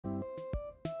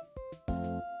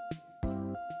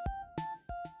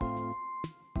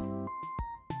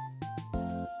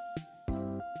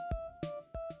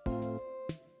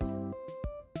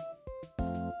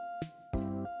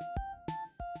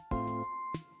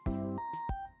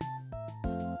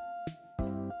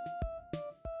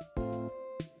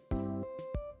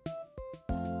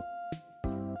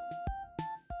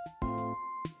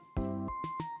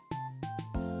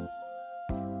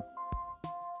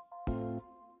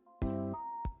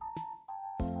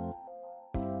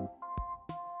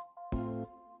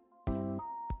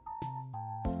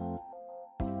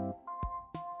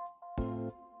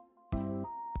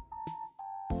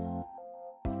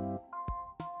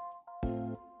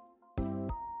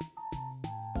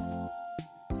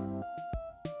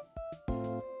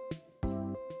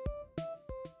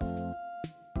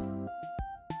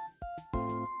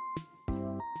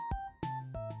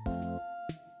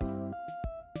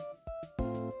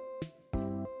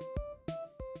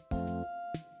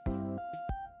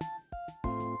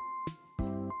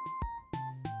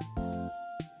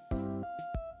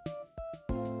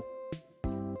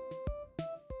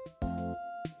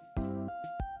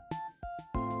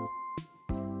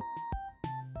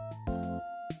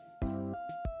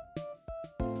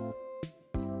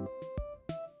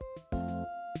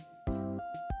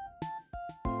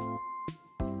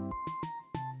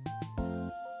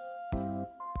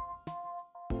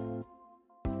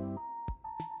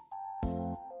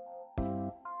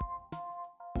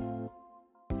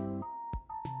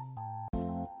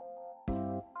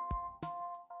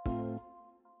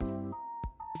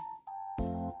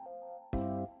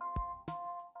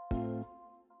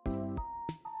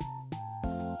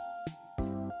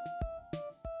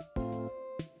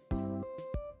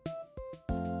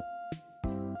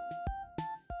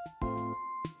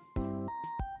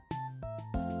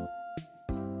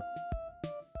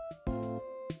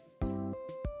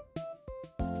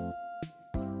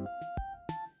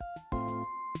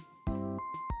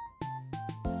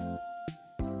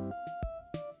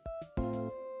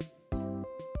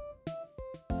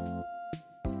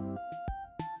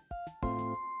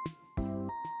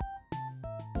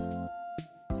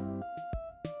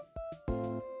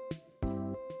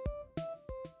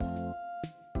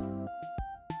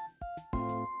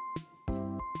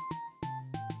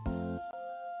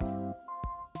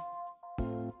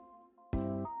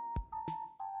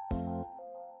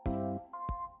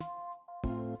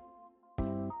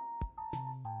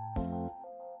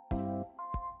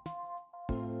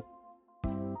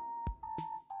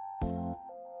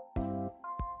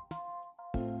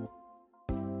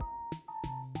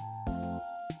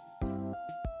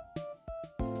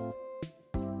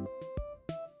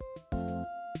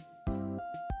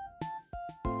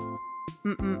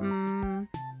Mm-mm-mm.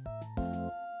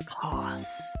 Cos.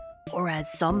 Or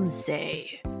as some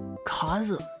say,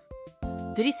 Cosm.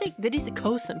 Did he say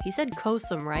Kosum? He said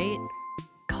Kosum, right?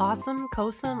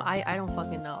 Kosum? I don't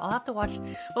fucking know. I'll have to watch,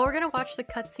 but we're gonna watch the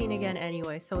cutscene again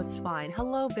anyway, so it's fine.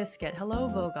 Hello, Biscuit. Hello,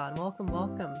 Vogon. Welcome,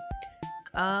 welcome.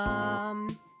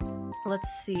 Let's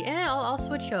see. I'll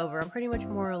switch over. I'm pretty much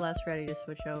more or less ready to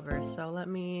switch over, so let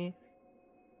me...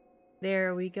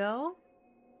 There we go.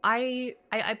 I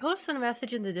posted a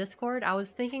message in the Discord. I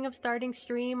was thinking of starting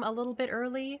stream a little bit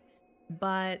early,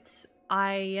 but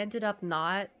I ended up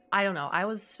not. I don't know.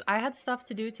 I had stuff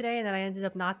to do today, and then I ended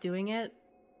up not doing it.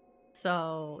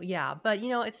 So yeah, but you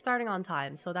know, it's starting on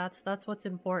time, so that's what's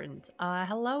important.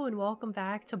 Hello and welcome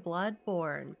back to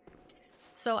Bloodborne.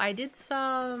 So I did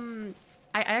some...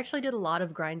 I actually did a lot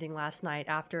of grinding last night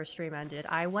after a stream ended.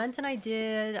 I went and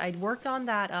I worked on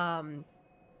that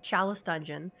Chalice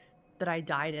dungeon that I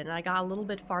died in, and I got a little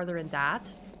bit farther in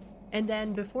that. And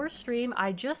then before stream,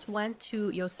 I just went to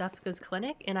Yosefka's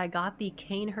clinic and I got the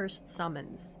Canehurst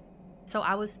summons. So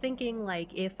I was thinking,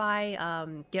 like, if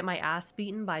I get my ass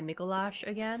beaten by Micolash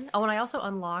again... Oh, and I also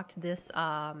unlocked this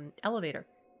elevator.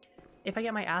 If I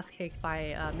get my ass kicked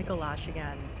by Micolash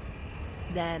again,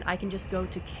 then I can just go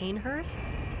to Canehurst.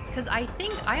 Because I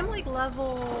think I'm like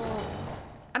level...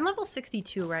 I'm level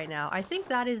 62 right now. I think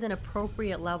that is an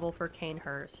appropriate level for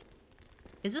Canehurst.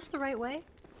 Is this the right way?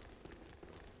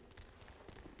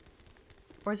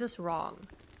 Or is this wrong?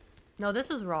 No,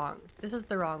 this is wrong. This is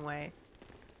the wrong way.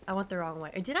 I went the wrong way.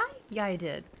 Did I? Yeah, I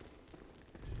did.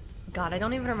 God, I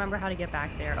don't even remember how to get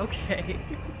back there. Okay.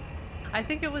 I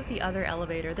think it was the other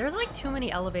elevator. There's like too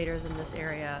many elevators in this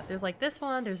area. There's like this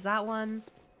one, there's that one.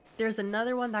 There's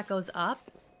another one that goes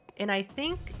up. And I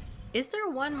think... Is there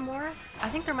one more? I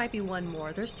think there might be one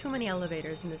more. There's too many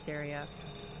elevators in this area.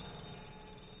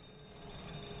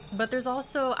 But there's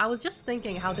also... I was just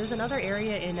thinking how there's another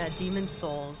area in Demon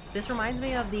Souls. This reminds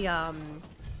me of the,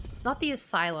 not the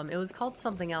Asylum. It was called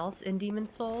something else in Demon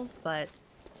Souls, but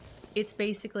it's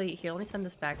basically... Here, let me send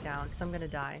this back down, because I'm gonna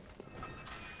die.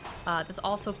 That's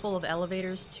also full of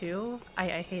elevators, too. I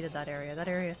hated that area. That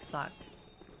area sucked.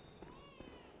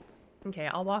 Okay,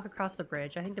 I'll walk across the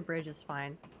bridge. I think the bridge is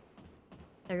fine.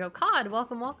 There you go. Cod,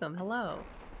 welcome, welcome. Hello.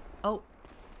 Oh.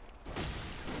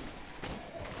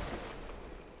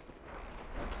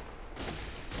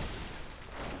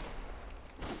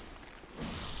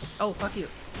 Oh, fuck you.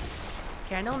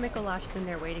 Okay, I know Micolash is in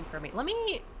there waiting for me. Let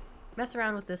me mess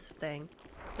around with this thing.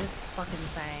 This fucking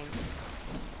thing.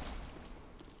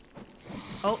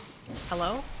 Oh,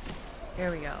 hello?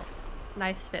 There we go.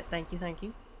 Nice spit. Thank you, thank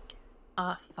you.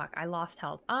 Fuck. I lost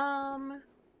health.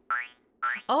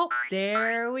 Oh,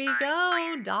 there we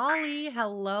go. Dolly.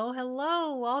 Hello,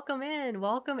 hello. Welcome in.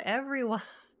 Welcome, everyone.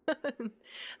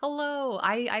 Hello.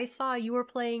 I saw you were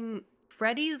playing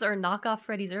Freddy's or Knockoff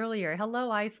Freddy's earlier. Hello,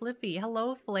 iFlippy.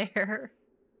 Hello, Flare.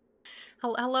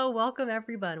 Hello, welcome,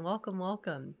 everyone. Welcome,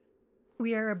 welcome.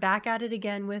 We are back at it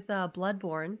again with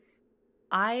Bloodborne.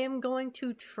 I am going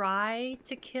to try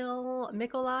to kill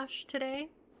Micolash today.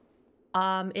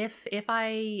 If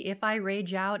I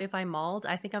rage out, if I mauled,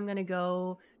 I think I'm gonna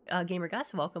go Gamer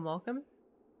Gus, welcome, welcome.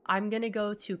 I'm gonna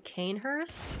go to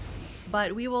Canehurst,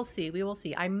 but we will see, we will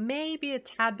see. I may be a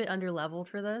tad bit under leveled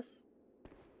for this,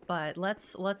 but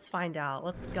let's find out.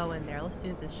 Let's go in there. Let's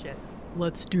do this shit.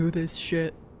 Let's do this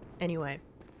shit. Anyway,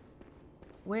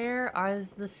 where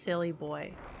is the silly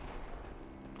boy?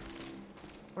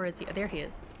 Where is he? There he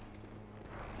is.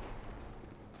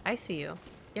 I see you.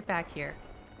 Get back here.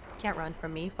 Can't run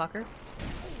from me, fucker.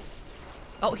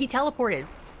 Oh, he teleported.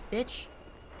 Bitch.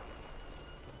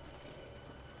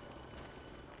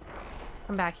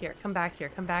 Come back here. Come back here.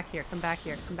 Come back here. Come back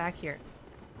here. Come back here.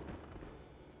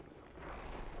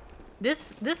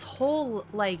 This whole,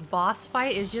 like, boss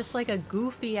fight is just like a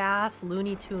goofy-ass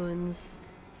Looney Tunes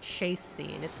chase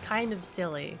scene. It's kind of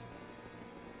silly.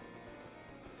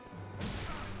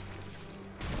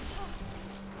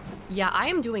 Yeah, I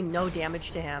am doing no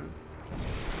damage to him.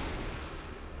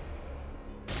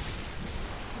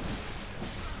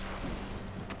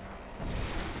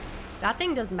 That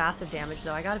thing does massive damage,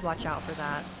 though. I gotta watch out for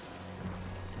that.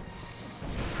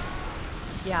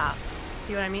 Yeah.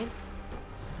 See what I mean?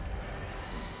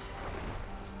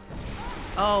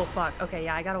 Oh, fuck. Okay,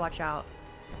 yeah, I gotta watch out.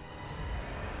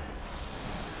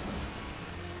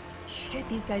 Shit,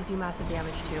 these guys do massive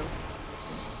damage, too.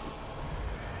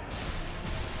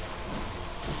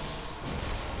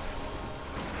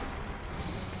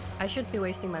 I shouldn't be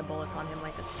wasting my bullets on him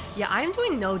like this. Yeah, I'm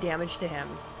doing no damage to him.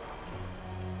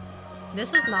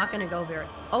 This is not gonna go very...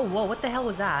 Oh, whoa, what the hell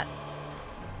was that?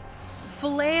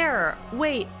 Flare!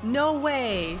 Wait, no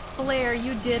way! Flare,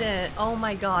 you didn't. Oh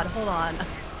my god, hold on.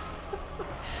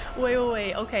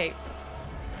 Wait. Okay.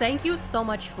 Thank you so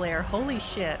much, Flare. Holy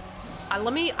shit.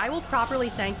 I will properly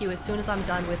thank you as soon as I'm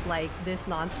done with, like, this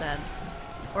nonsense.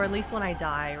 Or at least when I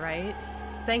die, right?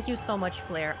 Thank you so much,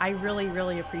 Flare. I really,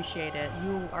 really appreciate it.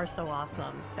 You are so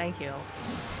awesome. Thank you.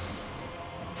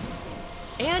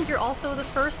 And you're also the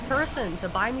first person to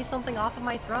buy me something off of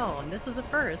my throne. This is a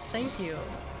first. Thank you.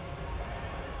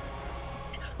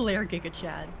 Flare Giga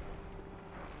Chad.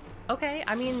 Okay,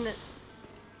 I mean...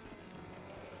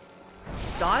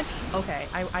 Dodge? Okay,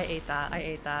 I ate that. I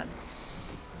ate that.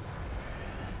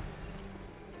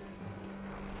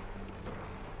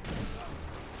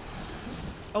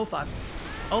 Oh fuck.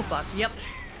 Oh fuck. Yep.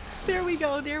 There we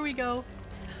go. There we go.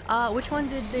 Which one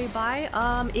did they buy?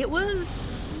 It was...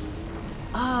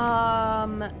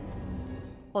 Hold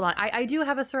on. I do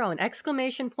have a throne.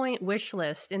 Exclamation point wish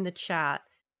list in the chat.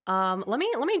 Let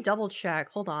me double check.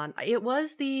 Hold on. It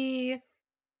was the...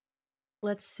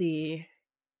 Let's see.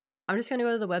 I'm just gonna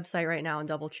go to the website right now and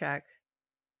double check.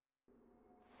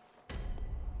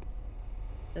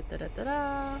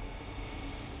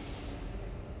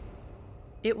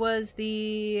 It was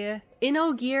the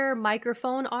InnoGear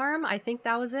microphone arm. I think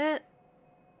that was it.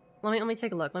 Let me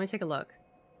take a look. Let me take a look.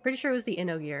 Pretty sure it was the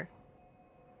InnoGear.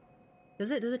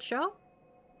 Does it show?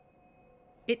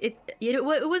 It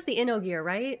was the InnoGear,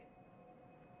 right?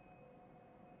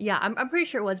 Yeah, I'm pretty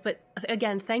sure it was, but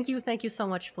again, thank you so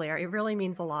much, Flare. It really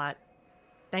means a lot.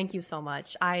 Thank you so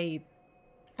much. I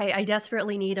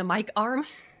desperately need a mic arm.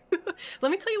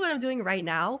 Let me tell you what I'm doing right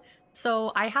now.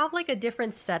 So I have like a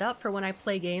different setup for when I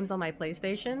play games on my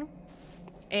PlayStation.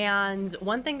 And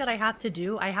one thing that I have to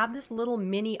do, I have this little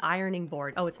mini ironing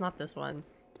board. Oh, it's not this one.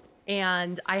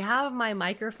 And I have my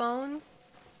microphone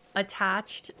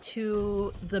attached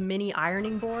to the mini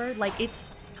ironing board. Like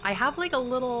I have like a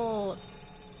little...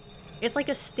 It's like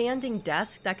a standing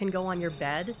desk that can go on your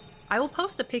bed. I will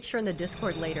post a picture in the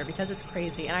Discord later because it's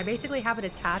crazy. And I basically have it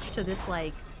attached to this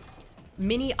like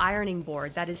mini ironing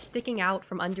board that is sticking out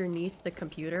from underneath the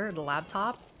computer, the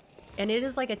laptop. And it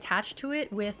is like attached to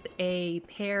it with a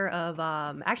pair of,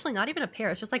 actually not even a pair,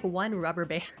 it's just like one rubber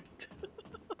band.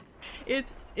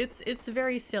 It's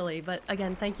very silly, but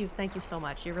again, thank you so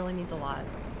much. It really means a lot.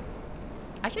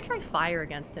 I should try fire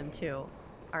against him too.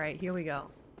 All right, here we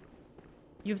go.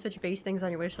 You have such base things on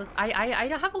your wish list. I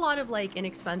have a lot of like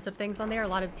inexpensive things on there, a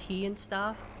lot of tea and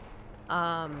stuff.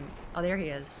 Oh, there he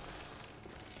is.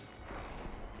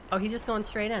 Oh, he's just going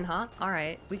straight in, huh? All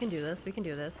right, we can do this. We can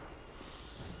do this.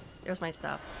 There's my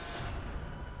stuff.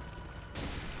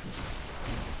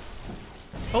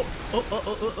 Oh,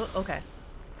 okay.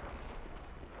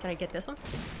 Can I get this one?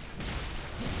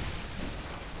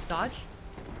 Dodge?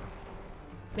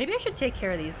 Maybe I should take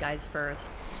care of these guys first.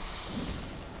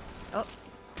 Oh.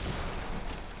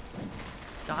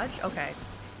 Dodge? Okay.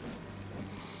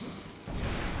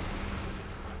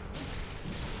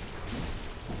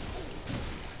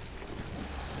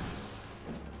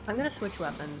 I'm gonna switch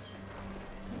weapons.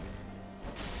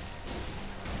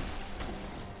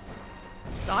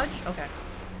 Dodge? Okay.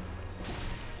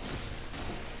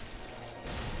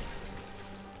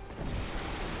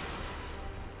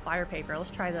 Fire paper.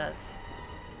 Let's try this.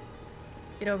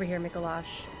 Get over here,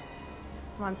 Micolash.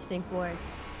 Come on, stink boy.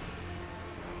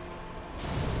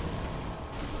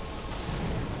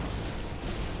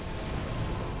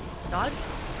 Dodge?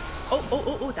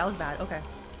 Oh, that was bad. Okay.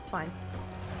 It's fine.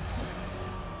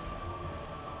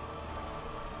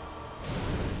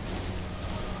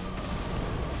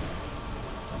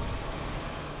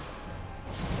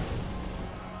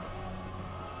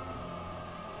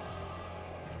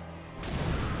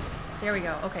 There we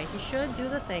go. Okay, he should do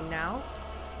the thing now.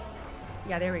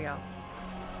 Yeah, there we go.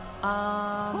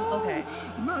 Okay.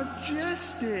 Oh,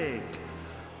 majestic!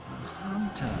 A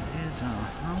hunter is a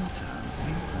hunter,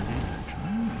 even in a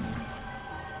dream.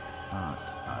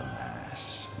 But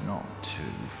alas, not too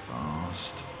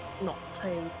fast. Not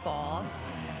too fast.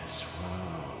 Yes,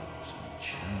 woes and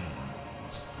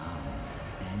churns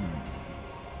unending.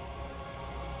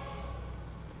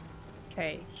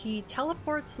 Okay, he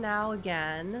teleports now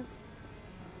again.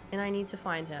 And I need to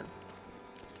find him.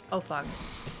 Oh, fuck.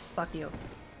 Fuck you.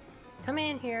 Come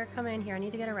in here. Come in here. I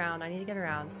need to get around. I need to get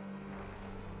around.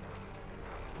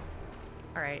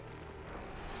 Alright.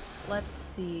 Let's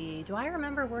see. Do I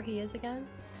remember where he is again?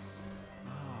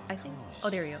 I think... Oh,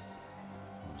 there you go.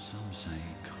 Or some say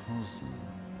Cosmo.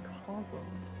 Cosmo.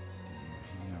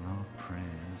 Do you hear our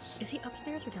prayers? Is he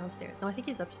upstairs or downstairs? No, I think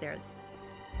he's upstairs.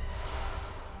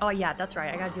 Oh, yeah, that's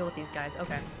right. I gotta deal with these guys.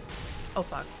 Okay. Oh,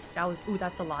 fuck. That was... Ooh,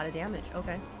 that's a lot of damage.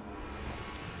 Okay.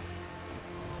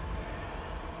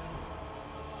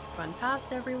 run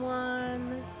past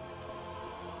everyone.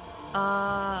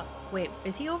 Wait,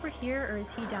 is he over here or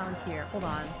is he down here? Hold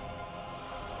on.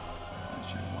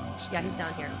 Yeah, he's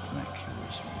down here.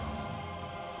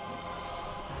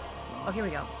 Oh, here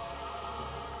we go.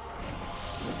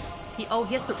 He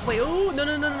has to, wait, oh, no,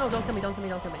 don't kill me, don't kill me,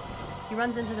 don't kill me. He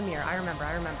runs into the mirror, I remember.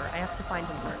 I have to find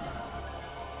him first.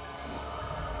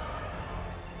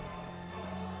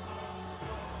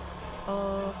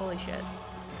 Oh, holy shit.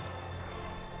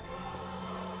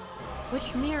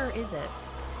 Which mirror is it?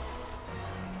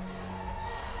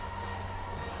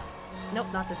 Nope,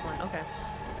 not this one, okay.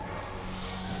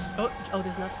 Oh,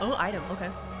 there's not, oh, item, okay.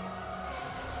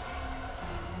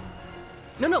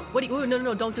 No, what do you,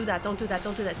 no, don't do that, don't do that.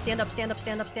 Stand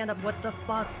up, what the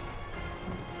fuck?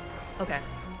 Okay.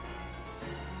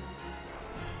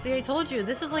 See, I told you,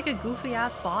 this is like a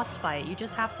goofy-ass boss fight. You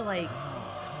just have to, like...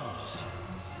 Oh, of course.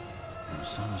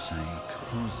 Some say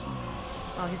Cosmo.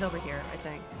 Oh, he's over here, I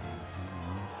think.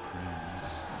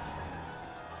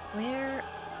 Where?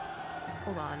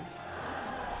 Hold on.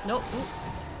 Nope. Ooh.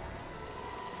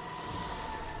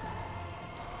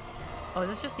 Oh, is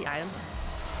this just the item?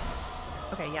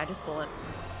 Okay, yeah, just bullets.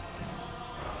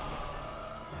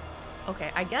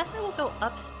 Okay, I guess I will go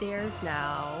upstairs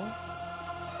now.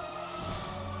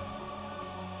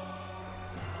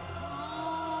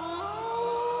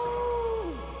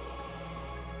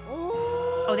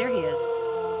 Oh, there he is.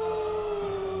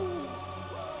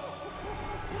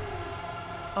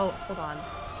 Oh, hold on.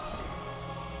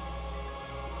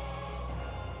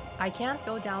 I can't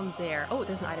go down there. Oh,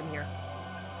 there's an item here.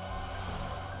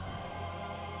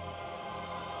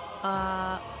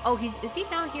 Oh, is he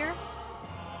down here?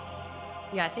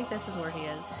 Yeah, I think this is where he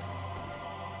is.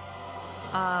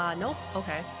 Nope.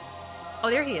 Okay. Oh,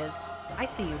 there he is. I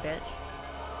see you, bitch.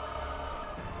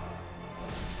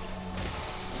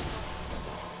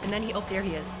 And then oh, there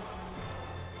he is.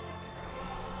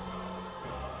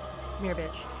 Come here,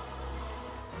 bitch.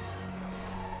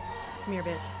 Come here,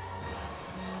 bitch.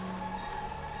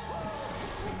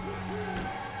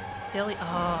 Silly.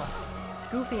 Oh.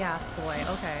 Goofy ass boy.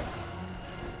 Okay.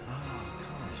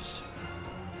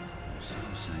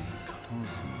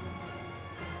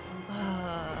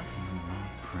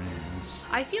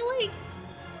 I feel like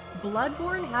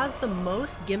Bloodborne has the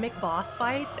most gimmick boss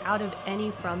fights out of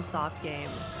any FromSoft game.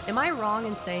 Am I wrong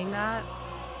in saying that?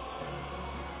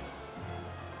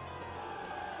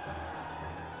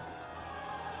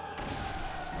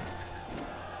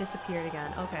 Disappeared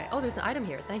again. Okay. Oh, there's an item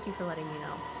here. Thank you for letting me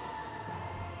know.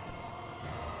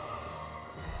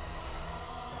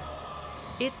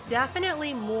 It's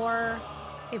definitely more...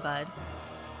 Hey, bud.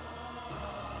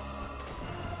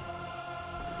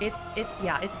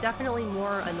 Yeah, it's definitely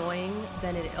more annoying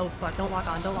than it... Oh, fuck. Don't lock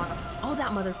on. Don't lock on. Oh,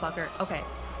 that motherfucker. Okay.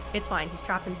 It's fine. He's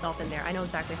trapped himself in there. I know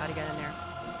exactly how to get in there.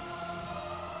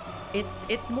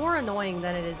 It's more annoying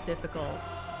than it is difficult.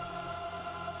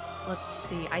 Let's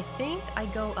see. I think I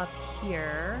go up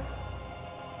here.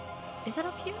 Is it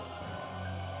up here?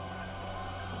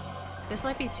 This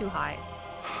might be too high.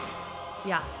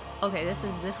 Yeah. Okay, this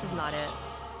is not it.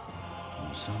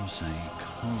 Some say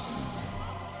Cosmo.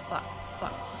 Fuck.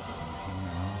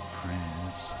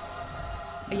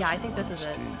 Yeah, I think this is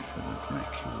it. For the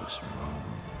vacuous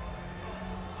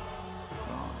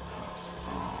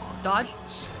Dodge.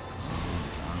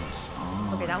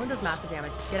 Okay, that one does massive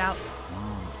damage. Get out.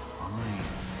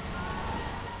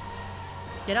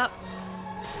 Get up.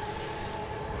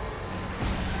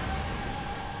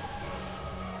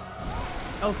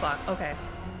 Oh fuck, okay.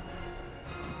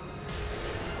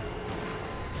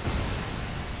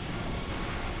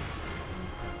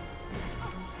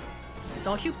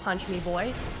 Don't you punch me,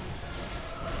 boy.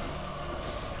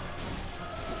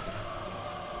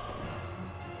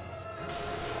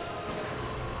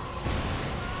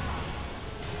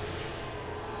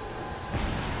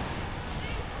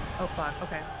 Oh fuck,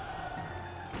 okay.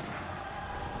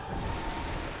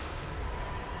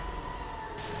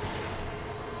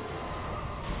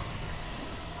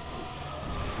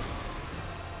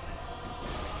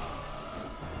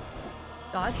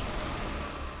 Dodge.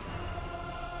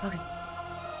 Okay.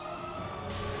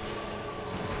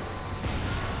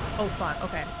 Oh fuck,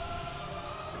 okay.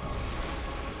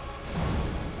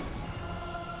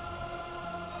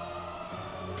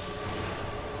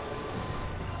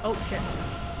 Oh shit.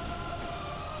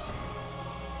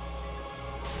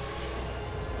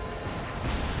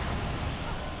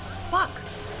 Fuck!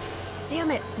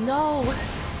 Damn it, no!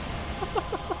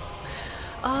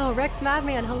 Oh, Rex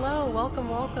Madman, hello, welcome.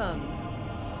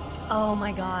 Oh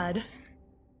my god.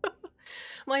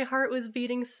 My heart was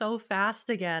beating so fast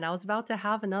again. I was about to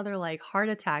have another, like, heart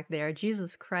attack there.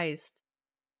 Jesus Christ.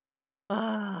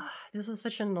 This was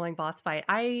such an annoying boss fight.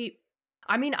 I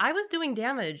mean, I was doing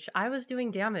damage.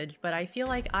 But I feel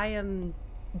like I am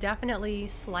definitely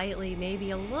slightly,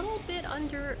 maybe a little bit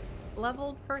under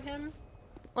leveled for him.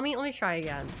 Let me try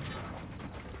again.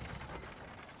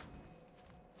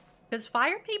 Because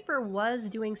Fire Paper was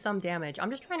doing some damage.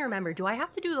 I'm just trying to remember. Do I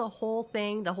have to do the whole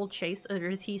thing, the whole chase, or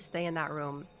does he stay in that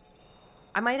room?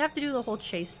 I might have to do the whole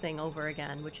chase thing over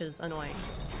again, which is annoying.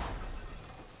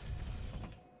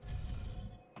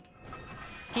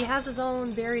 He has his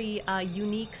own very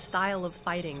unique style of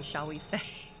fighting, shall we say.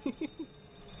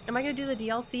 Am I gonna do the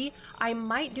DLC? I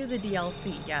might do the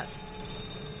DLC, yes.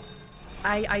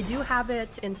 I do have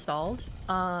it installed.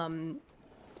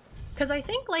 Because I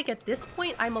think, like, at this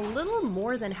point, I'm a little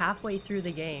more than halfway through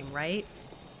the game, right?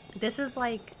 This is,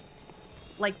 like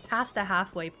past the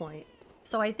halfway point.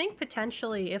 So I think,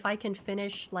 potentially, if I can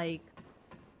finish, like,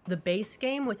 the base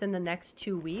game within the next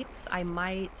 2 weeks, I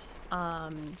might,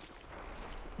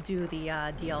 do the,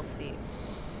 DLC.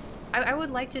 I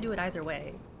would like to do it either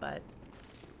way, but...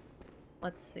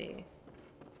 Let's see.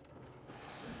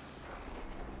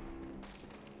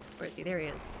 Where is he? There he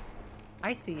is.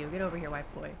 I see you. Get over here, white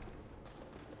boy.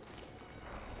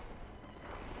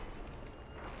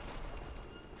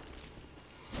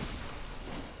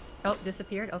 Oh,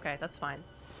 disappeared? Okay, that's fine.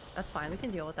 That's fine. We can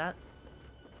deal with that.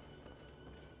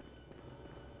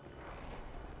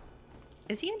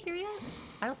 Is he in here yet?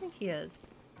 I don't think he is.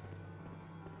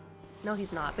 No,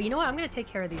 he's not. But you know what? I'm gonna take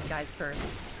care of these guys first.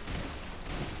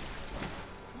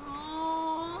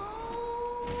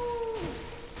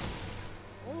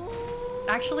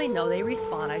 Actually, no, they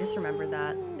respawn. I just remembered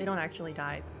that. They don't actually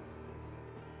die.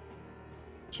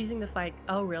 Cheesing the fight.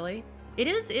 Oh, really? It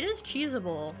is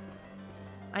cheesable.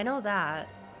 I know that.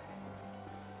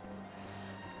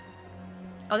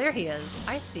 Oh, there he is.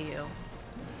 I see you.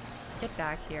 Get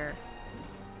back here.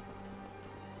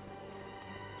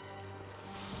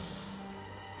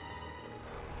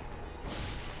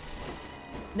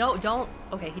 No, don't.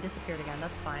 Okay, he disappeared again.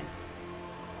 That's fine.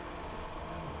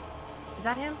 Is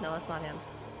that him? No, that's not him.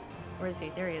 Where is he?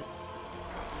 There he is.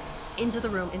 Into the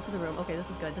room, into the room. Okay, this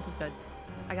is good, this is good.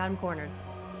 I got him cornered.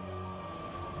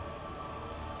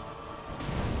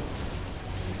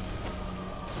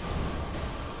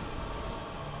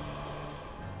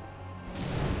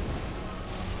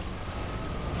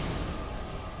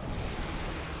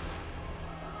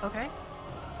 Okay.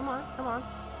 Come on, come on.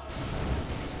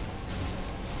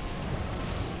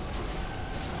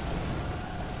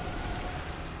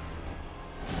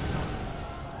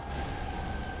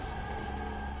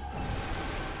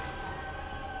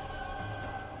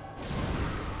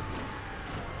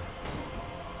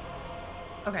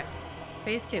 Okay.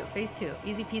 Phase 2, phase 2.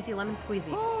 Easy peasy lemon squeezy.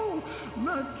 Oh,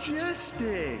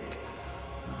 majestic!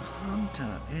 A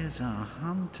hunter is a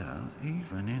hunter,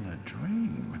 even in a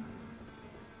dream.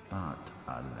 But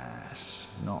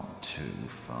alas, not too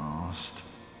fast.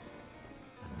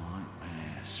 The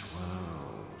nightmare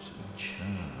swirls and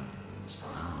churns.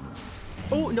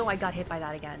 Oh, no, I got hit by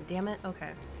that again. Damn it.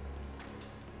 Okay.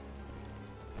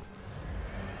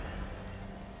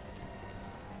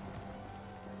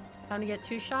 Time to get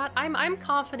 2-shot. I'm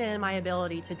confident in my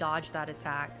ability to dodge that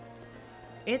attack.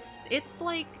 It's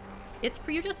like,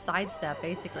 you just sidestep,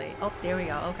 basically. Oh, there we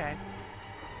go. Okay.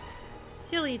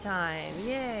 Silly time.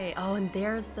 Yay. Oh, and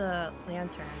there's the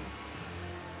lantern.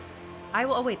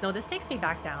 Oh, wait. No, this takes me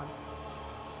back down.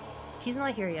 He's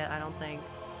not here yet, I don't think.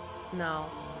 No.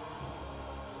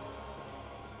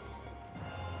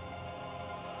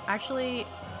 Actually,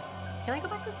 can I go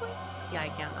back this way? Yeah, I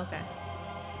can. Okay.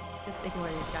 Just ignore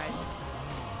these guys.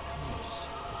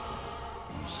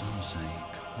 Some say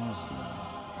Cosmo.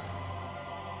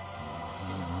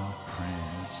 Hear our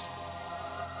prayers.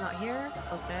 Not here?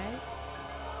 Okay.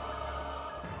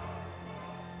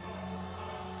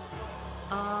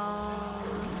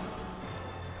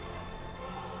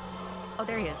 Oh,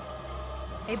 there he is.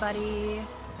 Hey, buddy.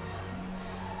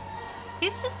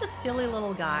 He's just a silly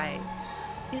little guy.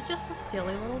 He's just a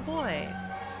silly little boy.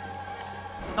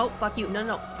 Oh, fuck you. No,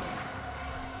 no.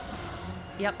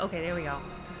 Yep, okay, there we go.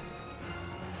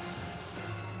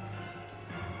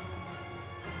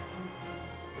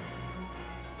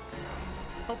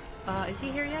 Oh, is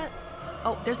he here yet?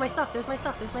 Oh, there's my stuff, there's my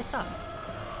stuff, there's my stuff.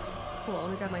 Cool, let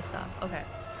me grab my stuff. Okay.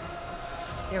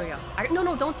 There we go.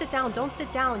 No, don't sit down, don't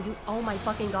sit down. You, oh my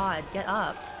fucking god, get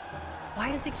up.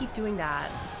 Why does it keep doing that?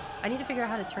 I need to figure out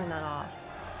how to turn that off.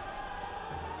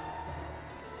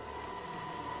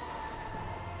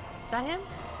 Is that him?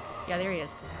 Yeah, there he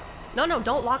is. No,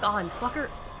 don't lock on. Fucker.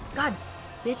 God,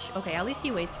 bitch. Okay, at least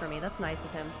he waits for me. That's nice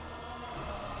of him.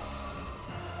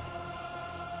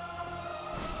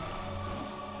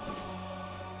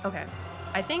 Okay.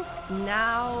 I think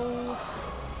now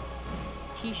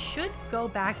he should go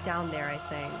back down there, I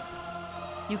think.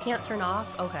 You can't turn off?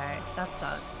 Okay, that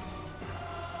sucks.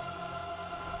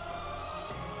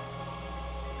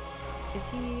 Is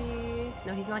he...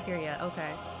 No, he's not here yet.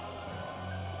 Okay.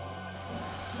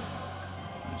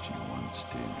 As you once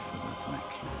did for the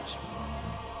vacuous one.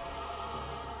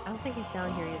 I don't think he's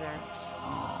down here either.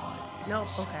 Eyes.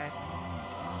 Nope, okay.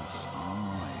 Us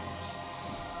eyes.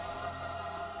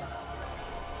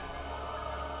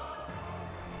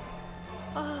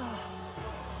 Oh.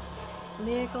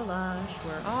 Micolash,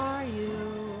 where are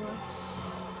you?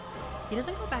 He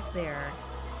doesn't go back there.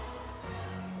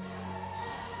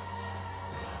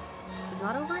 He's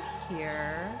not over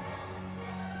here.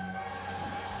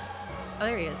 Oh,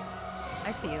 there he is.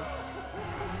 I see you.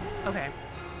 Okay.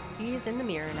 He's in the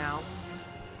mirror now.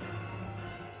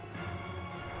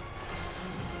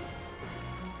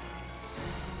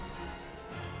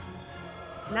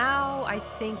 Now I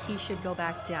think he should go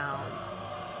back down.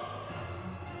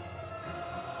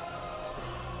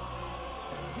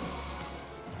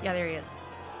 Yeah, there he is.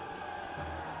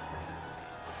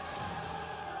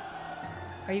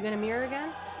 Are you gonna mirror again?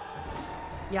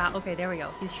 Yeah, okay, there we go.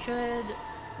 He should...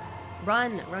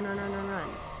 Run! Run, run, run, run, run.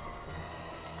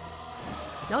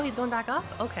 No, he's going back up?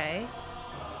 Okay.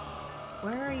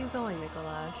 Where are you going,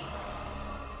 Micolash?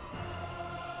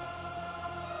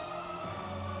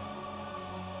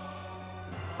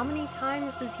 How many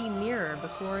times does he mirror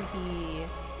before he...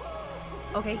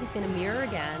 Okay, he's gonna mirror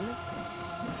again.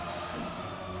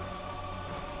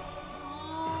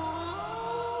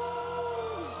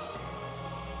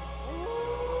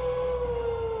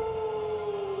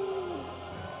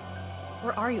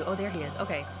 Where are you? Oh, there he is.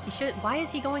 Okay. He should... Why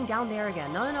is he going down there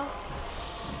again? No, no, no.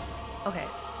 Okay.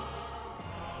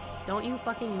 Don't you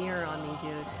fucking mirror on me,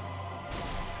 dude.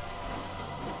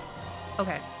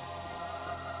 Okay.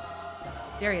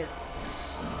 There he is.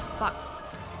 Fuck.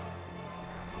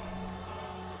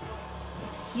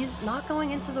 He's not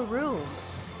going into the room.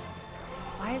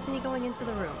 Why isn't he going into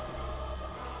the room?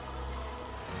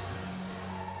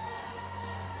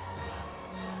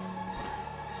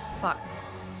 Fuck.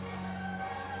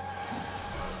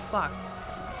 Fuck.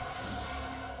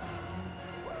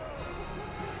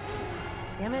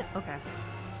 Damn it. Okay.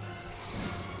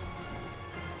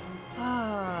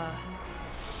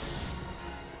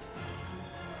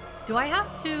 Do I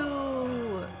have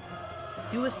to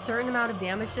do a certain amount of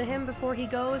damage to him before he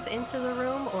goes into the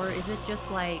room? Or is it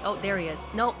just like... Oh, there he is.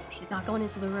 Nope, he's not going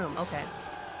into the room. Okay.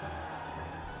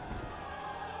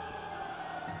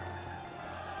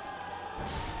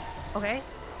 Okay.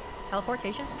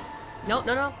 Teleportation? No,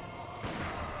 no, no.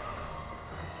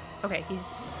 Okay, he's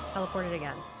teleported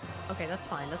again. Okay, that's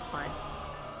fine, that's fine.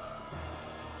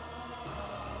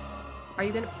 Are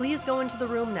you gonna... Please go into the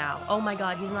room now. Oh my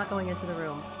god, he's not going into the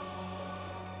room.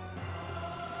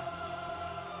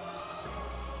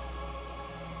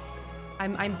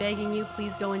 I'm begging you,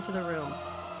 please go into the room.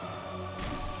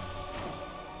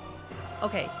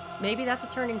 Okay, maybe that's a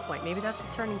turning point. Maybe that's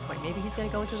a turning point. Maybe he's gonna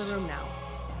go into the room now.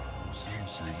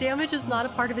 Damage is not a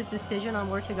part of his decision on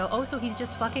where to go. Oh, so he's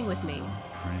just fucking with me.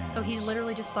 So he's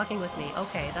literally just fucking with me.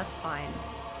 Okay, that's fine.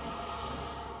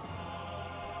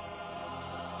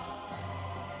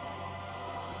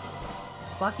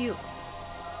 Fuck you.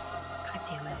 God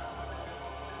damn it.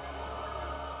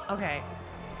 Okay.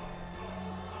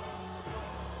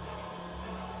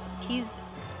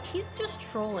 He's just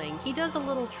trolling. He does a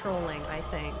little trolling, I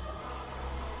think.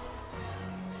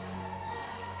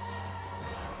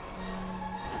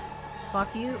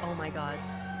 Fuck you? Oh my god.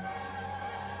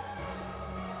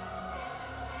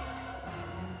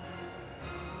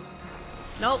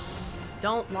 Nope.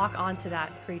 Don't lock onto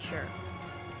that creature.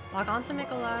 Lock onto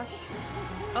Micolash.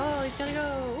 Oh, he's gonna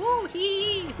go. Ooh,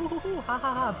 hee! Hoo hoo hoo! Ha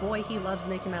ha ha! Boy, he loves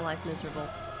making my life miserable.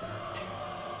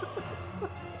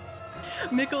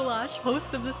 Micolash,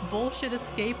 host of this bullshit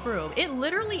escape room. It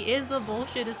literally is a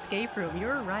bullshit escape room.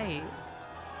 You're right.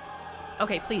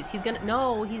 Okay, please. He's gonna...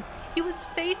 No, he was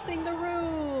facing the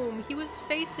room. He was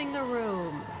facing the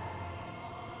room.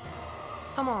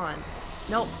 Come on.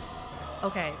 Nope.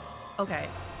 Okay. Okay.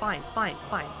 Fine. Fine.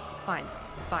 Fine. Fine.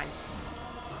 Fine.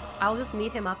 I'll just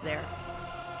meet him up there.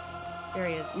 There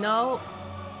he is. No.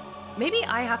 Maybe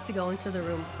I have to go into the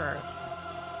room first.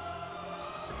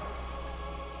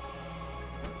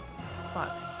 Fuck.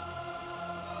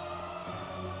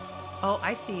 Oh,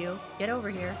 I see you. Get over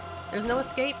here. There's no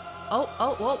escape. Oh,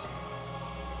 oh, whoa.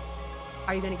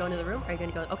 Are you gonna go into the room? Are you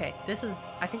gonna go? Okay, this is...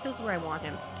 I think this is where I want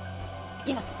him.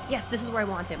 Yes! Yes, this is where I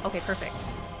want him. Okay, perfect.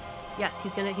 Yes,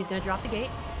 he's gonna drop the gate.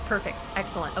 Perfect.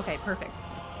 Excellent. Okay, perfect.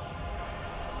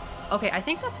 Okay, I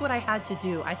think that's what I had to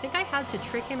do. I think I had to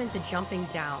trick him into jumping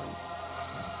down.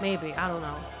 Maybe, I don't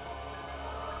know.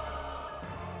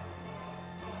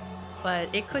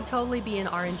 But it could totally be an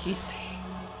RNG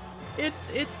thing.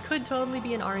 It could totally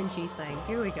be an RNG thing.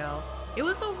 Here we go. It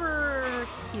was over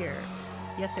here.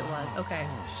 Yes, it was. Okay.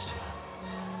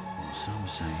 Some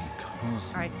say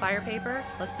Alright, fire paper.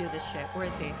 Let's do this shit. Where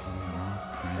is he?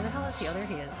 Where the hell is he? Oh, there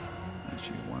he is. As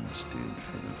you once did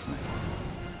for the flame.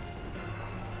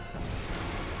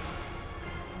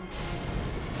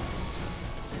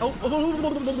 Oh,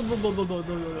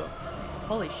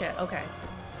 holy shit, okay.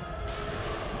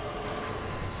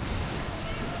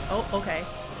 Oh, okay.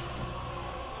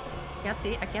 Can't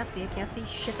see, I can't see, I can't see.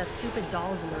 Shit, that stupid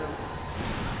doll is in the room.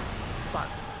 Fuck.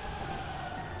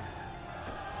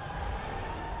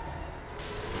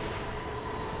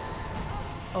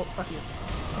 Oh, fuck you.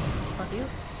 Fuck you.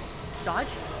 Dodge.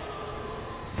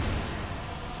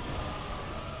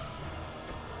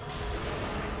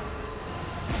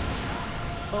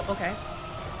 Oh, okay.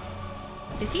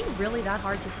 Is he really that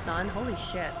hard to stun? Holy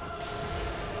shit.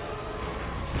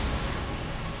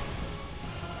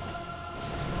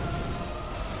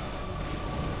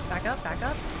 Back up, back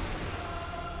up.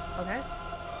 Okay.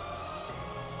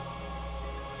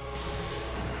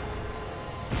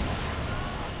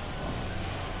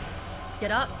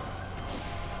 Get up.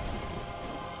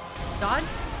 Dodge?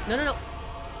 No, no, no.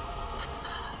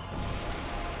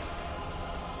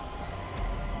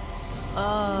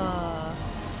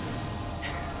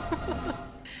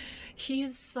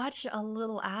 He's such a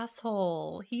little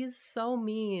asshole. He's so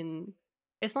mean.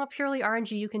 It's not purely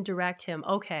RNG, you can direct him.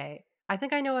 Okay. I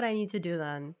think I know what I need to do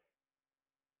then.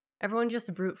 Everyone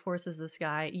just brute forces this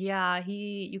guy. Yeah,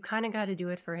 you kind of got to do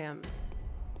it for him.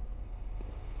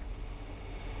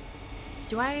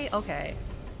 Do I? Okay.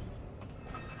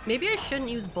 Maybe I shouldn't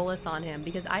use bullets on him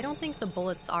because I don't think the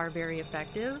bullets are very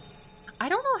effective. I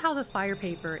don't know how the fire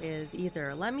paper is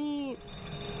either. Let me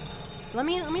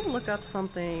look up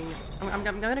something. I'm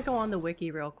gonna go on the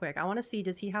wiki real quick. I want to see,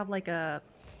 does he have like a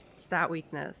stat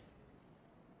weakness?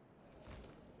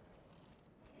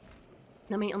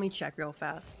 Let me check real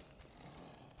fast.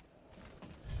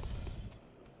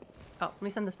 Oh, let me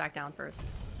send this back down first.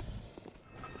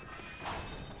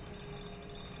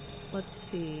 Let's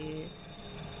see.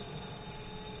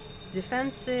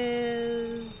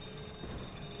 Defenses.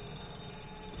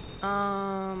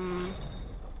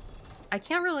 I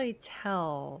can't really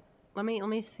tell. Let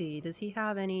me see. Does he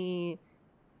have any?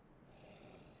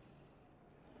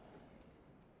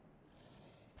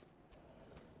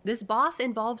 This boss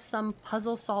involves some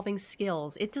puzzle-solving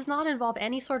skills. It does not involve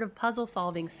any sort of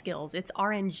puzzle-solving skills. It's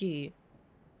RNG.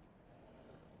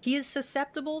 He is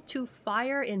susceptible to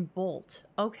fire and bolt.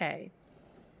 Okay.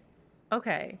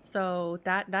 Okay, so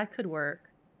that could work.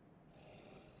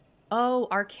 Oh,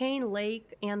 Arcane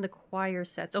Lake and the Choir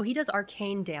sets. Oh, he does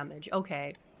arcane damage.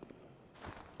 Okay.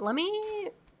 Let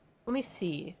me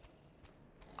see.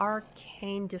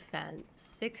 Arcane defense.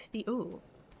 60. Ooh.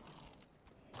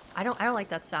 I don't like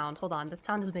that sound. Hold on. That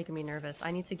sound is making me nervous.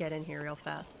 I need to get in here real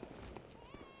fast.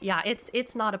 Yeah,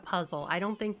 it's not a puzzle. I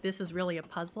don't think this is really a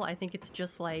puzzle. I think it's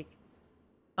just like,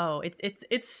 oh,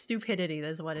 it's stupidity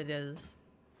is what it is.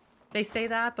 They say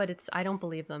that, but I don't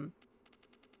believe them.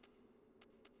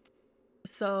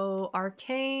 So,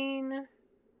 arcane.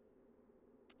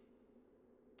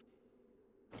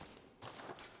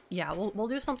 Yeah, we'll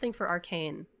do something for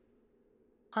arcane.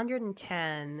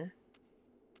 110.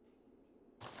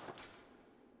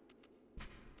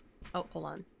 Oh, hold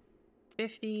on.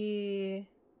 50.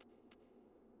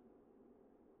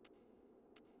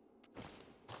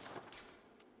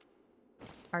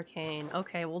 Arcane.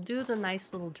 Okay, we'll do the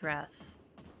nice little dress.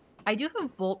 I do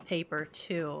have bolt paper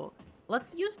too.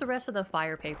 Let's use the rest of the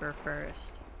fire paper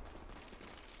first.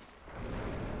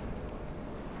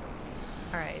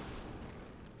 Alright.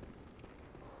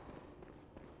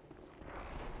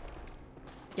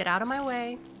 Get out of my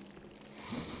way.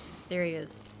 There he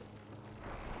is.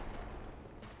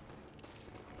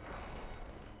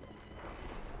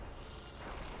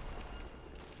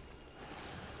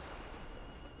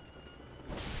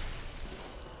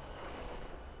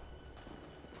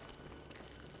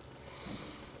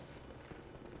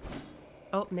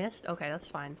 Oh, missed? Okay, that's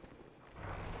fine.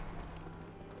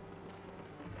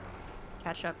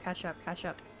 Catch up, catch up, catch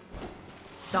up.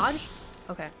 Dodge?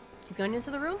 Okay. He's going into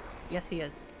the room? Yes, he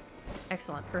is.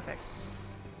 Excellent, perfect.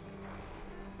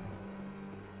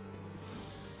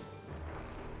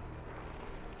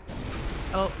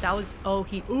 Oh, that was... Oh,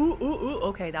 he... Ooh, ooh, ooh.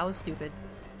 Okay, that was stupid.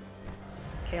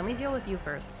 Okay, let me deal with you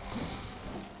first.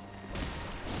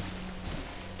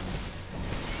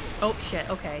 Oh shit,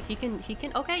 okay. He can,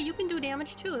 okay, you can do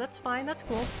damage too. That's fine, that's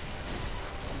cool.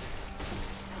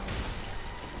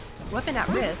 Weapon at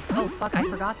risk. Oh fuck, I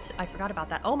forgot about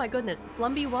that. Oh my goodness.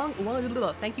 Flumby Wong,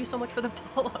 thank you so much for the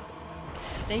follow.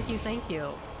 Thank you, thank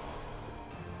you.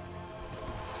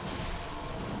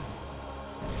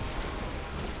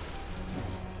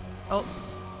 Oh,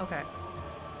 okay.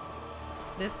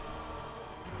 This...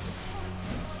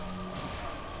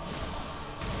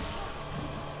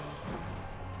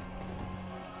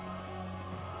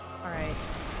 Alright.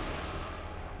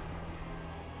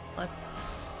 Let's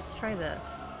try this.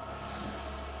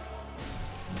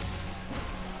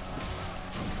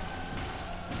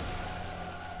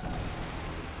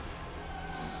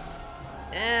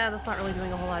 That's not really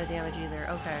doing a whole lot of damage either.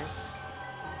 Okay.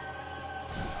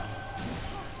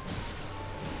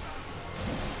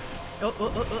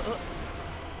 Oh.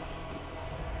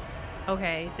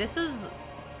 Okay, this is...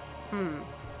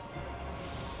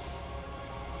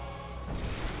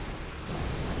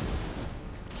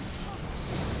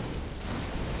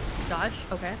 Dodge?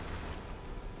 Okay.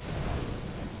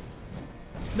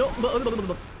 No!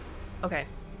 Okay.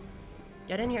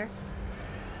 Get in here.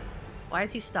 Why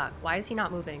is he stuck? Why is he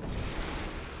not moving?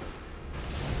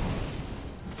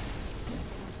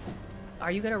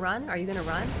 Are you gonna run? Are you gonna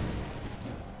run?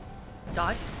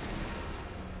 Dodge.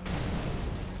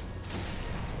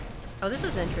 Oh, this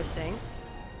is interesting.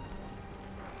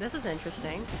 This is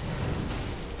interesting.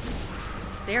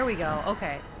 There we go.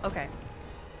 Okay, okay.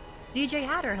 DJ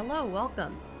Hatter, hello,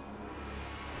 welcome.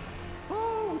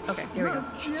 Oh, okay, there we go.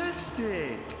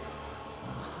 Majestic!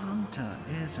 A hunter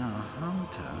is a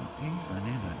hunter, even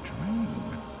in a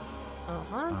dream.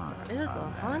 It is a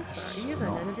hunter, even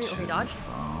in a dream. Okay, dodge.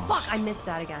 Fuck, I missed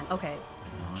that again. Okay.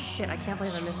 Shit, I can't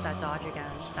believe I missed that dodge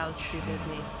again. That was stupid of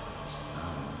me.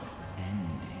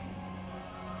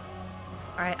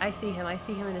 Alright, I see him. I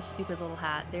see him in his stupid little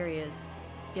hat. There he is.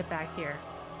 Get back here.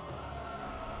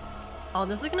 Oh,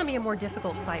 this is gonna be a more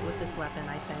difficult fight with this weapon,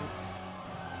 I think.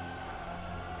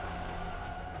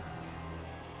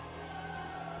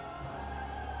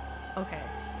 Okay.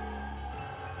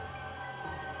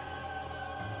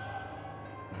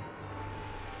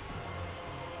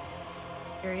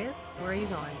 There he is. Where are you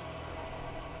going?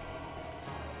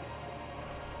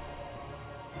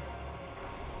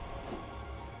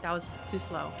 That was too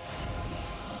slow.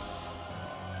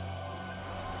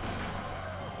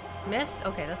 Missed?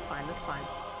 Okay, that's fine, that's fine.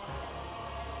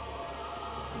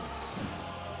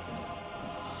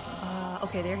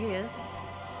 Okay, there he is.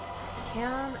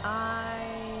 Can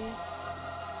I...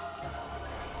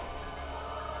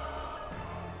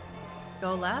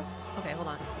 go left? Okay, hold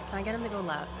on. Can I get him to go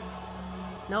left?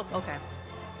 Nope, okay.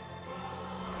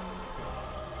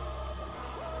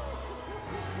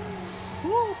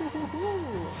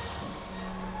 Woo-hoo-hoo-hoo.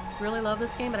 Really love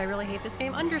this game, but I really hate this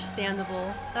game.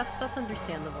 Understandable. That's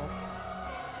understandable.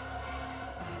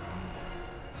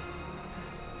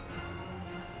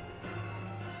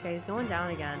 Okay, he's going down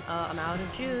again. I'm out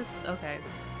of juice. Okay.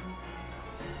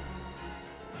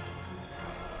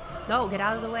 No, get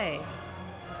out of the way.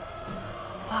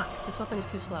 Fuck, this weapon is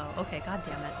too slow. Okay, god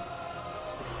damn it.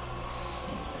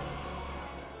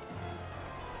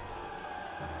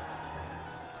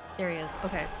 There he is.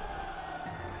 Okay.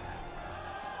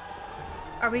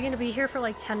 Are we gonna be here for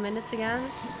like 10 minutes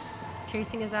again?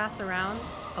 Chasing his ass around?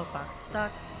 Oh fuck,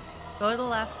 stuck. Go to the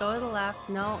left, go to the left.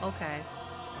 No, okay.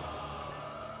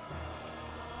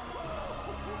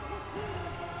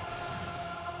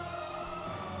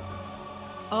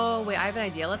 Oh wait, I have an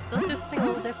idea. Let's do something a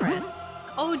little different.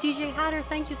 Oh, DJ Hatter,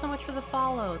 thank you so much for the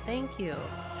follow. Thank you.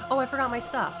 Oh, I forgot my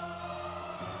stuff.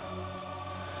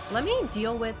 Let me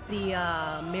deal with the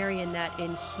marionette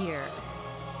in here.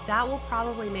 That will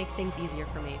probably make things easier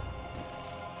for me.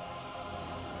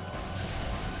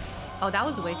 Oh, that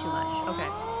was way too much. Okay.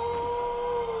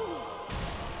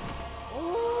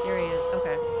 There he is.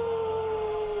 Okay.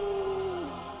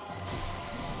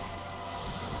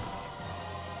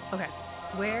 Okay.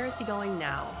 Where is he going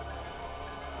now?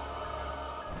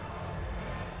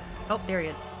 Oh, there he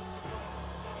is.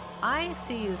 I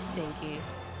see you, Stinky.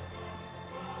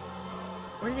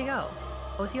 Where did he go?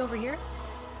 Oh, is he over here?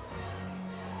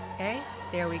 Okay,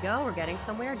 there we go. We're getting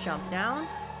somewhere. Jump down.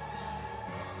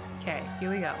 Okay, here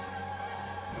we go.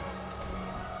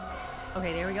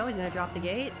 Okay, there we go. He's gonna drop the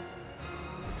gate.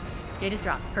 Gate is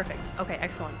dropped. Perfect. Okay,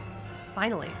 excellent.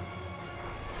 Finally.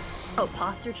 Oh,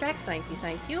 posture check. Thank you,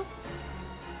 thank you.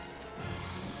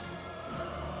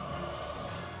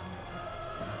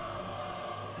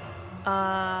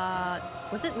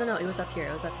 Was it? No, it was up here.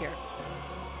 It was up here.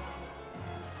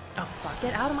 Oh, fuck.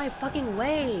 Get out of my fucking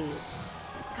way!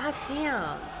 God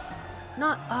damn.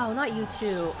 Not, oh, not you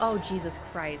too. Oh, Jesus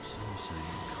Christ.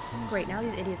 Great, now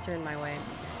these idiots are in my way.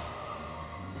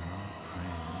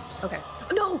 Okay.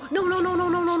 No, no, no, no, no,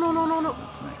 no, no, no, no, no, no.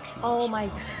 Oh my.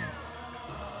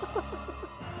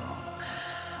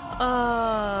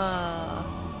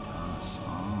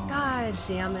 God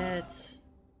damn it.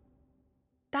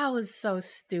 That was so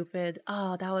stupid.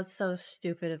 Oh, that was so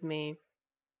stupid of me.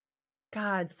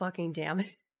 God fucking damn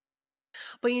it.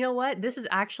 But you know what? This is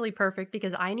actually perfect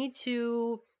because I need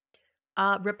to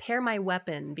repair my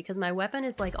weapon because my weapon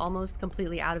is like almost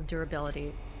completely out of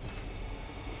durability.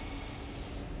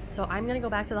 So I'm gonna go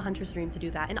back to the Hunter's Dream to do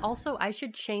that. And also I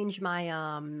should change my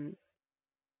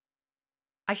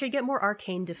I should get more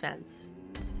arcane defense.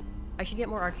 I should get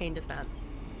more arcane defense.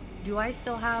 Do I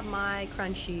still have my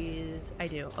crunchies? I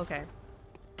do. Okay.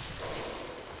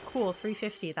 Cool,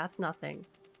 350. That's nothing.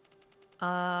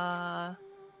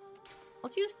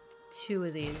 Let's use 2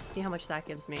 of these. See how much that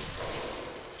gives me.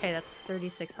 Okay, that's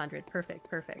 3,600. Perfect,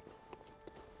 perfect.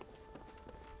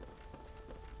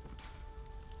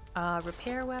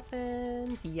 Repair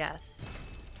weapons. Yes.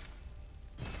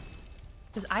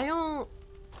 Because I don't...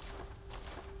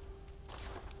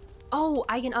 Oh,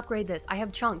 I can upgrade this. I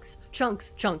have chunks.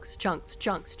 Chunks, chunks, chunks,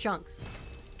 chunks, chunks.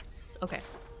 Yes. Okay.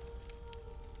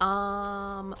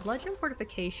 Bludgeon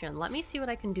fortification. Let me see what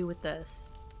I can do with this.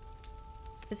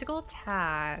 Physical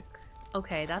attack.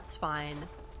 Okay, that's fine.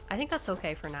 I think that's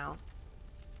okay for now.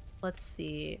 Let's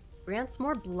see. Grants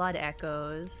more blood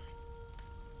echoes.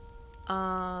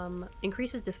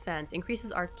 Increases defense.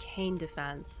 Increases arcane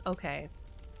defense. Okay.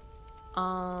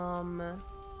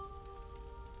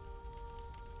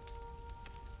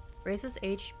 Raises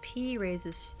HP,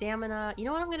 raises stamina. You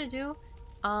know what I'm gonna do?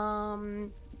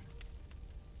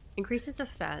 Increases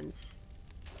defense.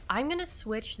 I'm gonna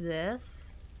switch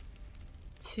this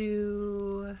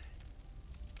to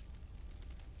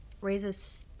raises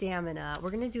stamina.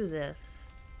 We're gonna do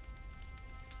this.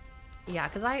 Yeah,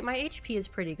 because my HP is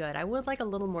pretty good. I would like a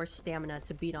little more stamina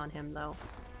to beat on him though.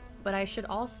 But I should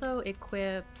also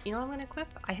equip, you know what I'm gonna equip?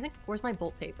 I think, where's my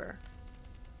bolt paper?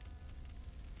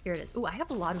 Here it is. Ooh, I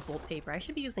have a lot of bolt paper. I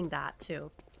should be using that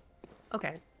too.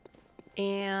 Okay.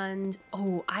 And,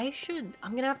 oh, I'm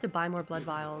gonna have to buy more blood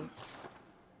vials.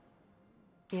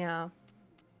 Yeah.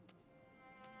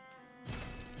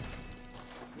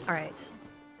 Alright.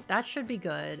 That should be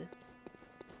good.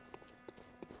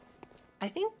 I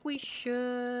think we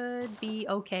should be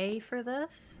okay for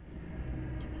this.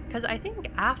 Because I think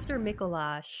after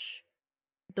Micolash,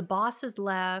 the boss is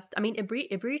left. I mean,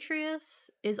 Ebritrius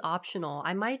is optional.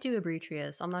 I might do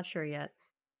Ebritrius. I'm not sure yet.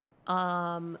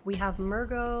 We have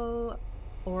Murgo,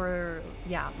 or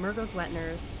yeah, Murgo's Wet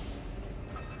Nurse.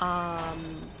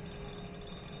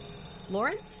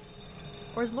 Lawrence?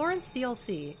 Or is Lawrence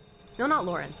DLC? No, not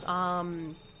Lawrence.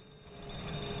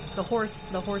 The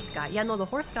horse guy. Yeah, no, the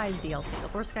horse guy is DLC. The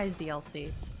horse guy is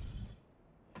DLC.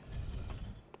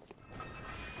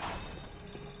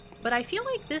 But I feel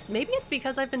like this, maybe it's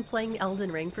because I've been playing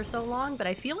Elden Ring for so long, but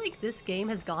I feel like this game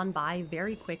has gone by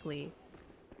very quickly.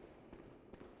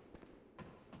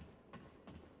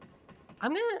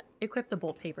 I'm gonna equip the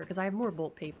bolt paper because I have more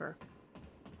bolt paper.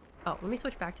 Oh, let me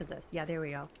switch back to this. Yeah, there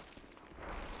we go.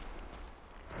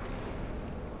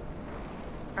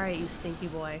 Alright, you stinky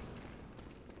boy.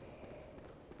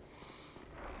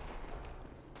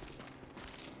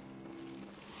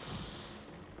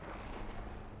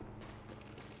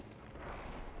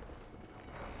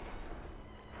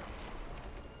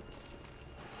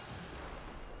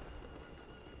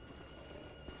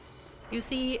 You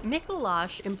see,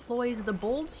 Micolash employs the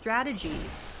bold strategy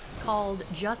called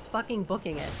just fucking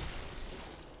booking it.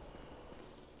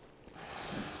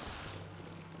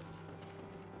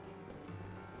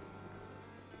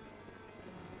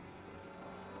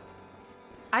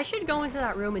 I should go into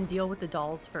that room and deal with the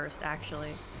dolls first,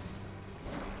 actually.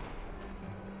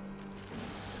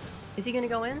 Is he gonna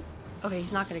go in? Okay,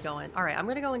 he's not gonna go in. Alright, I'm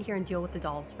gonna go in here and deal with the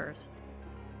dolls first.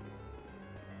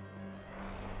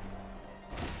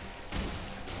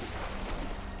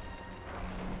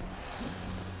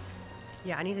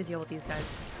 Yeah, I need to deal with these guys.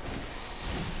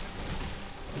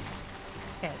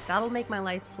 Okay, that'll make my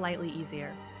life slightly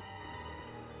easier.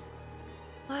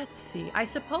 Let's see. I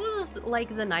suppose,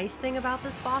 like, the nice thing about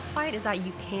this boss fight is that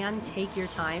you can take your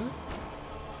time.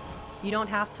 You don't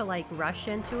have to, like, rush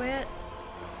into it.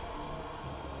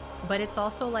 But it's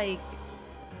also, like,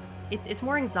 it's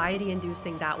more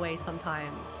anxiety-inducing that way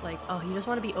sometimes. Like, oh, you just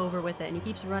want to be over with it, and he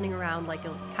keeps running around like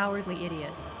a cowardly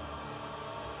idiot.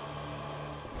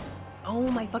 Oh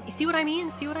my fuck, see what I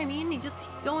mean? See what I mean? He's just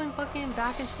going fucking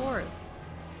back and forth.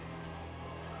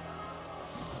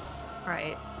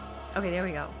 Alright. Okay, there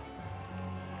we go.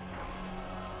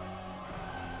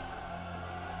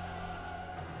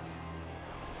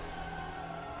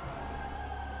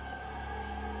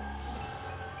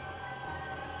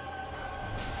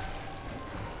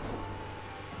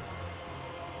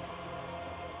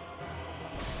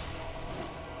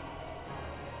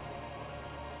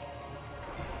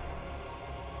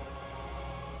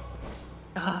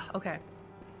 Okay.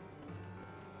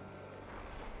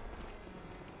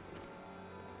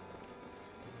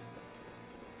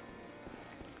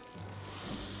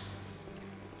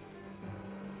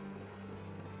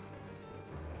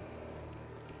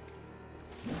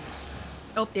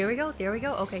 Oh, there we go. There we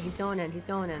go. Okay, he's going in. He's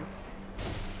going in.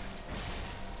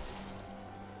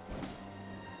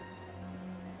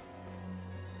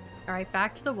 Alright,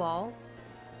 back to the wall.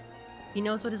 He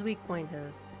knows what his weak point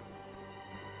is.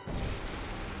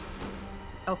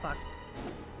 Oh, fuck.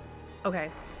 Okay.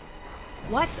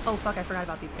 What? Oh, fuck, I forgot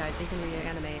about these guys. They can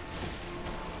reanimate.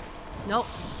 Nope.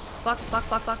 Fuck, fuck,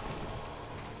 fuck, fuck.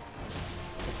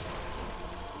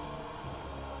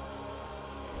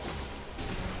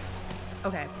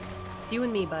 Okay. It's you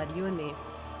and me, bud. You and me.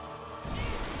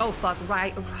 Oh, fuck.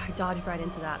 Right. Oh, I dodged right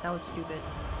into that. That was stupid.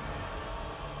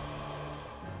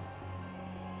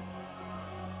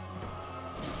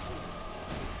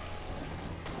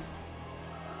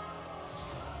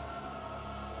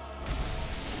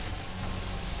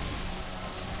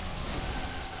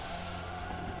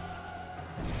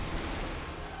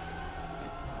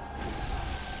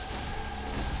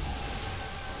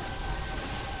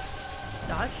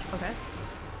 Dodge? Okay.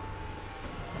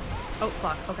 Oh,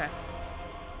 fuck. Okay.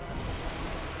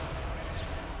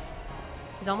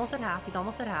 He's almost at half. He's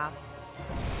almost at half.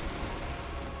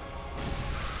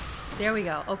 There we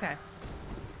go. Okay.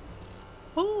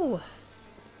 Ooh.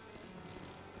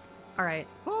 Alright.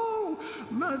 Oh,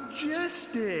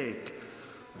 majestic!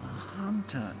 A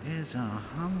hunter is a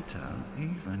hunter,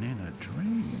 even in a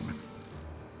dream.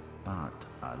 But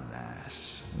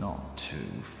alas, not too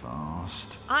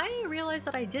fast. I realized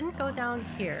that I didn't go down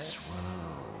here.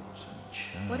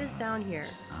 What is down here?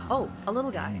 Oh, a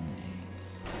little guy.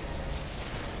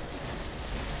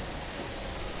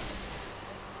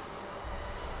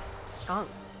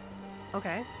 Skunked.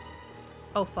 Okay.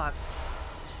 Oh, fuck.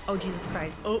 Oh, Jesus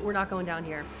Christ. Oh, we're not going down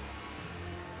here.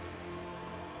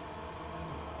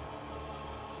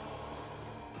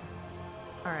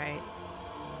 Alright.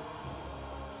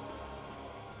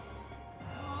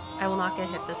 I will not get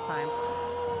hit this time.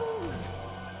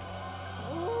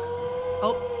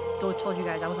 Oh, told you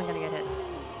guys I wasn't gonna get hit.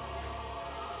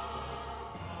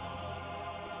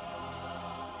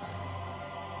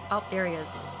 Oh, there he is.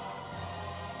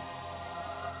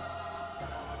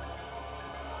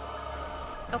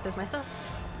 Oh, there's my stuff.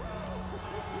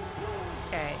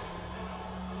 Okay.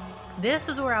 This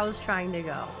is where I was trying to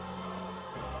go.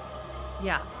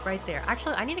 Yeah, right there.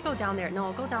 Actually, I need to go down there. No,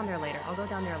 I'll go down there later. I'll go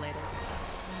down there later.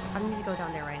 I don't need to go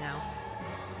down there right now.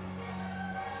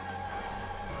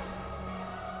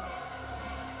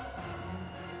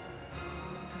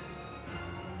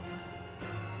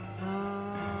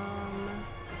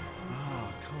 Oh,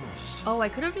 of course. Oh, I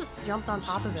could have just jumped on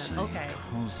top of him. Okay.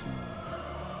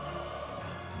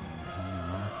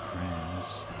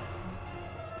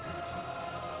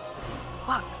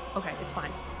 Fuck. Okay, it's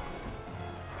fine.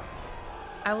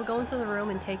 I will go into the room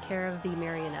and take care of the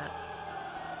marionettes.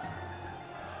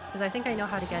 Because I think I know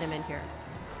how to get him in here.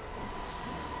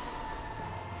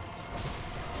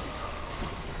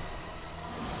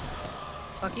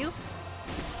 Fuck you.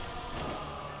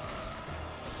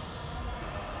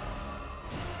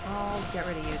 I'll get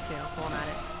rid of you too while I'm at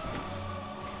it.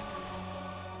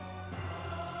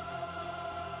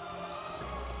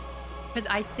 Because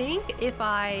I think if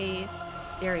I...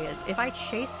 There he is. If I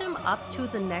chase him up to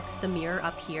the next mirror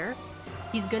up here,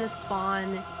 he's gonna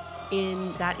spawn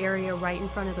in that area right in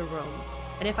front of the room.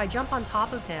 And if I jump on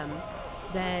top of him,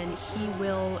 then he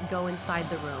will go inside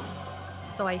the room.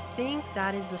 So I think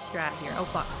that is the strat here. Oh,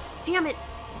 fuck. Damn it!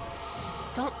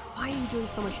 Don't... Why are you doing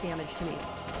so much damage to me?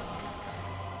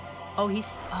 Oh,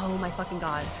 he's... Oh, my fucking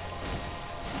god.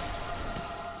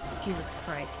 Jesus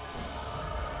Christ.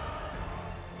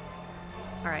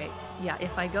 Alright. Yeah,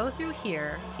 if I go through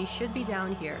here, he should be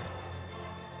down here.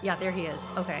 Yeah, there he is.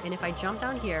 Okay, and if I jump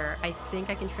down here, I think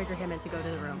I can trigger him in to go to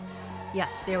the room.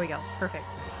 Yes, there we go. Perfect.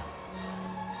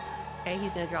 Okay,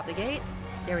 he's gonna drop the gate.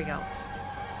 There we go.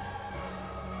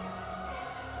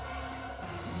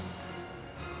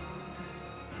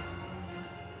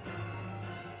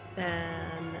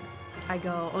 Then I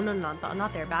go... Oh, no,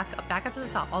 not there. Back up to the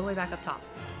top. All the way back up top.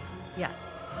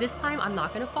 Yes. This time, I'm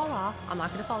not gonna fall off. I'm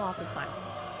not gonna fall off this time.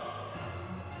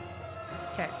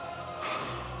 Okay.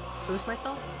 Boost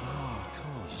myself. Oh,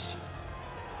 of course.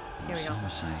 Here we go.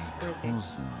 Where is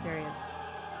he? There he is.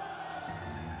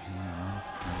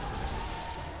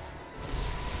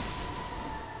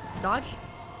 Dodge.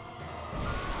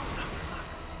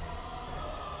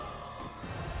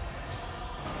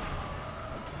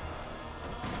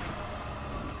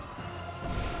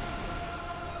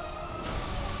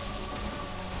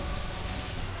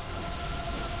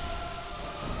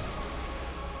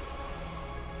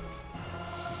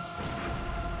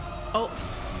 Oh.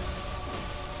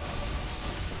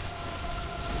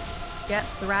 Get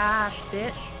thrashed,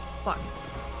 bitch. Fuck.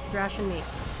 It's thrashing me.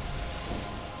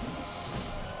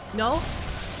 No.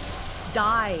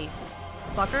 Die.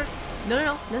 Fucker. No, no,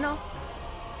 no, no, no.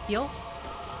 Heal.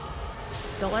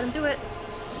 Don't let him do it.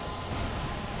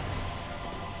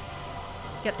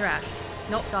 Get thrashed.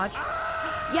 Nope, dodge.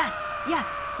 Yes!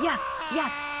 Yes! Yes!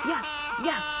 Yes! Yes!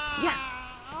 Yes! Yes!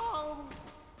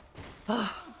 Now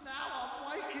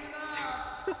I'm waking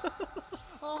up.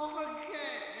 I'll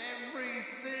forget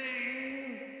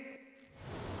everything.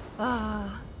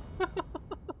 Ah.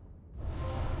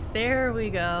 There we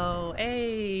go.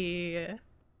 Hey.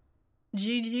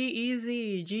 GG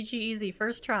easy. GG easy.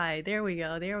 First try. There we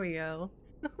go. There we go.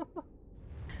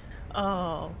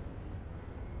 Oh.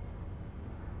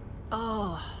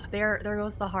 Oh. There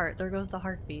goes the heart. There goes the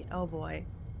heartbeat. Oh boy.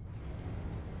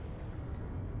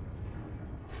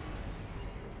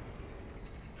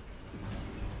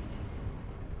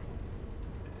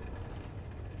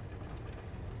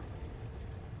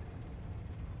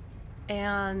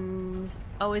 And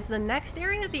oh, is the next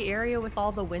area the area with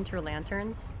all the winter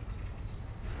lanterns?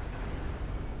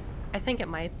 I think it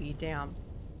might be, damn.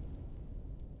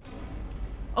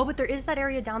 Oh, but there is that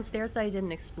area downstairs that I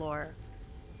didn't explore.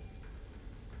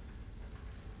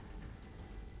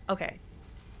 Okay.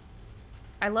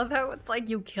 I love how it's like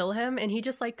you kill him and he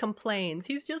just like complains.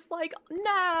 He's just like,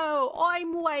 no,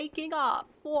 I'm waking up.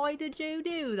 Why did you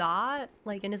do that?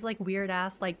 Like in his like weird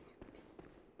ass like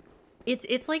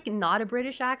it's like not a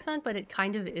British accent, but it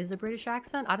kind of is a British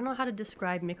accent. I don't know how to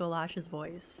describe Micolash's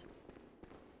voice.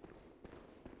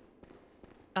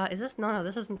 Is this? No,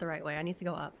 this isn't the right way. I need to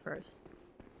go up first.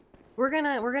 We're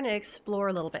gonna explore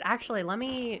a little bit. Actually, let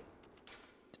me...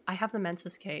 I have the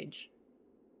Mensis cage.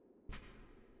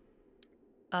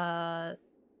 It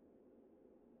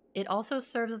also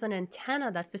serves as an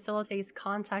antenna that facilitates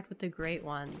contact with the Great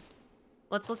Ones.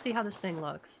 Let's see how this thing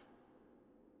looks.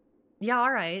 Yeah,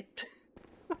 alright.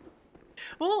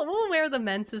 We'll wear the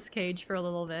Mensis cage for a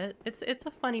little bit. It's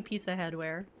a funny piece of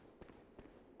headwear.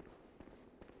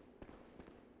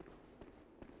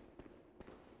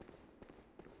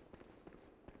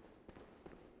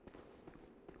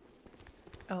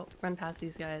 Oh, run past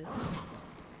these guys.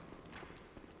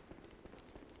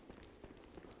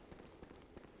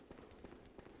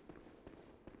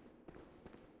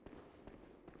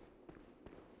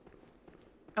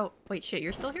 Oh, wait, shit,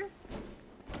 you're still here?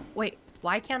 Wait,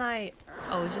 why can't I...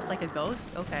 Oh, it's just like a ghost?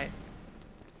 Okay.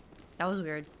 That was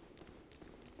weird.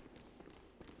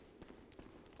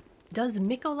 Does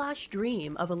Micolash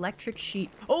dream of electric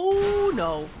sheep? Oh,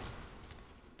 no!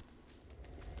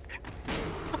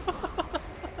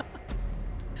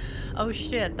 Oh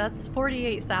shit, that's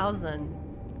 48,000.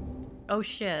 Oh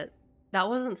shit. That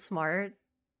wasn't smart.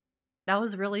 That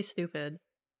was really stupid.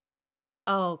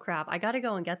 Oh crap, I gotta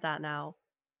go and get that now.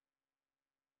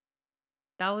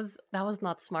 That was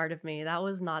not smart of me. That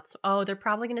was not... Oh, they're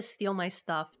probably gonna steal my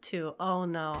stuff too. Oh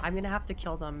no, I'm gonna have to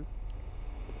kill them.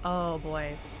 Oh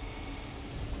boy.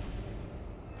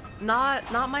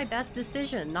 Not my best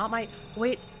decision. Not my...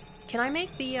 Wait, can I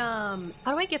make the, How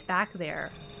do I get back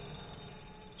there?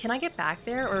 Can I get back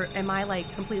there, or am I,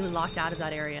 like, completely locked out of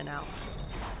that area now?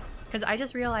 Because I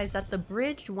just realized that the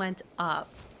bridge went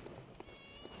up.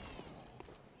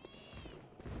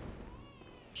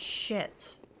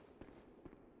 Shit.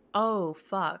 Oh,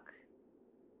 fuck.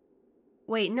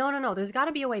 Wait, no. There's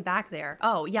gotta be a way back there.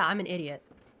 Oh, yeah, I'm an idiot.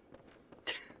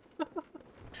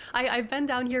 I've been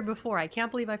down here before. I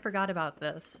can't believe I forgot about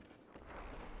this.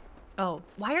 Oh,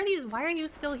 why are you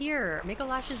still here?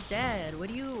 Micolash is dead.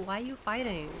 Why are you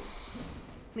fighting?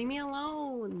 Leave me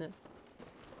alone.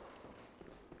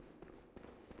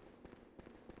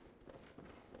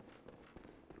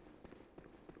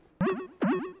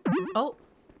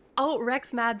 Oh,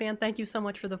 Rex Madman, thank you so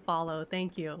much for the follow.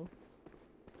 Thank you.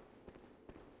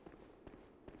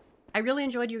 I really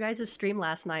enjoyed you guys' stream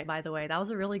last night, by the way. That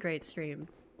was a really great stream.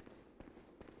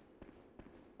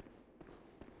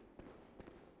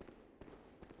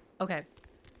 Okay.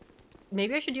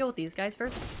 Maybe I should deal with these guys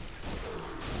first.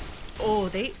 Oh,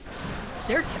 they're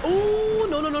oh,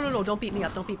 no. Don't beat me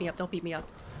up. Don't beat me up. Don't beat me up.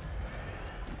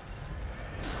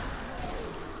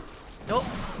 No.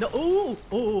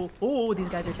 Oh, these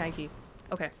guys are tanky.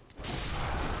 Okay.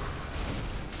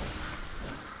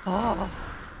 Oh.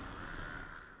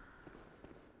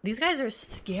 These guys are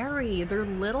scary. They're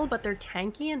little, but they're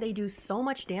tanky and they do so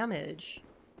much damage.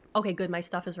 Okay, good. My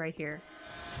stuff is right here.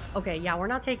 Okay, yeah, we're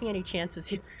not taking any chances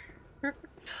here.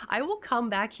 I will come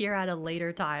back here at a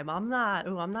later time. I'm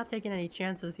not taking any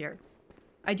chances here.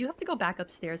 I do have to go back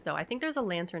upstairs, though. I think there's a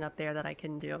lantern up there that I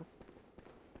can do.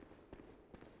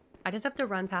 I just have to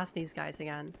run past these guys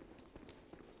again.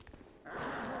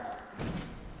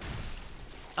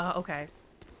 Okay.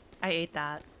 I ate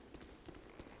that.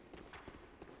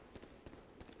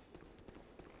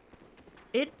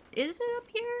 Is it up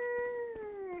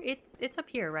here? It's up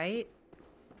here, right?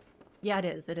 Yeah, it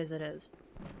is. It is.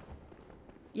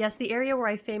 Yes, the area where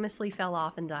I famously fell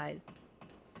off and died.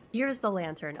 Here's the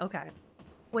lantern. Okay.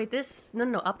 Wait, this...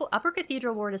 No. Upper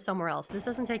Cathedral Ward is somewhere else. This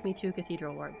doesn't take me to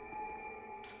Cathedral Ward.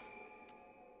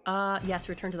 Yes,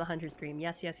 return to the 100 Scream.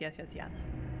 Yes.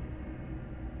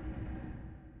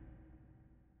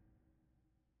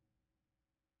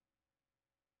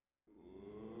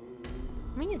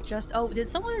 Let me adjust... Oh, did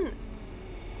someone...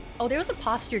 Oh, there was a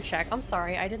posture check. I'm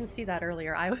sorry, I didn't see that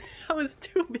earlier. I was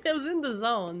too... I was in the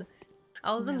zone.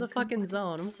 I was in the fucking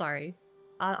zone. I'm sorry.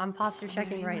 I'm posture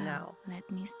checking right now. Let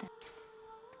me step.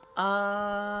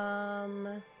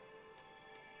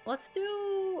 Let's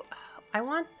do... I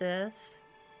want this.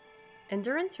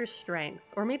 Endurance or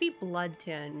strength? Or maybe blood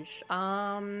tinge.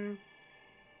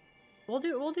 We'll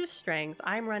do strength.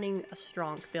 I'm running a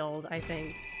strong build, I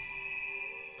think.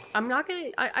 I'm not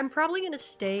gonna... I'm probably gonna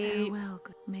stay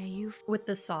with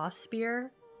the sauce spear.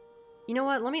 You know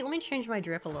what? Let me change my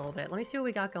drip a little bit. Let me see what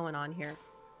we got going on here.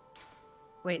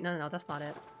 Wait, no, that's not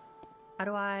it. How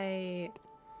do I...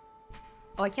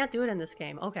 Oh, I can't do it in this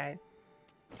game. Okay.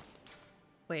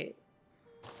 Wait.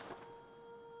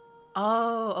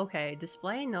 Oh, okay.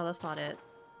 Display? No, that's not it.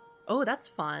 Oh, that's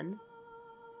fun.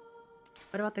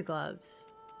 What about the gloves?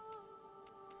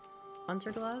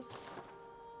 Hunter gloves?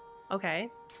 Okay.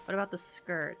 What about the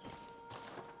skirt?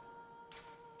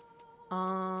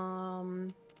 I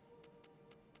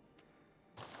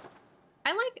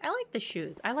like the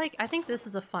shoes. I think this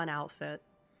is a fun outfit.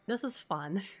 This is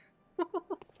fun.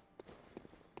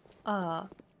 Kalariox,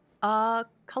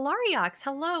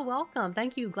 hello, welcome.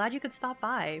 Thank you. Glad you could stop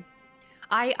by.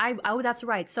 Oh, that's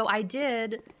right. So I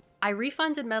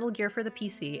refunded Metal Gear for the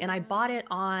PC and I bought it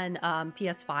on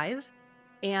PS5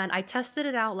 and I tested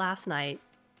it out last night.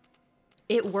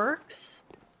 It works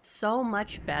so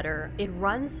much better. It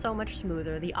runs so much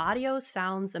smoother. The audio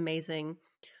sounds amazing.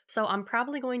 So I'm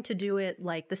probably going to do it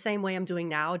like the same way I'm doing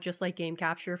now, just like game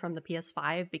capture from the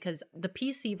PS5, because the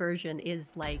PC version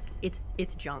is like,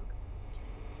 it's junk.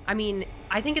 I mean,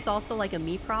 I think it's also like a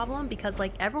me problem because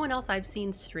like everyone else I've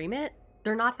seen stream it,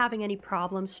 they're not having any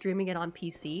problems streaming it on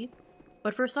PC.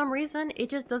 But for some reason, it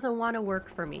just doesn't want to work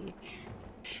for me.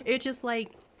 It just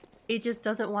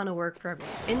doesn't want to work for me.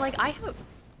 And like I have...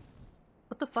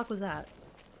 What the fuck was that?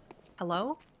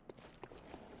 Hello?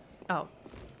 Oh.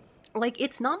 Like,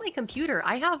 it's not my computer.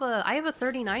 I have a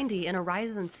 3090 and a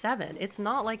Ryzen 7. It's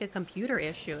not like a computer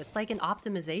issue. It's like an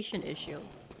optimization issue.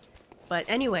 But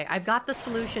anyway, I've got the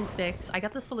solution fixed. I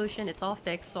got the solution. It's all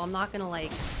fixed, so I'm not gonna,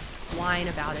 like, whine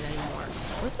about it anymore.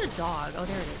 Where's the dog? Oh,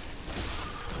 there it is.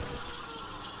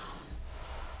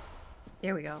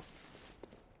 There we go.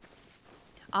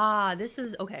 Ah, this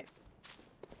is... Okay.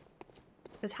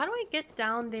 Because how do I get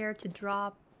down there to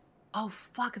drop... Oh,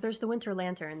 fuck. There's the winter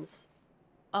lanterns.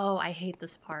 Oh, I hate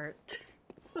this part.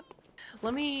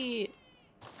 Let me...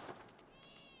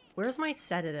 Where's my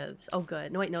sedatives? Oh,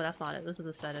 good. No, wait, no, that's not it. This is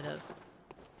a sedative.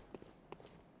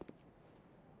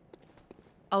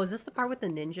 Oh, is this the part with the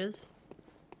ninjas?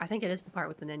 I think it is the part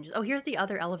with the ninjas. Oh, here's the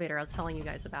other elevator I was telling you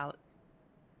guys about.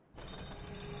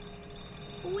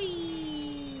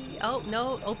 Whee! Oh,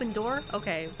 no, open door?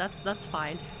 Okay, that's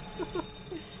fine.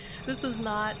 This is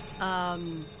not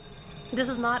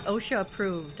OSHA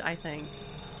approved, I think.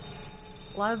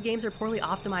 A lot of games are poorly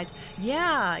optimized.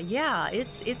 Yeah,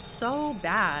 it's so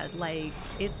bad. Like,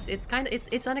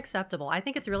 it's unacceptable. I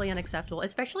think it's really unacceptable,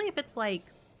 especially if it's like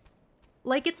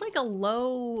it's like a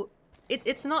low...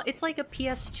 It's like a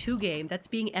PS2 game that's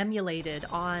being emulated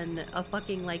on a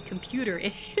fucking, like, computer.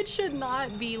 It should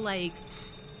not be, like...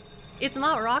 It's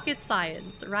not rocket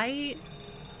science, right?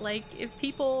 Like, if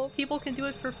people can do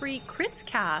it for free.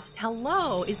 Critscast,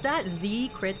 hello! Is that the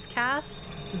Critscast?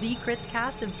 The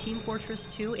Critscast of Team Fortress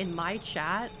 2 in my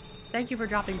chat? Thank you for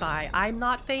dropping by. I'm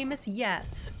not famous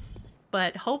yet,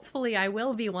 but hopefully I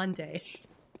will be one day.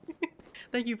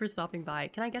 Thank you for stopping by.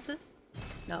 Can I get this?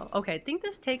 No. Okay, I think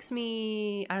this takes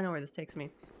me... I don't know where this takes me.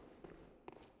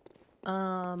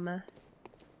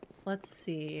 Let's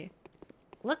see.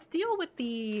 Let's deal with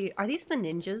the... Are these the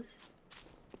ninjas?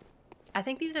 I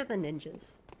think these are the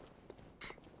ninjas.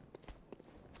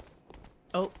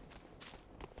 Oh.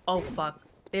 Oh, fuck.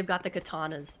 They've got the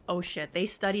katanas. Oh, shit. They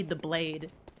studied the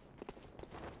blade.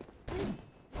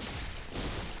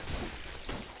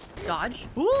 Dodge.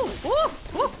 Ooh! Ooh!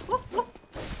 Ooh! Ooh! Ooh!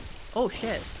 Oh,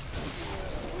 shit.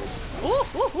 Ooh!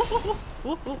 Ooh! Ooh!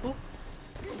 Ooh! Ooh! Ooh!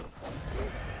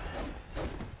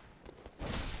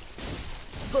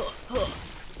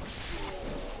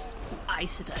 I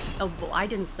studied. Oh, well, I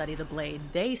didn't study the blade.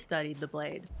 They studied the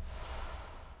blade.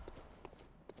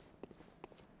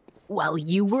 While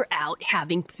you were out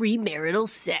having premarital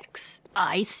sex,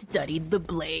 I studied the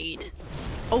blade.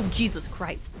 Oh, Jesus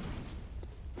Christ.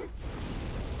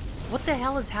 What the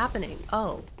hell is happening?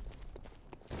 Oh.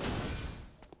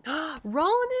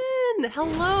 Ronan!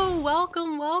 Hello!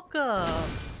 Welcome, welcome!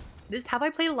 Have I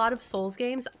played a lot of Souls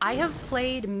games? I have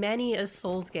played many a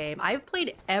Souls game. I've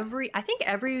played I think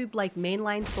every, like,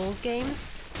 mainline Souls game.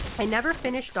 I never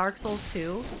finished Dark Souls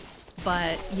 2.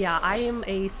 But yeah, I am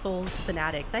a Souls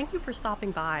fanatic. Thank you for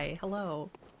stopping by. Hello.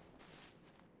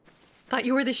 Thought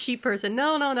you were the sheep person.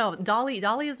 No, no, no. Dolly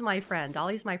is my friend.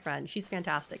 Dolly's my friend. She's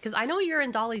fantastic. Because I know you're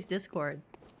in Dolly's Discord.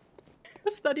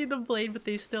 Studied the blade, but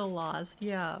they still lost.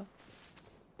 Yeah.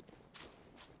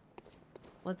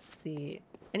 Let's see.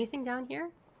 Anything down here?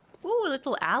 Ooh, a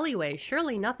little alleyway.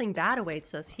 Surely nothing bad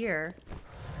awaits us here.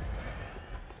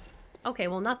 Okay,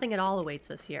 well, nothing at all awaits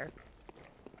us here.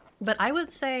 But I would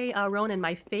say, Ronan,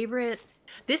 my favorite...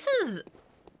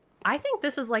 I think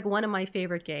this is, like, one of my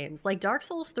favorite games. Like, Dark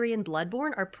Souls 3 and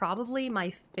Bloodborne are probably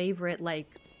my favorite,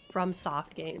 like,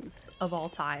 FromSoft games of all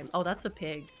time. Oh, that's a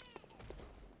pig.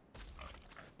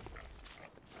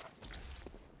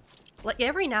 Like,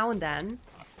 every now and then,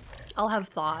 I'll have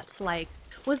thoughts, like,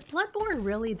 was Bloodborne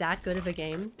really that good of a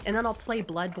game? And then I'll play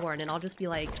Bloodborne and I'll just be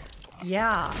like,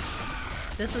 yeah,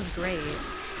 this is great.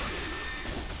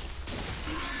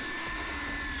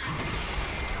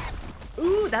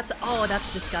 Ooh, that's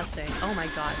disgusting. Oh my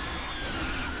god.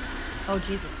 Oh,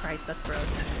 Jesus Christ, that's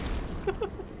gross.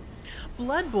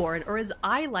 Bloodborne, or as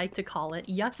I like to call it,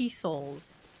 Yucky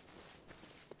Souls.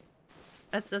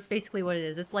 That's basically what it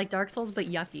is. It's like Dark Souls, but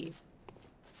yucky.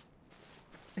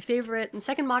 My favorite and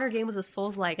second modern game was a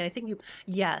Souls-like, and I think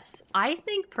yes. I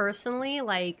think personally,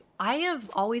 like, I have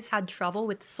always had trouble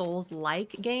with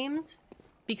Souls-like games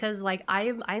because, like,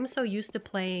 I'm so used to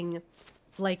playing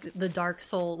like the Dark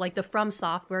Soul, like the From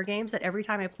Software games, that every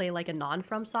time I play like a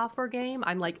non-From Software game,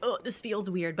 I'm like, oh, this feels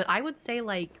weird. But I would say,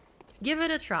 like, give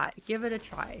it a try. Give it a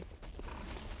try.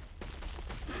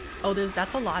 Oh,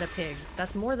 that's a lot of pigs.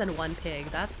 That's more than one pig.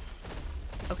 That's...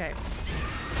 Okay.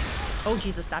 Oh,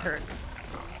 Jesus, that hurt.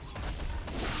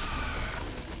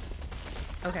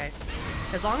 Okay.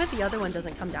 As long as the other one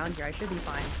doesn't come down here, I should be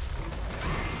fine.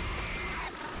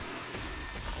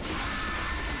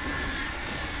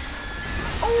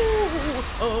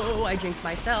 Oh! Oh, I jinxed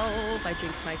myself. I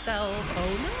jinxed myself.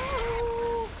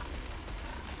 Oh,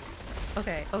 no!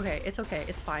 Okay, okay. It's okay.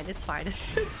 It's fine. It's fine.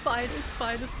 It's fine. It's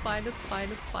fine. It's fine. It's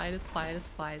fine. It's fine. It's fine. It's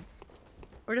fine.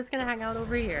 We're just gonna hang out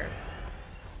over here.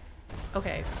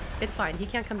 Okay. It's fine. He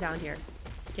can't come down here.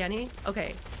 Can he?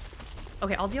 Okay.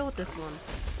 Okay, I'll deal with this one.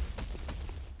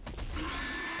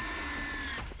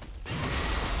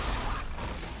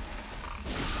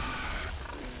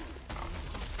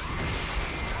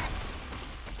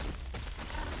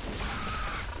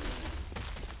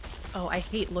 Oh, I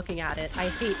hate looking at it. I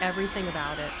hate everything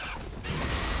about it.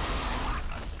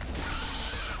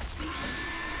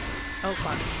 Oh,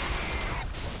 fuck.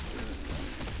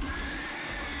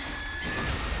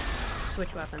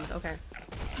 Switch weapons, okay.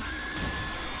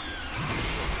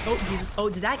 Oh, Jesus. Oh,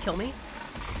 did that kill me?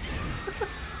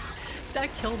 That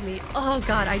killed me. Oh,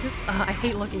 God, I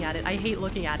hate looking at it. I hate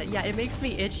looking at it. Yeah, it makes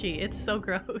me itchy. It's so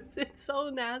gross. It's so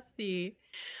nasty.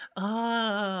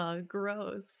 Ah,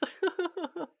 gross.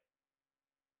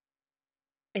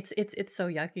 It's so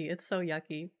yucky. It's so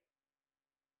yucky.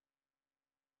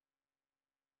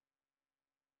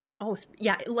 Oh,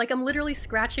 yeah, like I'm literally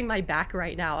scratching my back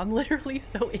right now. I'm literally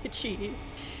so itchy.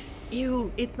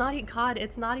 Ew, it's not God,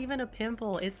 it's not even a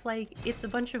pimple. It's like, it's a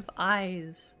bunch of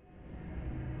eyes.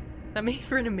 That made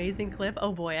for an amazing clip.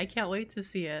 Oh boy, I can't wait to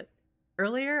see it.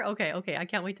 Earlier? Okay, okay, I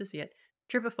can't wait to see it.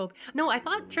 Trypophobia. No, I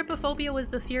thought trypophobia was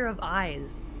the fear of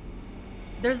eyes.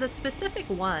 There's a specific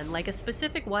one, like a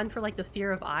specific one for like the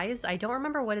fear of eyes. I don't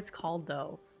remember what it's called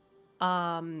though.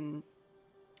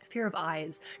 Fear of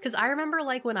eyes. Because I remember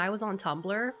like when I was on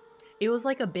Tumblr, it was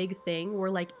like a big thing where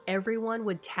like everyone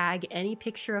would tag any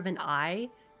picture of an eye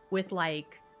with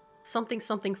like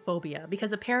something phobia,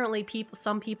 because apparently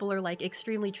some people are like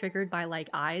extremely triggered by like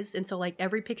eyes, and so like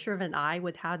every picture of an eye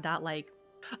would have that like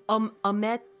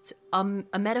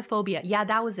emetophobia. Yeah,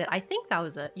 that was it. I think that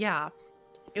was it. Yeah.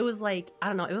 It was like, I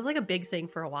don't know, it was like a big thing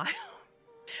for a while.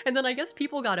 And then I guess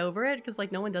people got over it because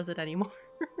like no one does it anymore.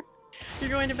 You're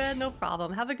going to bed? No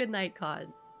problem. Have a good night, Cod.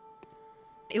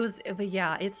 But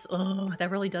yeah, it's, oh, that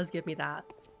really does give me that.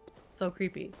 So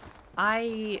creepy.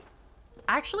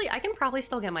 Actually, I can probably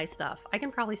still get my stuff.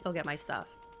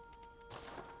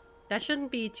 That shouldn't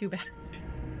be too bad.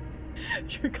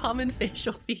 Your common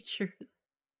facial features.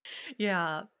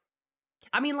 Yeah.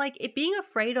 I mean, like, it being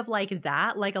afraid of, like,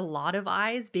 that, like, a lot of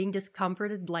eyes being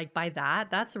discomforted, like, by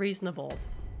that, that's reasonable.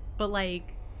 But,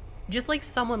 like, just, like,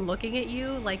 someone looking at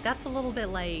you, like, that's a little bit,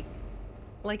 like,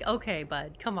 okay,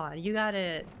 bud, come on, you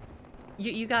gotta,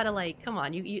 you gotta, like, come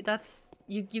on, you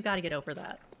gotta get over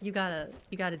that. You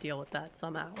gotta deal with that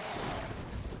somehow.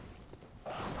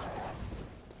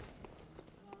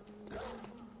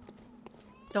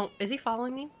 Is he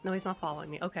following me? No, he's not following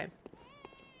me, okay.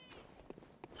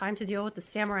 Time to deal with the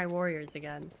samurai warriors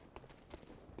again.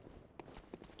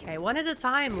 Okay, one at a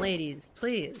time, ladies.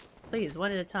 Please. Please,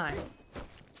 one at a time.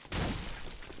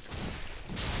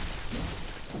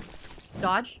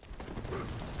 Dodge.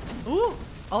 Ooh!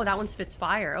 Oh, that one spits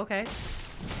fire. Okay.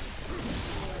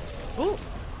 Ooh!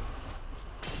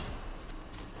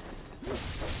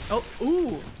 Oh,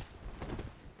 ooh!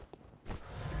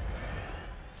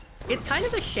 It's kind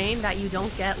of a shame that you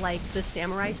don't get, like, the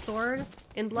samurai sword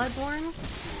in Bloodborne.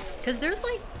 Because there's,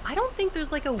 like... I don't think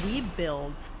there's, like, a weeb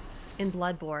build in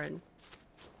Bloodborne.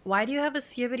 Why do you have a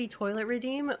Skivity toilet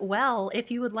redeem? Well,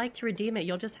 if you would like to redeem it,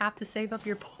 you'll just have to save up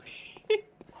your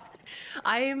points.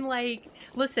 I'm like...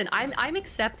 Listen, I'm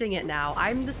accepting it now.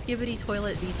 I'm the Skivity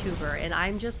toilet VTuber, and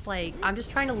I'm just, like... I'm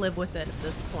just trying to live with it at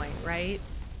this point, right?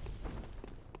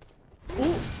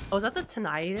 Ooh! Oh, is that the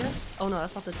tinnitus? Oh no,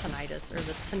 that's not the tinnitus. Or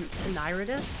the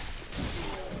tinnitus?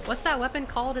 What's that weapon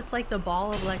called? It's like the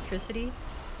ball of electricity.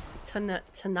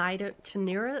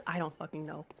 Tinnitus? I don't fucking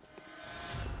know.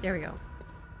 There we go.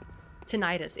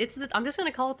 Tinnitus. I'm just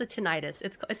gonna call it the tinnitus.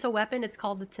 It's a weapon. It's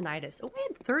called the tinnitus. Oh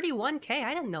wait, 31k.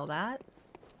 I didn't know that.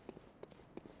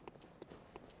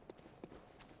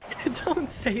 Don't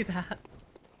say that.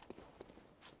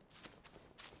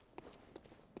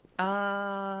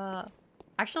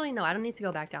 Actually, no. I don't need to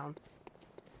go back down.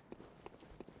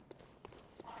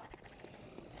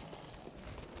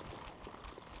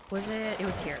 Was it? It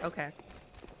was here. Okay.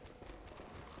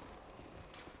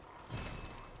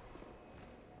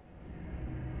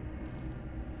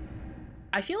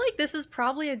 I feel like this is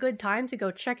probably a good time to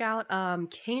go check out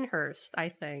Canehurst, I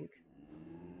think.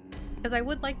 Because I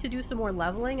would like to do some more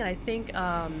leveling, and I think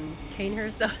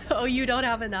Canehurst... Oh, you don't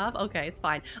have enough? Okay, it's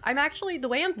fine. I'm actually... The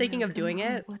way I'm thinking of doing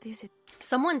it... What is it?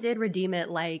 Someone did redeem it,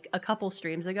 like, a couple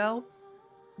streams ago.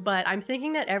 But I'm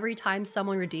thinking that every time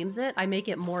someone redeems it, I make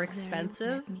it more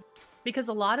expensive. Because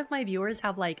a lot of my viewers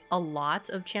have, like, a lot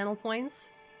of channel points.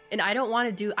 And I don't want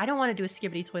to do a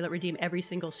Skivity toilet redeem every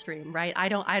single stream, right? I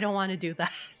don't want to do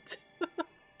that.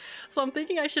 So I'm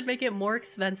thinking I should make it more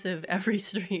expensive every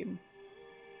stream.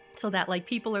 So that, like,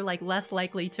 people are, like, less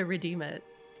likely to redeem it.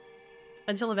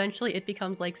 Until eventually it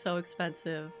becomes, like, so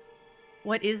expensive.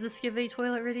 What is the Skivity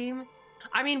toilet redeem?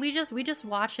 I mean, we just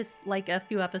watched, like, a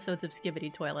few episodes of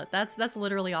Skivity toilet. That's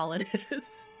literally all it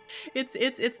is.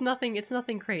 It's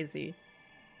nothing crazy.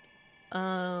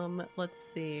 Let's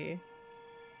see.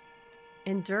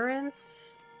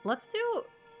 Endurance. Let's do...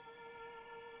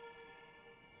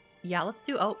 Yeah, let's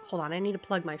do... Oh, hold on. I need to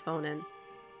plug my phone in.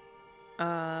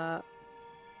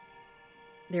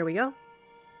 There we go.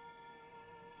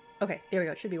 Okay, there we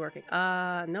go. It should be working.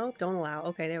 Nope, don't allow.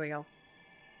 Okay, there we go.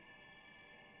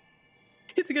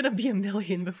 It's gonna be 1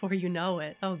 million before you know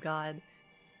it. Oh god.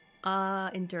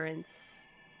 Endurance.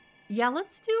 Yeah,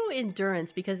 let's do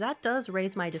endurance because that does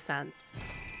raise my defense.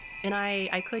 And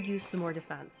I could use some more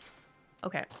defense.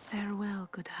 Okay. Farewell,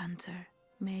 good hunter.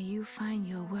 May you find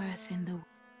your worth in the...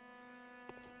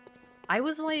 I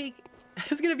was like... I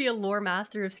was gonna be a lore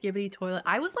master of Skivity toilet.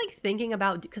 I was like thinking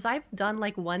about... Because I've done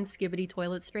like one Skivity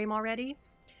toilet stream already.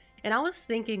 And I was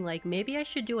thinking like maybe I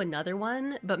should do another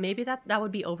one. But maybe that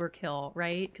would be overkill,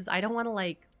 right? Because I don't want to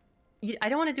like... I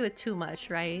don't want to do it too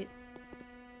much, right?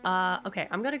 Okay,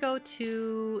 I'm gonna go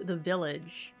to the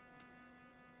village.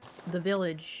 The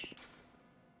village.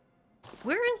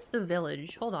 Where is the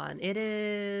village? Hold on. It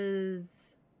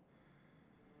is...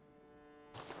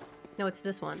 No, it's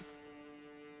this one.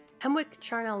 Hemwick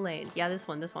Charnel Lane. Yeah, this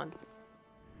one.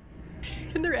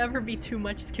 Can there ever be too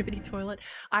much Skivity toilet?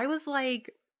 I was like...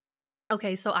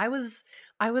 Okay, so I was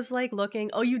like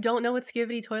looking... Oh, you don't know what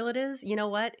Skivity toilet is? You know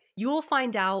what? You will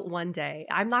find out one day.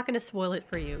 I'm not going to spoil it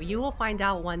for you. You will find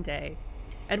out one day.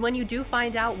 And when you do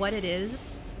find out what it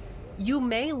is, you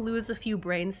may lose a few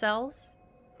brain cells.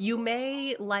 You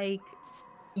may, like...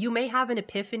 You may have an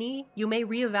epiphany. You may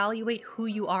reevaluate who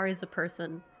you are as a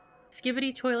person.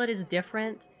 Skivity toilet is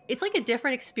different. It's like a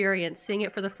different experience seeing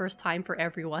it for the first time for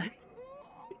everyone.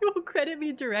 You will credit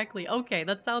me directly. Okay,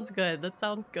 that sounds good. That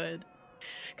sounds good.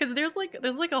 Because there's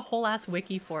like a whole ass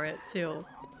wiki for it too.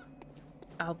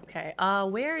 Okay.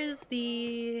 Where is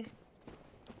the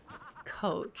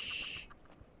coach?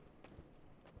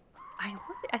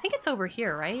 I think it's over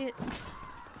here, right?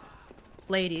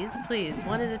 Ladies, please,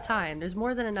 one at a time. There's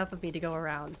more than enough of me to go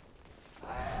around.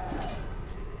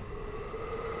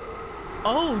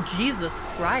 Oh, Jesus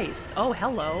Christ. Oh,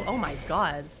 hello. Oh my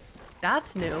god.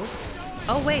 That's new.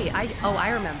 Oh, wait.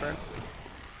 I remember.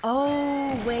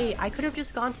 Oh, wait. I could have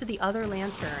just gone to the other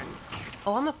lantern.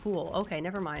 Oh, I'm a fool. Okay,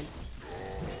 never mind.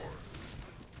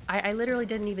 I literally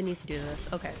didn't even need to do this.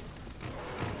 Okay.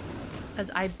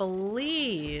 Because I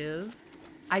believe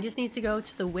I just need to go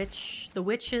to the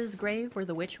witch's grave where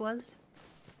the witch was.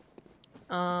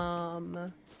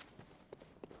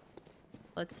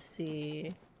 Let's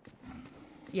see.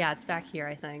 Yeah, it's back here,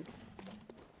 I think.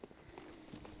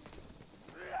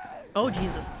 Oh,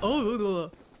 Jesus. Oh,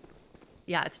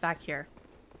 yeah, it's back here.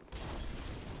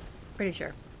 Pretty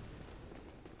sure.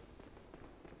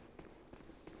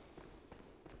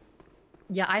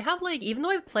 Yeah, I have like, even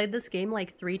though I've played this game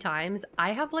like 3 times,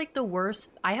 I have like the worst,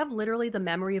 I have literally the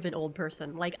memory of an old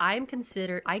person. Like I'm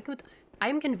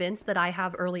convinced that I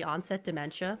have early onset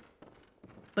dementia,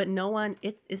 but no one,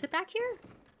 is it back here?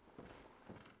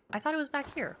 I thought it was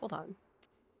back here. Hold on.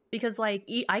 Because like,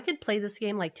 I could play this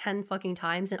game like 10 fucking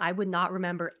times and I would not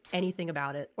remember anything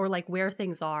about it. Or like where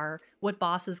things are, what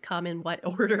bosses come in what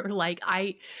order. Like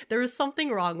there is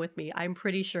something wrong with me, I'm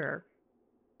pretty sure.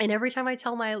 And every time I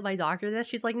tell my doctor this,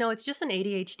 she's like, no, it's just an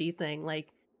ADHD thing. Like,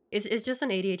 it's just an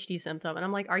ADHD symptom. And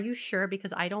I'm like, are you sure?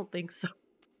 Because I don't think so.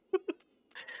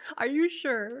 Are you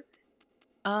sure?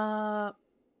 What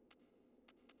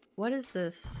is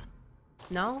this?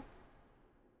 No?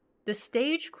 The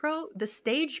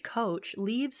stagecoach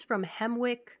leaves from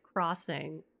Hemwick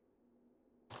Crossing.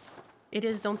 It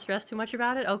is, don't stress too much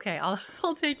about it? Okay,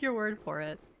 I'll take your word for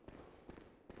it.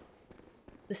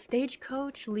 The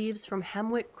stagecoach leaves from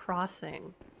Hemwick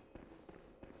Crossing.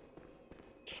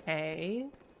 Okay.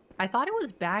 I thought it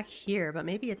was back here, but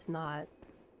maybe it's not.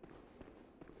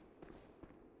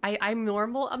 I'm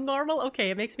normal? I'm normal? Okay,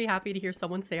 it makes me happy to hear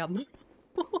someone say I'm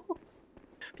normal.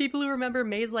 People who remember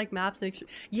maze-like maps.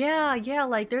 Yeah,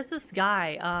 like there's this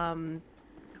guy,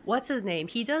 what's his name?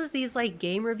 He does these like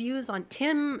game reviews on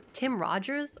Tim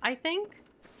Rogers, I think?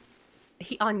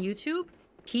 On YouTube.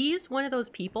 He's one of those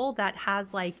people that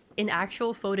has like an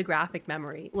actual photographic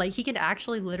memory. Like he can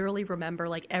actually literally remember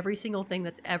like every single thing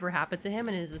that's ever happened to him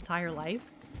in his entire life.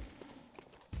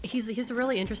 He's a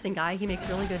really interesting guy. He makes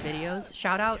really good videos.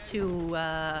 Shout out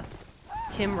to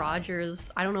Tim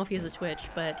Rogers. I don't know if he has a Twitch,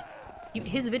 but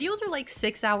his videos are like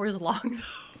 6 hours long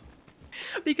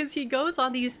though. Because he goes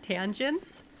on these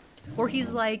tangents where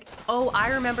he's like, oh,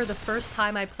 I remember the first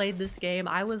time I played this game.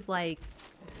 I was like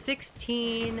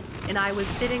 16 and I was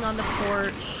sitting on the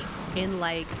porch in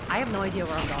like, I have no idea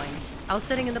where I'm going. I was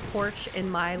sitting in the porch in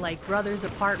my like brother's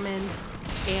apartment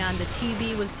and the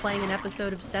TV was playing an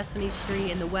episode of Sesame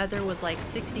Street and the weather was like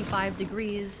 65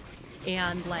 degrees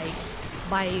and like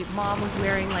my mom was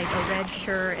wearing like a red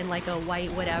shirt and like a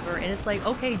white whatever, and it's like,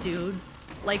 okay dude,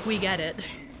 like we get it.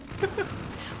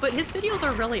 But his videos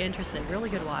are really interesting, really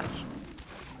good watch.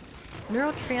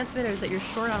 Neurotransmitters that you're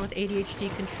short on with ADHD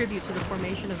contribute to the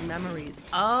formation of memories.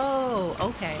 Oh,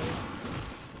 okay.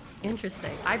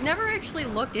 Interesting. I've never actually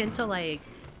looked into like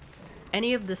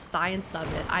any of the science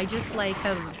of it. I just like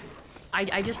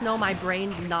I just know my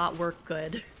brain did not work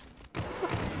good.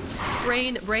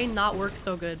 brain not work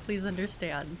so good, please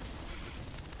understand.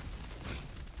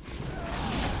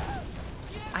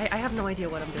 I have no idea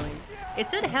what I'm doing.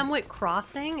 It's at Hemwick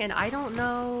Crossing and I don't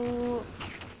know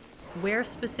where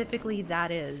specifically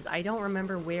that is. I don't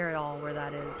remember where at all where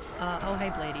that is. Oh hey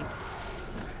Blady.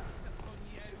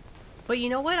 But you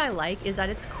know what I like is that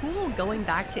it's cool going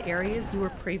back to areas you were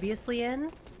previously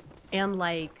in and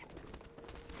like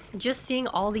just seeing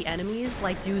all the enemies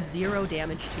like do 0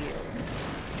 damage to you.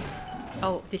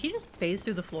 Oh, did he just phase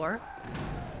through the floor?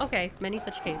 Okay, many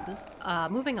such cases.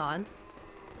 Moving on.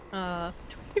 Don't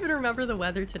even remember the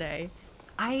weather today.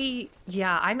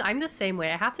 Yeah, I'm the same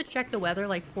way. I have to check the weather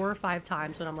like 4 or 5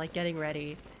 times when I'm like getting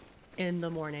ready in the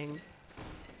morning.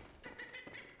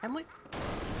 I'm like,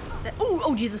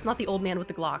 oh Jesus, not the old man with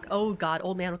the Glock. Oh God,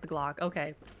 old man with the Glock.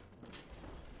 Okay.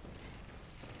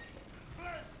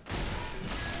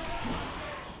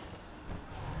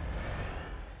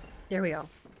 There we go.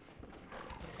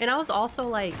 And I was also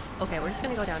like, okay, we're just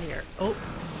gonna go down here. Oh.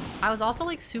 I was also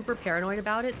like super paranoid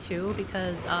about it too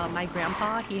because my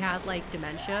grandpa, he had like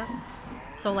dementia.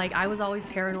 So like I was always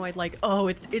paranoid like, oh,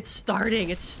 it's starting.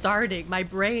 My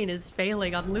brain is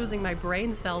failing. I'm losing my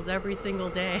brain cells every single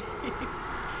day.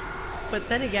 But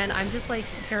then again, I'm just like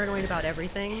paranoid about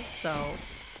everything, so...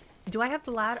 Do I have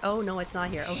the ladder? Oh, no, it's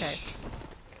not here. Okay.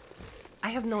 I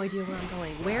have no idea where I'm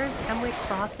going. Where is Hemwick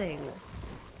Crossing?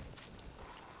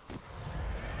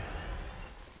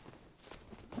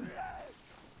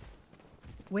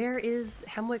 Where is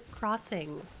Hemwick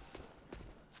Crossing?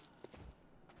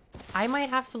 I might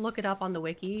have to look it up on the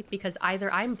wiki because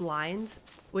either I'm blind,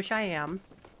 which I am,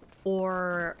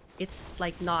 or it's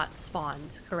like not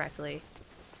spawned correctly.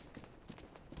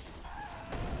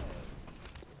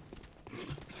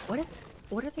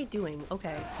 What are they doing?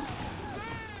 Okay.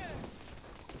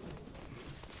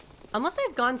 Unless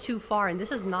I've gone too far and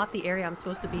this is not the area I'm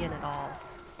supposed to be in at all.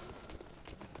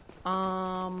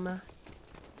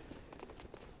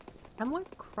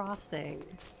 Hemwick Crossing.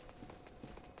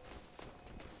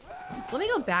 Let me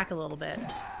go back a little bit.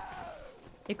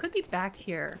 It could be back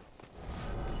here.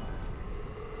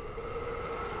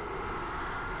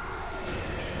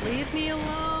 Leave me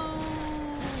alone!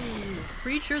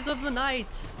 Creatures of the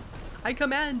night! I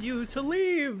command you to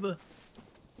leave!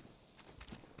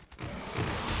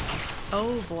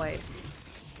 Oh boy.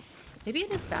 Maybe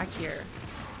it is back here.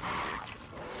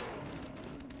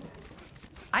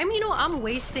 You know, I'm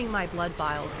wasting my blood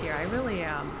vials here. I really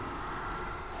am.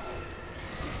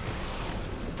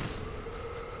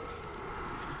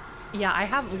 Yeah, I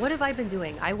have... What have I been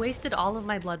doing? I wasted all of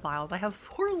my blood vials. I have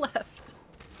 4 left.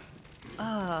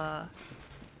 I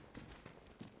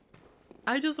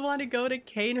just want to go to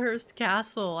Canehurst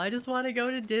Castle. I just want to go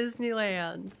to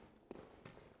Disneyland.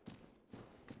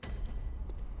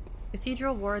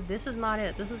 Cathedral Ward. This is not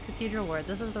it. This is Cathedral Ward.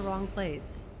 This is the wrong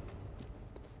place.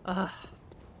 Ugh.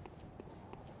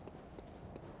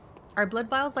 Are blood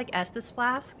vials like Estus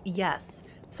Flask? Yes.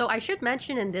 So I should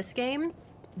mention in this game,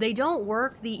 they don't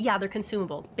work yeah, they're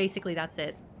consumables. Basically, that's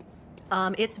it.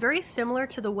 It's very similar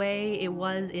to the way it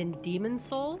was in Demon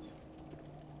Souls.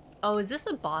 Oh, is this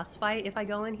a boss fight if I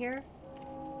go in here?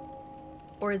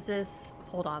 Or is this...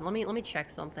 Hold on, let me check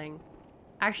something.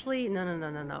 Actually,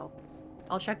 no.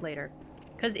 I'll check later.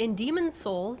 Because in Demon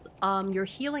Souls, your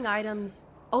healing items...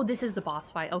 Oh, this is the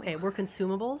boss fight. Okay, we're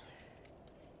consumables.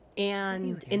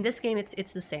 And in this game,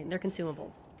 it's the same. They're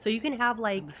consumables. So you can have,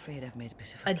 like, I'm afraid I've made a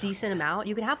bit of a decent amount.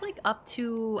 You can have, like, up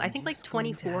to, I think, like,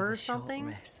 24 or something.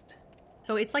 Rest.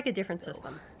 So it's, like, a different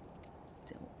system.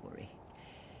 Don't worry.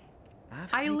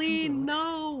 Eileen,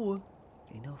 no!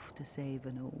 Enough to save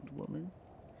an old woman.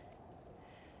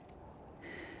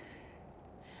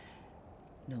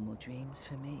 No more dreams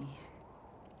for me.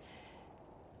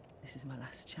 This is my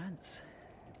last chance.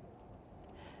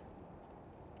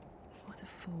 What a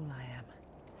fool I am.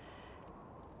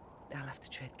 I'll have to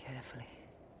tread carefully.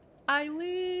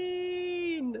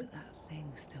 Eileen! But that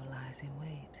thing still lies in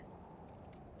wait.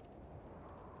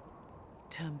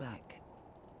 Turn back.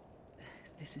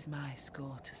 This is my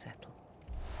score to settle.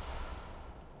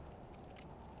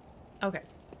 Okay.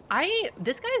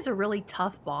 This guy is a really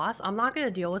tough boss. I'm not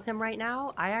gonna deal with him right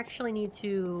now. I actually need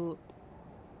to...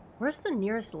 Where's the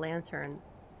nearest lantern?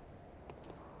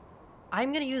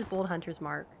 I'm gonna use Bold Hunter's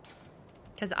Mark.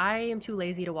 Because I am too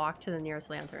lazy to walk to the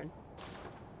nearest lantern.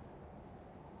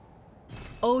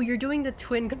 Oh, you're doing the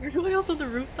twin gargoyles on the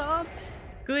rooftop?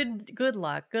 Good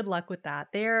luck. Good luck with that.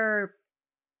 They're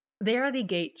the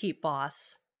gatekeep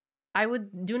boss.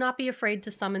 Do not be afraid to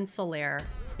summon Solaire,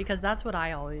 because that's what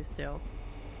I always do.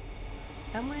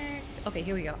 Okay,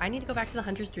 here we go. I need to go back to the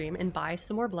Hunter's Dream and buy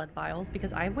some more blood vials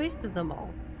because I've wasted them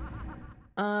all.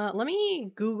 Let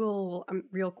me Google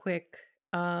real quick.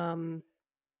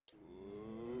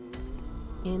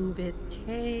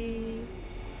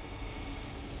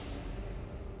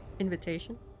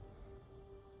 Invitation?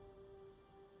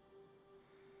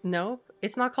 Nope,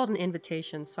 it's not called an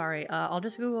invitation. Sorry. I'll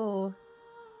just Google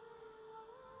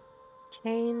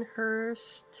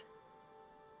Canehurst.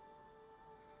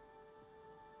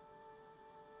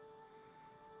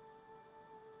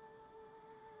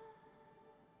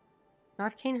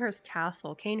 Not Canehurst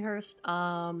Castle. Canehurst,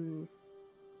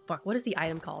 fuck, what is the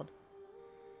item called?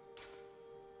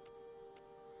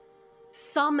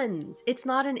 Summons! It's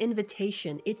not an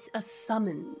invitation, it's a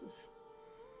summons.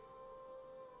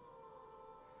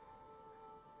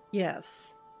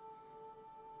 Yes.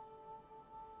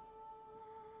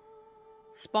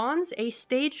 Spawns a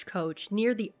stagecoach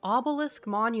near the obelisk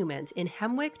monument in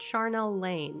Hemwick Charnel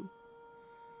Lane.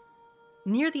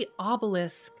 Near the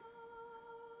obelisk.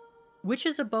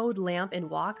 Witch's Abode lamp and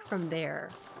walk from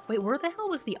there. Wait, where the hell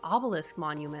was the obelisk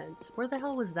monument? Where the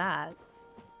hell was that?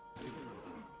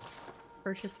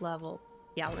 Purchase level.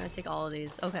 Yeah, we're gonna take all of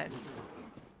these. Okay.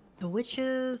 The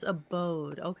Witch's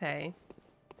Abode. Okay.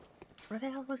 Where the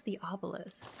hell was the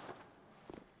obelisk?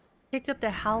 Picked up the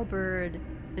halberd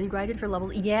and grinded for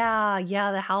levels. Yeah,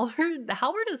 yeah, the halberd. The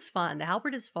halberd is fun. The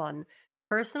halberd is fun.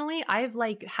 Personally, I've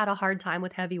like had a hard time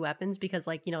with heavy weapons because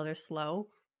like, you know, they're slow.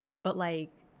 But like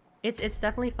it's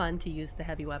definitely fun to use the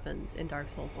heavy weapons in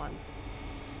Dark Souls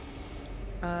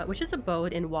 1. Which is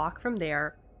abode and walk from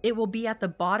there. It will be at the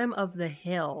bottom of the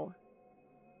hill.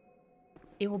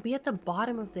 It will be at the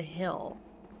bottom of the hill.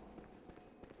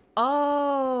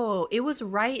 Oh, it was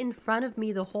right in front of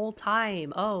me the whole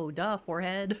time. Oh, duh,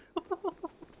 forehead.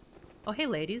 Oh, hey,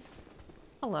 ladies.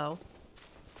 Hello.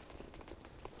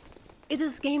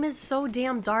 This game is so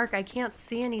damn dark, I can't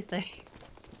see anything.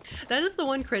 That is the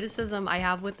one criticism I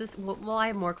have with this. Well, I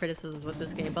have more criticisms with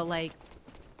this game, but like,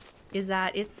 is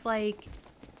that it's like,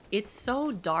 it's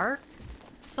so dark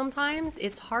sometimes.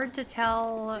 It's hard to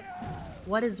tell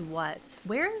what is what.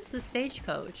 Where is the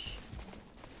stagecoach?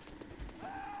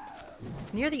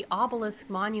 Near the obelisk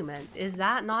monument. Is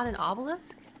that not an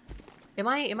obelisk? Am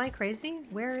I crazy?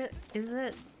 Where is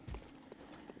it?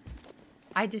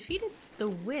 I defeated the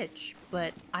witch,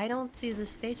 but I don't see the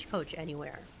stagecoach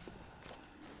anywhere.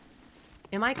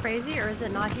 Am I crazy or is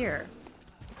it not here?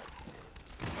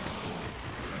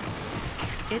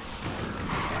 It's...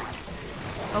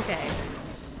 Okay.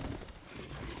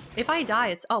 If I die,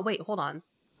 it's... Oh, wait, hold on.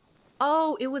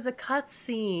 Oh, it was a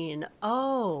cutscene.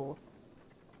 Oh.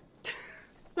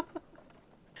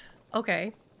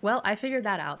 Okay. Well, I figured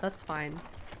that out. That's fine.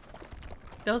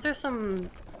 Those are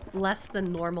some less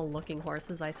than normal looking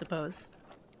horses, I suppose.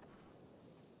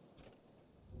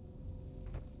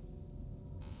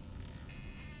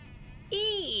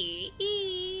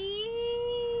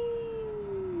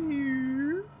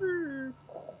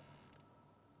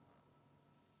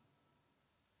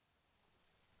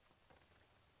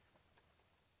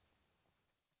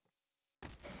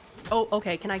 Oh,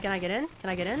 okay. Can I get in? Can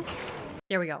I get in?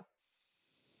 There we go.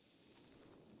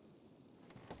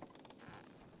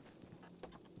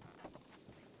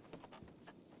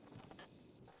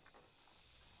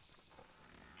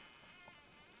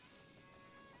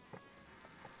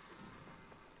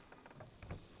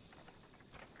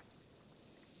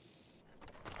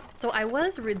 So I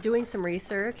was doing some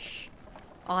research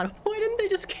on why didn't they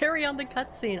just carry on the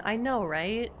cutscene? I know,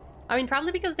 right? I mean,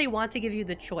 probably because they want to give you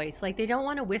the choice. Like, they don't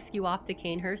want to whisk you off to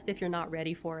Canehurst if you're not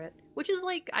ready for it. Which is,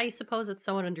 like, I suppose it's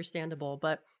somewhat understandable.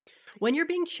 But when you're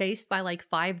being chased by, like,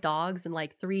 5 dogs and,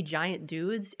 like, 3 giant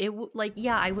dudes, like,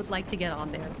 yeah, I would like to get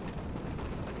on there.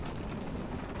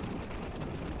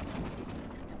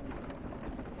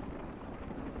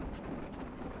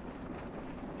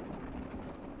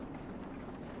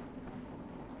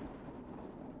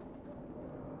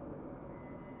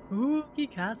 Spooky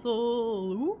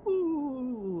castle.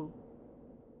 Ooh.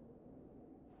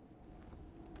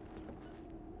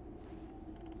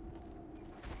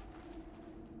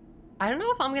 I don't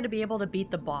know if I'm gonna be able to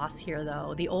beat the boss here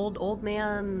though. The old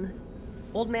man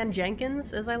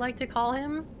Jenkins, as I like to call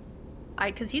him.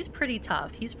 Cause he's pretty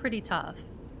tough. He's pretty tough.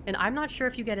 And I'm not sure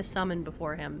if you get a summon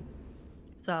before him.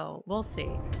 So, we'll see.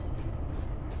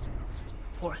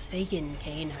 Forsaken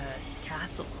Canehurst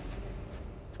Castle.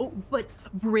 Oh, but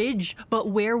Bridge! But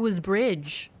where was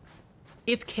Bridge?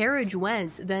 If Carriage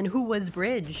went, then who was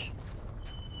Bridge?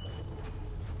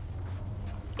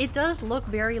 It does look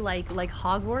very like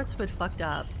Hogwarts, but fucked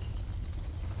up.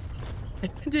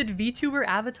 Did VTuber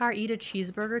Avatar eat a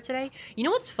cheeseburger today? You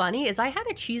know what's funny is I had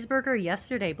a cheeseburger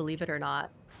yesterday, believe it or not.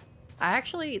 I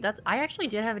actually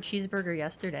did have a cheeseburger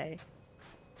yesterday.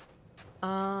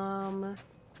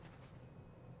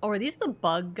 Oh, are these the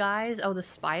bug guys? Oh, the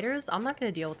spiders? I'm not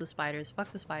gonna deal with the spiders.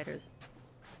 Fuck the spiders.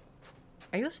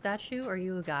 Are you a statue or are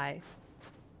you a guy?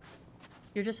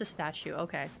 You're just a statue.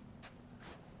 Okay.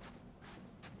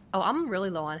 Oh, I'm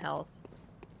really low on health.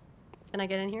 Can I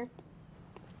get in here?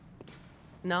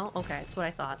 No? Okay, that's what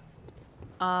I thought.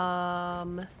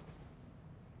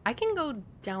 I can go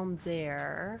down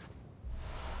there.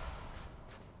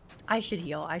 I should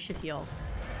heal. I should heal.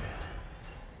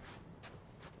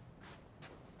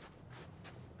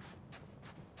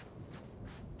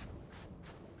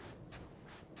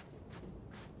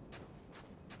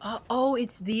 Oh,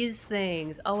 it's these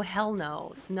things. Oh, hell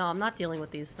no. No, I'm not dealing with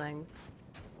these things.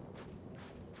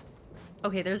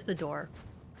 Okay, there's the door.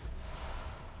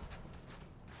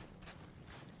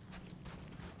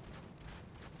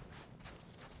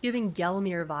 Giving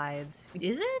Gelmir vibes.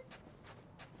 Is it?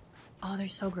 Oh, they're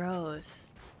so gross.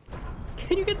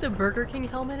 Can you get the Burger King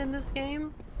helmet in this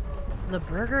game? The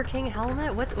Burger King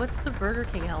helmet? What's the Burger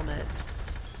King helmet?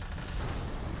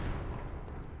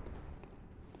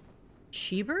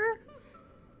 Cheeber?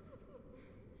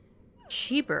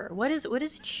 Cheeber. What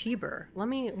is Cheeber?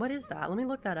 What is that? Let me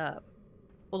look that up.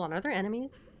 Hold on, are there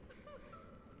enemies?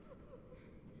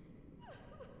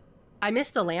 I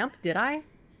missed a lamp, did I?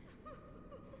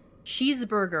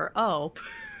 Cheeseburger. Oh.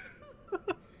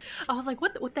 I was like,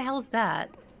 what the hell is that?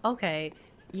 Okay.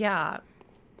 Yeah.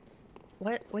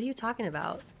 What are you talking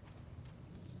about?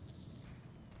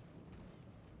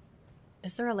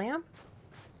 Is there a lamp?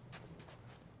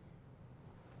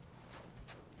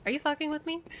 Are you fucking with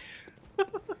me?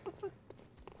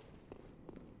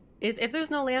 If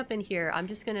there's no lamp in here, I'm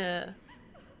just gonna...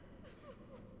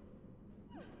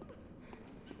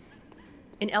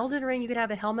 In Elden Ring, you could have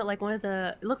a helmet like one of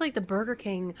the... It looked like the Burger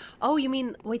King... Oh, you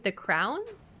mean... Wait, the crown?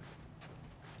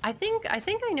 I think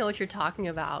I know what you're talking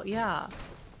about, yeah.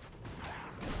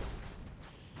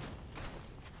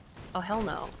 Oh, hell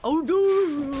no. Oh,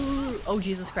 no! Oh,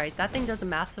 Jesus Christ. That thing does a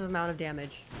massive amount of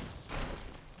damage.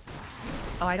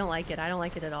 Oh, I don't like it. I don't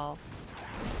like it at all.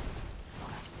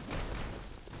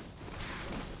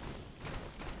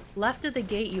 Left of the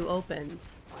gate you opened.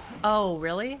 Oh,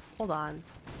 really? Hold on.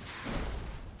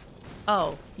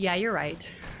 Oh, yeah, you're right.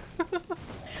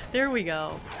 There we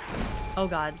go. Oh,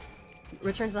 God.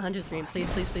 Return to the Hunter's Dream. Please,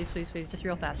 please, please, please, please. Just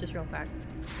real fast. Just real fast.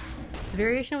 The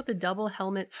variation with the double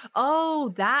helmet.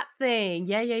 Oh, that thing.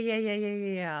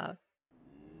 Yeah.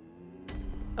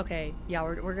 Okay, yeah,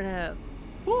 we're gonna...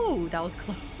 Ooh, that was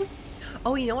close.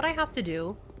 Oh, you know what I have to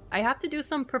do? I have to do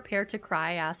some prepare to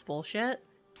cry ass bullshit.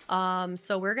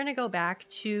 So we're gonna go back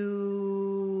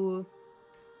to...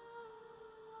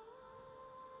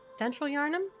 Central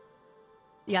Yarnum?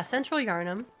 Yeah, Central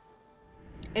Yarnum.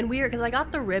 And weird, because I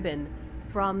got the ribbon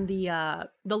from the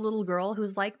little girl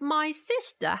who's like, my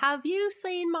sister, have you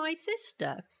seen my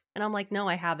sister? And I'm like, no,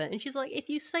 I haven't. And she's like, if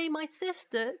you see my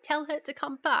sister, tell her to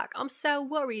come back. I'm so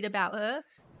worried about her.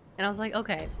 And I was like,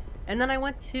 okay. And then I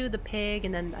went to the pig,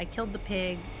 and then I killed the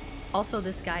pig. Also,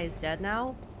 this guy is dead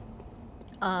now.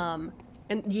 And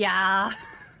yeah.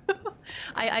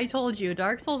 I told you,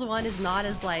 Dark Souls 1 is not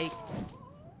as, like,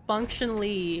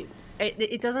 functionally...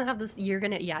 It doesn't have this... You're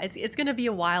gonna... Yeah, it's gonna be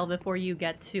a while before you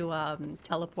get to,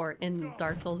 teleport in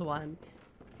Dark Souls 1.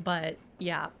 But,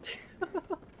 yeah.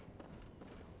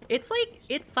 It's like,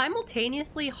 it's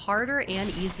simultaneously harder and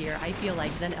easier, I feel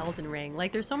like, than Elden Ring.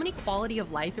 Like, there's so many quality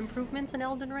of life improvements in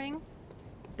Elden Ring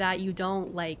that you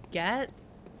don't, like, get.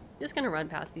 Just gonna run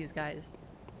past these guys.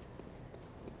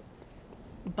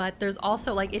 But there's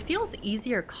also, like, it feels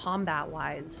easier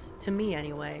combat-wise, to me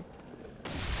anyway.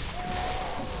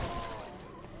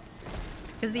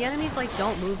 Because the enemies, like,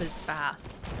 don't move as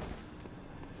fast.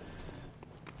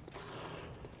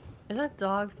 Is that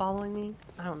dog following me?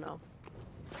 I don't know.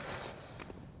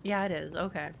 Yeah, it is.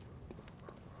 Okay.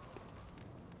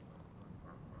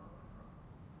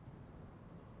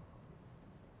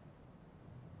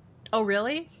 Oh,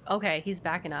 really? Okay, he's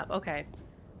backing up. Okay.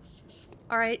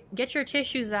 Alright, get your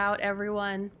tissues out,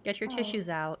 everyone. Get your tissues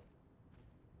out.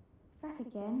 Back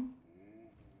again.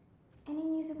 Any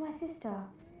news of my sister?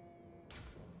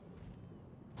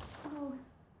 Oh.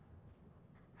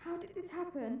 How did this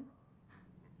happen?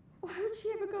 Why would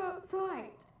she ever go outside?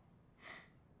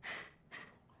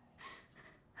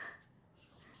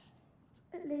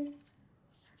 At least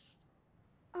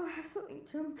I'll have something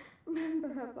to remember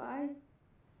her by.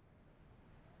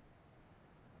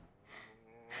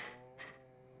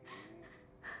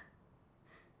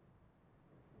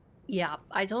 Yeah,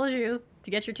 I told you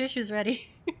to get your tissues ready.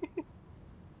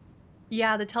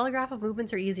 Yeah, the telegraph of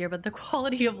movements are easier, but the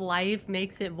quality of life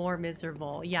makes it more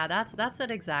miserable. Yeah, that's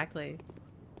it exactly.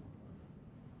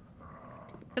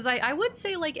 Because I would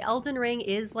say, like, Elden Ring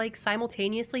is, like,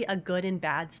 simultaneously a good and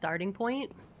bad starting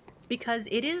point. Because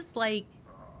it is, like...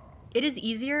 It is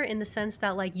easier in the sense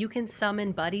that, like, you can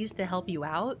summon buddies to help you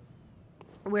out.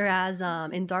 Whereas,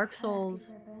 in Dark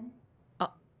Souls...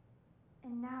 Oh.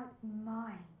 And now it's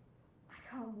mine. I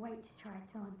can't wait to try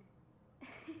it on.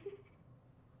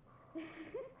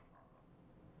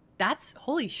 That's...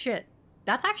 Holy shit.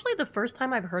 That's actually the first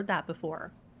time I've heard that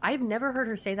before. I've never heard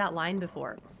her say that line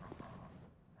before.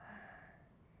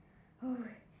 Oh,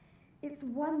 it's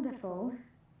wonderful.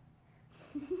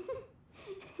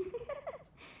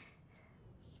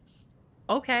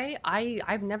 Okay,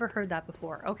 I've never heard that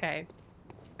before. Okay.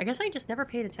 I guess I just never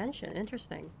paid attention.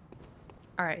 Interesting.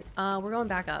 Alright, we're going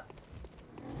back up.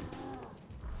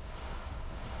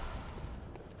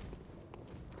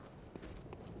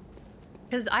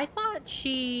 Because I thought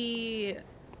she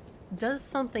does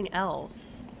something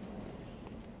else.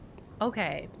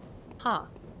 Okay. Huh.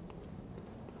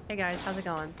 Hey guys, how's it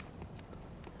going?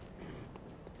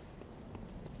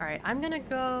 Alright, I'm gonna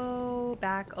go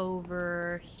back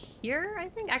over here, I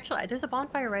think. Actually, there's a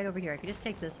bonfire right over here. I could just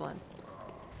take this one.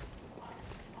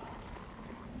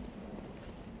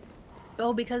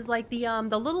 Oh, because like the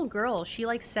little girl, she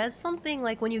like says something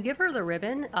like when you give her the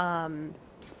ribbon,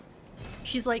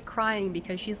 she's like crying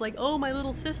because she's like, oh, my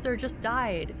little sister just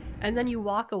died. And then you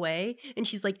walk away and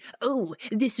she's like, oh,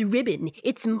 this ribbon,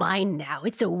 it's mine now.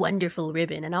 It's a wonderful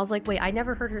ribbon. And I was like, wait, I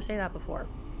never heard her say that before.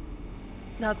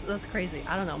 That's crazy.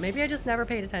 I don't know. Maybe I just never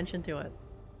paid attention to it.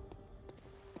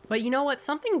 But you know what?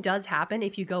 Something does happen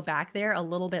if you go back there a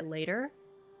little bit later.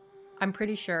 I'm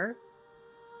pretty sure.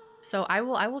 So I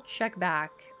will check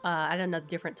back at another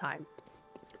different time.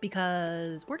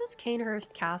 Because where does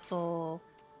Canehurst Castle...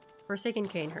 Forsaken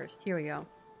Canehurst. Here we go.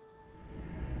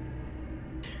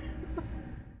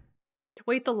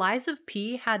 Wait, the Lies of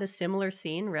P had a similar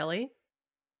scene, really?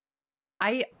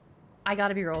 I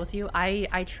gotta be real with you.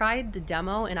 I tried the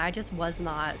demo and I just was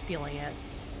not feeling it.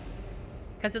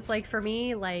 Because it's like, for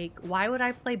me, like, why would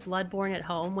I play Bloodborne at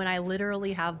home when I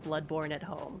literally have Bloodborne at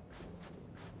home?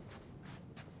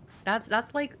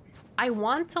 That's like, I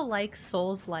want to like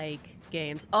Souls-like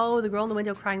games. Oh, the girl in the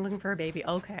window crying looking for her baby.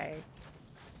 Okay.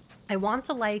 I want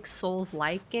to like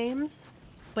Souls-like games,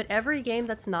 but every game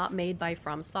that's not made by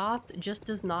FromSoft just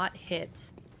does not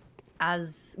hit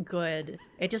as good.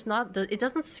 It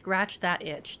doesn't scratch that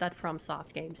itch that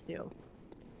FromSoft games do.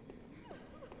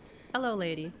 Hello,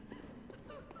 lady.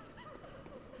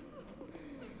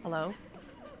 Hello?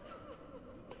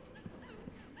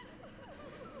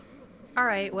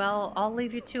 Alright, well, I'll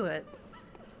leave you to it.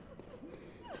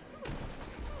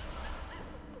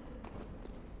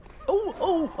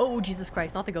 Oh, Jesus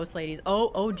Christ, not the ghost ladies.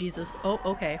 Oh, Jesus. Oh,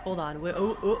 okay, hold on.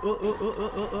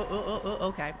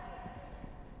 Okay.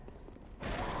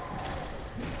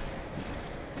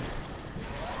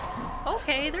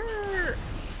 Okay, they're...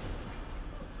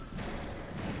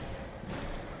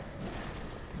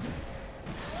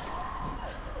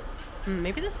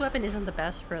 maybe this weapon isn't the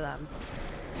best for them.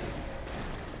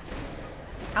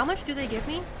 How much do they give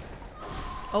me?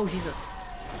 Oh, Jesus.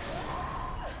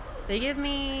 They give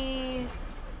me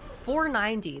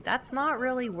 $4.90. That's not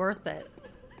really worth it.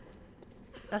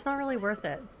 That's not really worth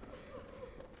it.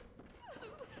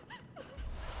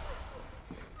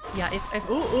 Yeah,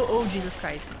 oh, Jesus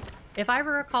Christ. If I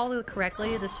recall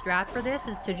correctly, the strat for this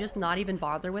is to just not even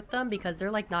bother with them because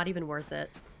they're like not even worth it.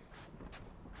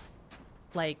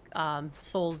 Like,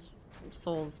 Souls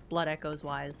Blood Echoes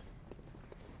wise.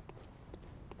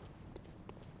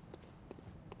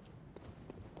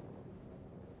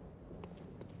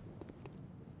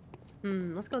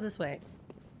 Let's go this way.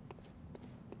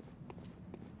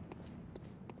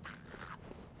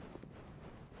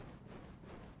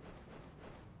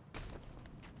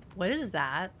 What is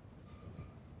that?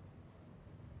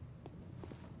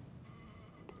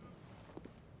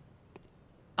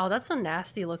 Oh, that's a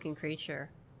nasty looking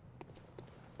creature.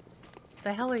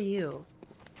 The hell are you?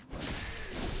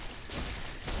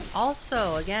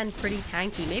 Also, again, pretty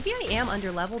tanky. Maybe I am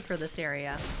underleveled for this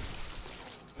area.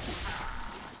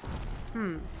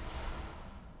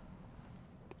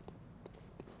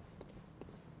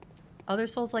 Other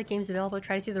Souls-like games available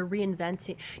try to see the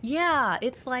reinventing. Yeah,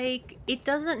 it's like, it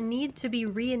doesn't need to be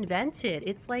reinvented.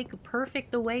 It's like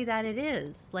perfect the way that it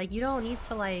is. Like, you don't need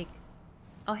to like...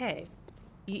 Oh, hey.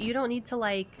 You don't need to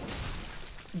like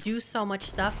do so much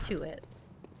stuff to it.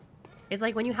 It's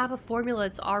like when you have a formula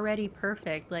that's already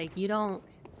perfect, like you don't...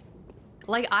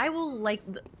 Like, I will like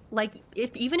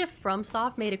even if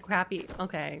FromSoft made a crappy...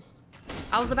 Okay.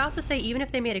 I was about to say, even if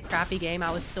they made a crappy game,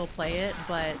 I would still play it,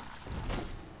 but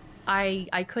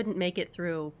I couldn't make it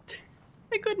through.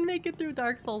 I couldn't make it through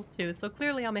Dark Souls 2, so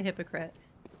clearly I'm a hypocrite.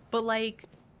 But like,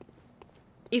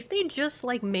 if they just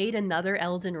like made another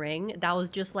Elden Ring that was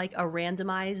just like a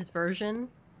randomized version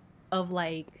of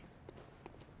like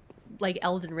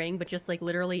Elden Ring, but just like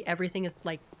literally everything is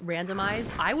like randomized,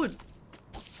 I would...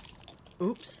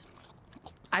 Oops.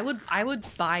 I would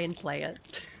buy and play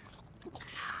it.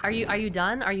 Are you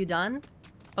done? Are you done?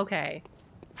 Okay.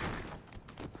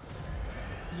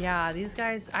 Yeah, these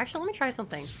guys... Actually, let me try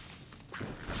something.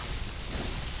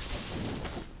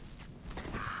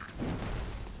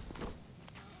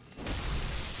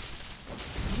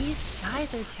 These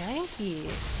guys are tanky.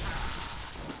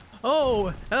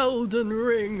 Oh, Elden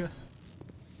Ring!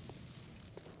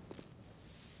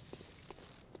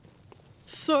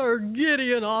 Sir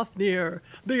Gideon Ofnir,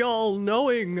 the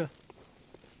all-knowing!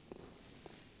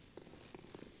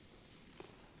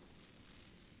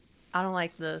 I don't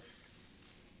like this.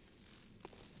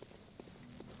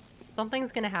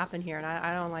 Something's gonna happen here, and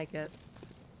I don't like it.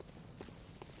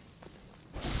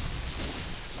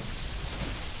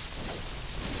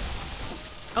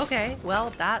 Okay,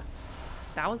 well, that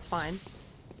was fine.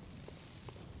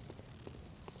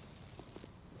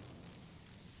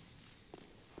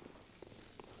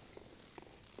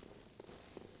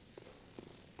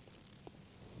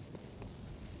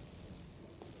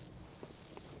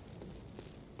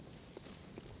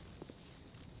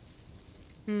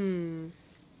 Hmm.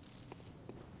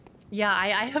 Yeah,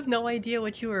 I have no idea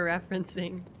what you were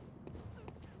referencing.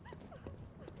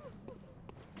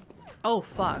 Oh,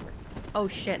 fuck. Oh,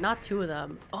 shit. Not two of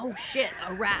them. Oh, shit.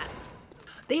 A rat.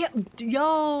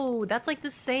 Yo, that's like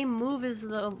the same move as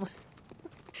the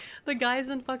the guys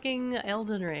in fucking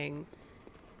Elden Ring.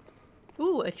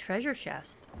 Ooh, a treasure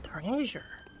chest. Treasure.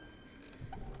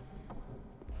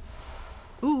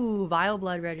 Ooh, vile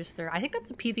blood register. I think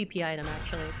that's a PvP item,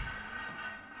 actually.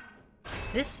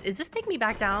 Does this take me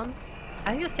back down?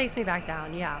 I think this takes me back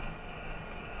down, yeah.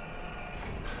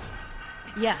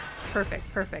 Yes,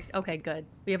 perfect, perfect. Okay, good.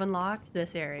 We have unlocked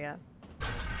this area.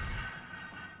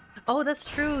 Oh, that's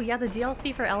true. Yeah, the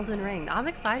DLC for Elden Ring. I'm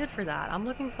excited for that. I'm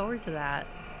looking forward to that.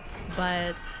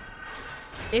 But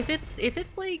if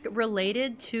it's like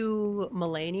related to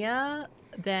Millennia,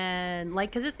 then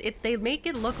like cuz they make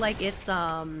it look like it's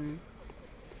about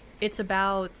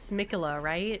Mikola,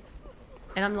 right?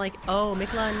 And I'm like, "Oh,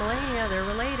 Mikola and Millennia, they're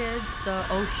related." So,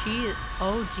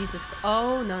 oh Jesus.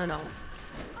 Oh, no.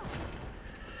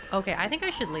 Okay, I think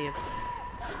I should leave.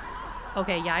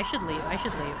 Okay, yeah, I should leave. I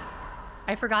should leave.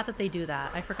 I forgot that they do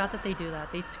that. I forgot that they do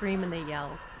that. They scream and they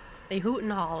yell. They hoot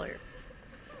and holler.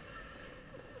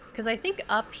 Because I think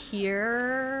up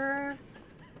here...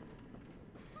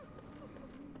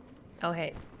 Oh,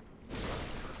 hey.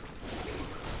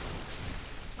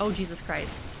 Oh, Jesus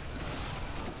Christ.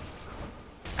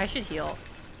 I should heal.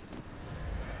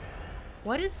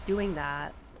 What is doing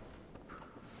that?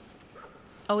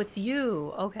 Oh, it's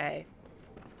you. Okay.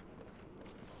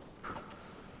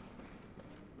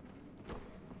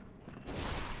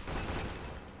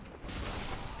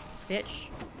 Bitch.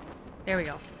 There we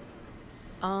go.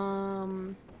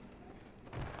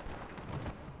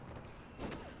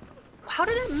 How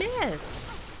did it miss?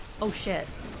 Oh, shit.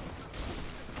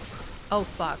 Oh,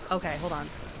 fuck. Okay, hold on.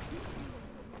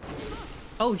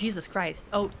 Oh, Jesus Christ.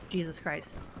 Oh, Jesus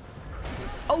Christ.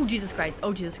 Oh, Jesus Christ.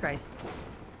 Oh, Jesus Christ.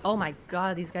 Oh my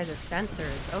god, these guys are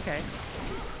fencers. Okay.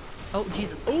 Oh,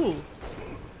 Jesus. Ooh!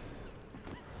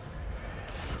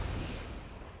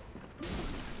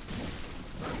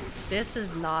 This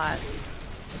is not...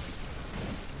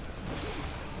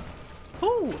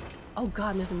 Ooh! Oh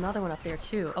god, and there's another one up there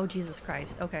too. Oh, Jesus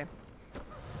Christ. Okay.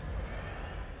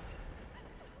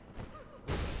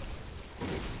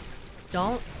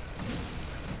 Don't...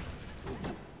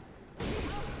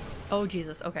 Oh,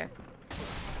 Jesus. Okay.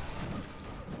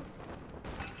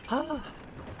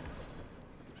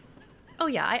 Oh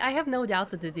yeah, I have no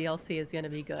doubt that the DLC is gonna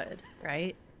be good,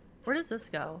 right? Where does this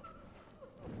go?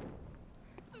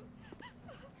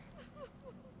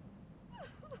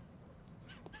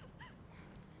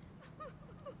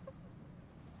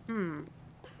 Hmm.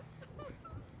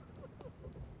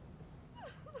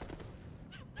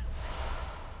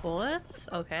 Bullets?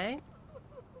 Okay.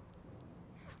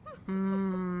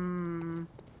 Hmm.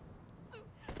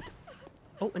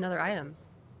 Oh, another item.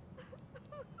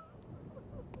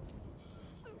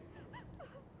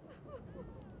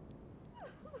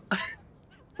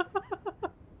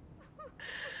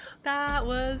 That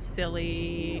was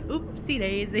silly. Oopsie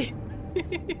daisy.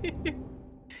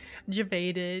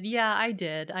 Javated. Yeah, I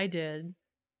did.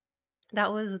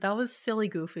 That was silly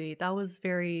goofy. That was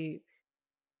very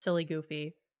silly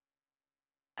goofy.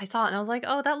 I saw it and I was like,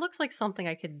 "Oh, that looks like something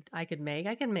I could make.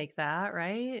 I can make that,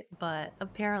 right?" But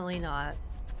apparently not.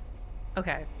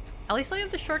 Okay. At least I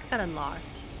have the shortcut unlocked.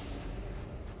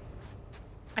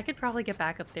 I could probably get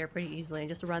back up there pretty easily and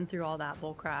just run through all that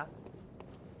bullcrap.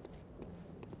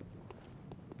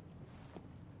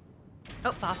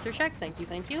 Oh, posture check. Thank you,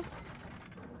 thank you.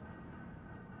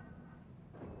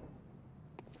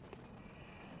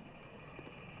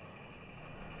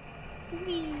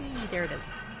 Whee! There it is.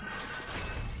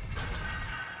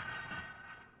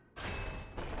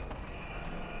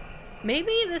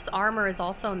 Maybe this armor is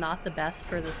also not the best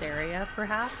for this area,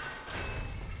 perhaps?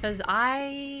 Because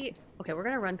Okay, we're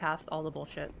gonna run past all the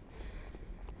bullshit.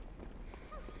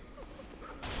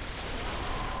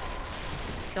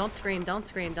 Don't scream, don't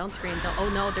scream, don't scream, don't- Oh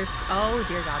no, oh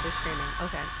dear god, they're screaming.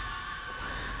 Okay.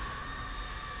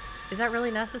 Is that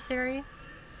really necessary?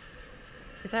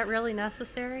 Is that really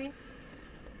necessary?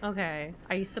 Okay,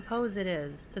 I suppose it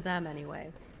is, to them anyway.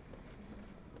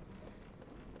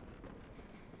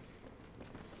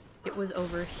 It was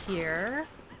over here.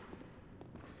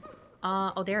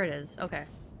 Oh, there it is. Okay.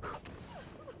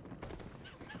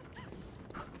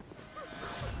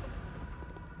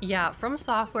 Yeah, From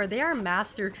Software, they are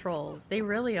master trolls. They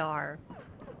really are.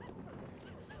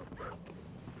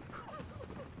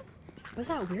 What's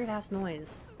that weird-ass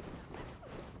noise?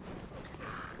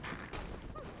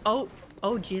 Oh!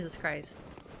 Oh, Jesus Christ.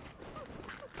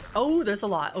 Oh, there's a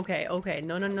lot. Okay, okay.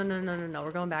 No, no, no, no, no, no, no.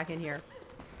 We're going back in here.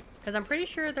 Because I'm pretty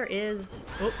sure there is...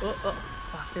 Oh, oh, oh.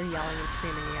 Fuck, they're yelling and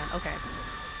screaming again. Okay.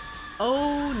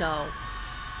 Oh, no.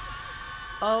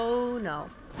 Oh, no.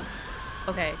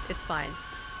 Okay, it's fine.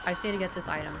 I just need to get this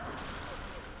item.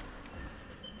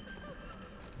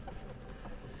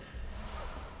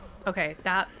 Okay,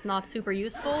 that's not super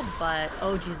useful, but...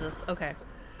 Oh, Jesus. Okay.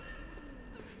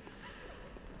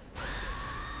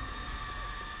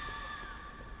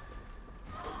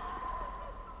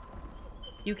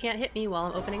 You can't hit me while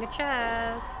I'm opening a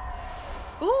chest.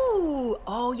 Ooh!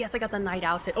 Oh, yes, I got the knight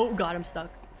outfit. Oh, God, I'm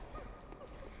stuck.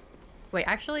 Wait,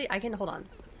 actually, I can... Hold on.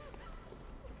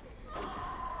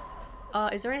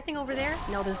 Is there anything over there?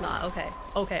 No, there's not. Okay.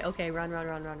 Okay, okay. Run, run,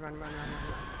 run, run, run, run, run, run,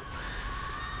 run.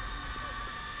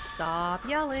 Stop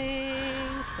yelling.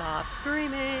 Stop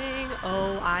screaming.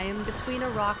 Oh, I am between a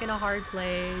rock and a hard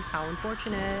place. How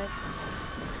unfortunate.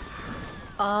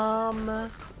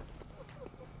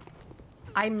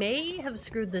 I may have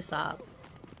screwed this up.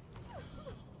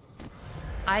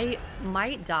 I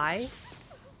might die.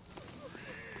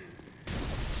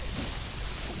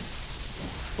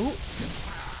 Ooh.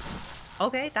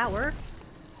 Okay, that worked.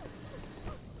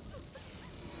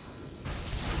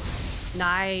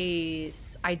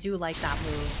 Nice. I do like that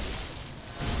move.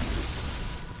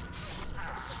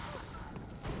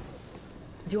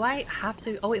 Do I have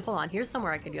to... Oh, wait, hold on. Here's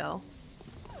somewhere I could go.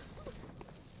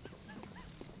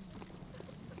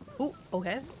 Ooh,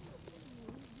 okay.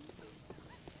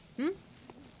 Hmm?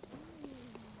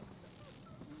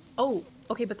 Oh,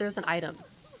 okay, but there's an item.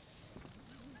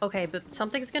 Okay, but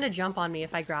something's gonna jump on me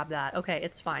if I grab that. Okay,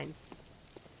 it's fine.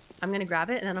 I'm gonna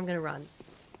grab it and then I'm gonna run.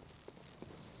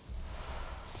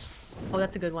 Oh,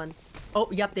 that's a good one. Oh,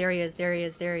 yep, there he is, there he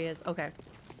is, there he is. Okay.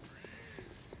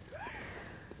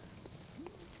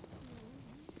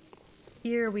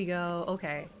 Here we go.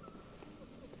 Okay.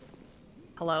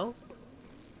 Hello?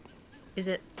 Is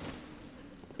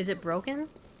it broken?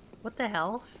 What the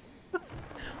hell?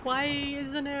 Why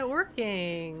isn't it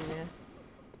working?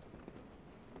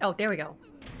 Oh, there we go.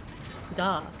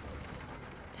 Duh.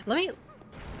 Let me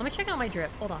check out my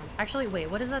drip. Hold on. Actually, wait,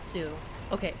 what does that do?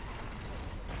 Okay.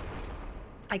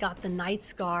 I got the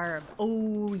Knight's Garb.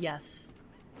 Oh, yes.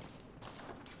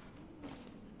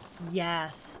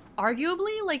 Yes.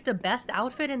 Arguably, like, the best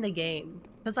outfit in the game.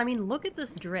 Because, I mean, look at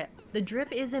this drip. The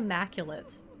drip is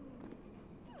immaculate.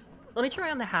 Let me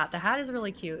try on the hat. The hat is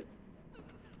really cute.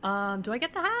 Do I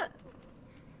get the hat?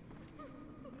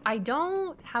 I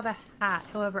don't have a hat.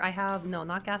 However, I have... No,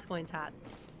 not Gascoigne's hat.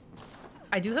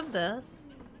 I do have this.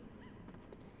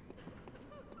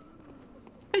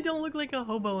 I don't look like a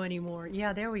hobo anymore.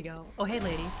 Yeah, there we go. Oh, hey,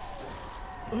 lady.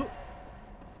 Ooh.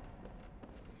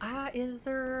 Is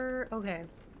there... Okay.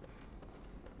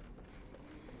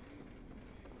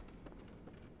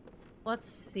 Let's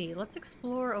see. Let's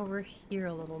explore over here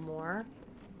a little more.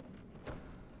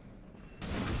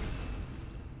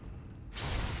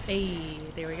 Hey,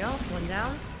 there we go. One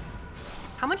down.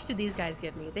 How much do these guys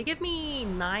give me? They give me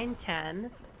 9, 10.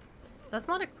 That's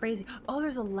not a crazy... Oh,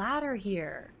 there's a ladder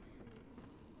here.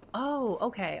 Oh,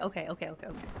 okay, okay, okay, okay,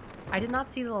 okay. I did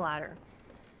not see the ladder.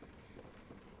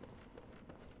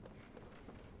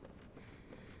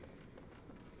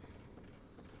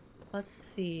 Let's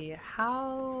see.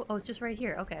 How... Oh, it's just right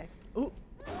here. Okay. Ooh.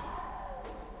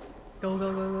 Go,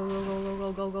 go, go, go, go, go,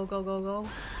 go, go, go, go, go, go.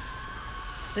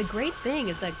 The great thing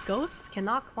is that ghosts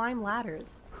cannot climb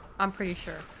ladders. I'm pretty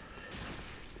sure.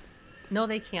 No,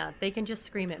 they can't. They can just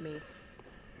scream at me.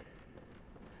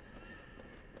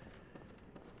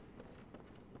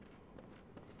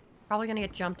 Probably gonna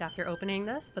get jumped after opening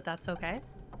this, but that's okay.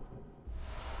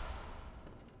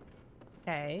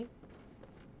 Okay.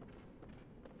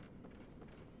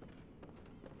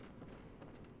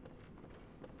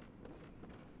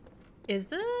 Is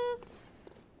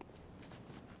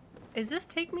this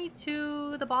take me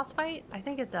to the boss fight? I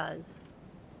think it does.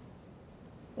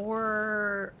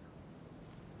 Or...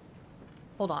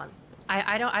 Hold on.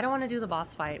 I don't want to do the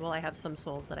boss fight while I have some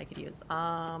souls that I could use.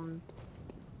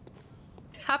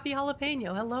 Happy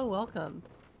Jalapeno. Hello, welcome.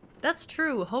 That's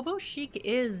true. Hobo Chic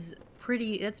is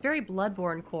pretty... It's very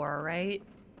Bloodborne core, right?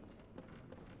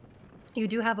 You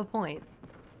do have a point.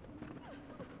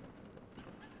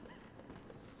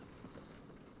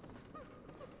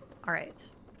 Alright.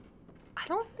 I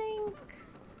don't think...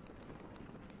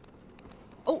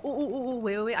 Oh, oh, oh, oh,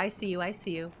 wait, wait, wait. I see you, I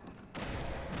see you.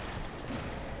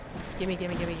 Gimme,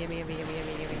 gimme, gimme, gimme, gimme, gimme,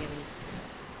 gimme, gimme, gimme.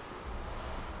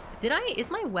 Did I... Is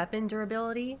my weapon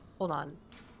durability? Hold on.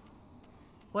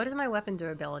 What is my weapon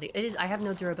durability? It is... I have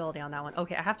no durability on that one.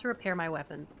 Okay, I have to repair my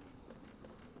weapon.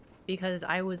 because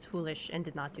I was foolish and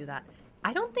did not do that.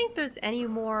 I don't think there's any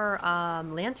more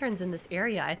lanterns in this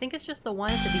area. I think it's just the one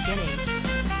at the beginning.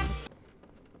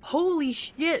 Holy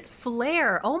shit,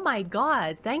 Flare! Oh my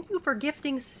god! Thank you for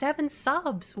gifting 7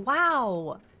 subs!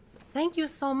 Wow! Thank you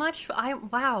so much.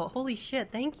 Wow, holy shit,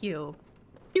 thank you.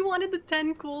 You wanted the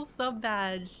 10 cool sub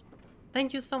badge.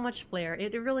 Thank you so much, Flare.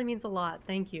 It really means a lot.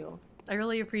 Thank you. I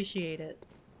really appreciate it.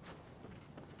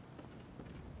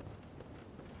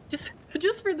 Just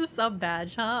for the sub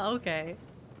badge, huh? Okay.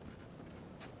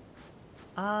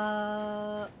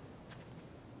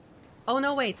 Oh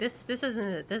no, wait. This isn't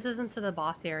it. This isn't to the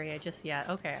boss area just yet.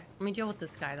 Okay. Let me deal with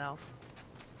this guy though.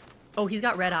 Oh, he's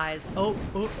got red eyes. Oh,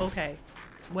 okay.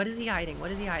 What is he hiding?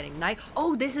 What is he hiding?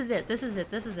 Oh, this is it. This is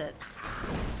it. This is it.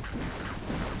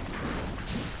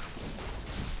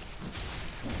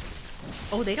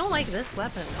 Oh, they don't like this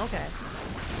weapon. Okay.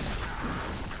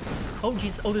 Oh,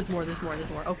 jeez. Oh, there's more. There's more. There's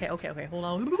more. Okay, okay, okay. Hold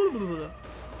on.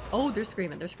 Oh, they're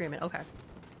screaming. They're screaming. Okay.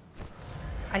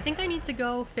 I think I need to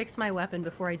go fix my weapon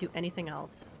before I do anything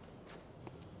else.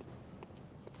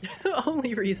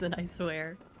 Only reason, I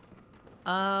swear.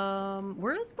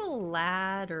 Where's the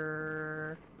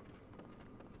ladder?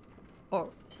 Oh,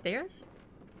 stairs?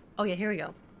 Oh yeah, here we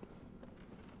go.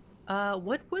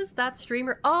 What was that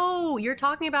streamer? Oh, you're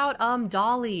talking about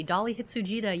Dolly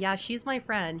Hitsujita. Yeah, she's my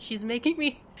friend. She's making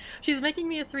me a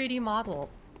 3D model.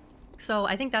 So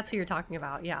I think that's who you're talking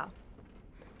about. Yeah.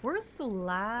 Where's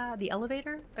the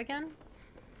elevator again?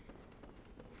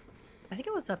 I think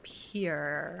it was up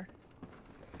here.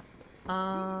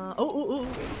 Oh,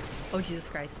 Jesus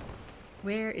Christ.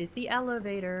 Where is the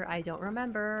elevator? I don't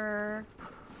remember.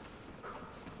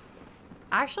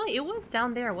 Actually, it was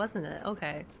down there, wasn't it?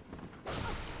 Okay.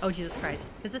 Oh, Jesus Christ.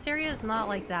 Because this area is not,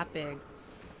 like, that big.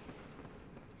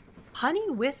 Honey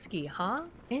whiskey, huh?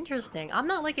 Interesting. I'm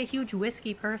not, like, a huge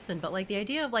whiskey person, but, like, the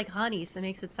idea of, like, honey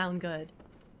makes it sound good.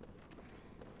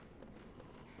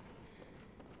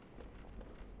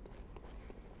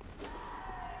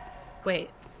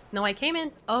 Wait. No, I came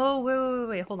in... Oh,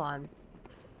 wait, hold on.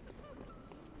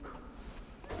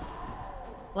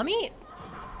 Let me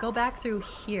go back through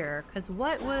here, because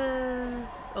what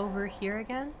was over here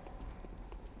again?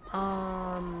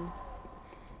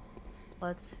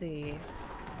 Let's see.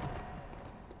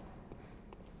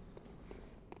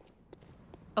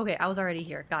 Okay, I was already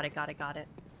here. Got it.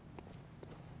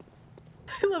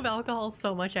 I love alcohol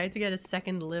so much, I had to get a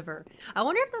second liver. I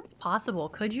wonder if that's possible.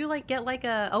 Could you, like, get, like,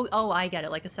 a... Oh, I get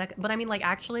it. Like, a second... But I mean, like,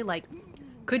 actually, like...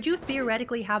 Could you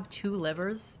theoretically have 2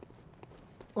 livers?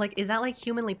 Like, is that, like,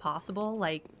 humanly possible?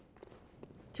 Like...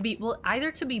 To be... Well,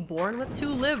 either to be born with 2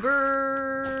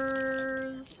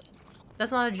 livers...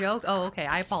 That's not a joke? Oh, okay.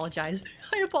 I apologize.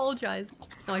 I apologize.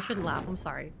 No, I shouldn't laugh. I'm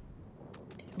sorry.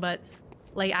 But,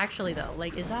 like, actually, though.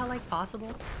 Like, is that, like, possible?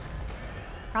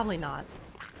 Probably not.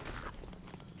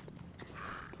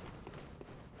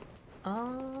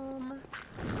 Oh,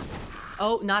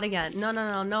 not again. No,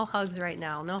 no hugs right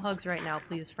now. No hugs right now,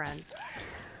 please, friend.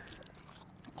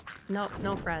 No,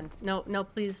 friend. No,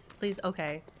 please,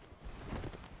 okay.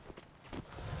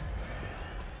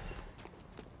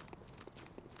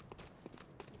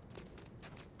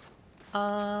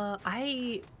 All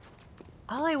I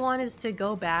want is to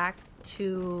go back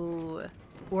to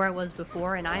where I was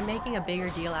before, and I'm making a bigger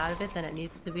deal out of it than it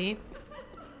needs to be.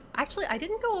 Actually, I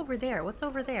didn't go over there. What's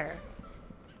over there?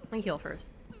 Let me heal first.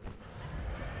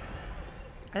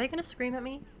 Are they gonna scream at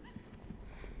me?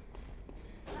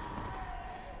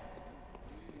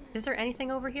 Is there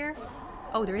anything over here?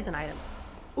 Oh, there is an item.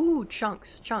 Ooh,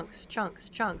 chunks.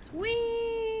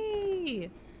 Whee!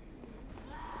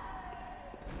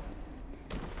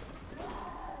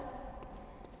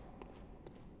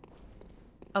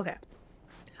 Okay.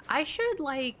 I should,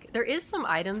 like... There is some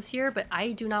items here, but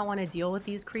I do not want to deal with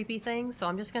these creepy things, so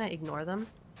I'm just gonna ignore them.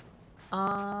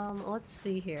 Let's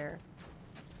see here.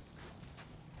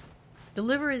 The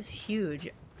liver is huge.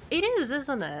 It is,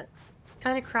 isn't it?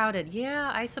 Kind of crowded. Yeah,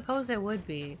 I suppose it would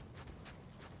be.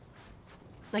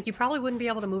 Like, you probably wouldn't be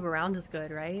able to move around as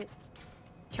good, right?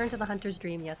 Turn to the hunter's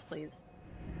dream, yes please.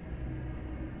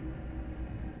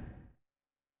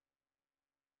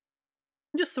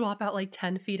 Just swap out like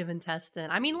 10 feet of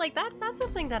intestine. I mean, like, that's the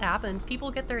thing that happens.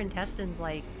 People get their intestines,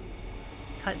 like,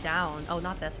 cut down. Oh,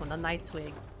 not this one, the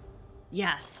Nightswig.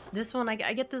 Yes, this one, I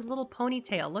get this little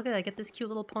ponytail. Look at that, I get this cute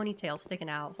little ponytail sticking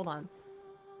out. Hold on.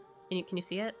 Can you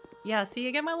see it? Yeah, see,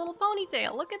 I get my little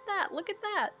ponytail. Look at that, look at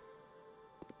that.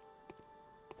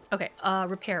 Okay,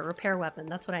 repair weapon.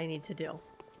 That's what I need to do.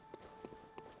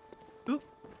 Oop.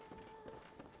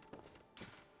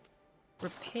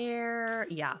 Repair,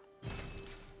 yeah.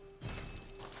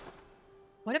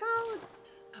 What about...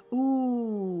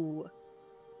 Ooh.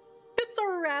 It's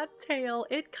a rat tail.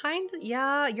 It kind of,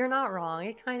 yeah, you're not wrong.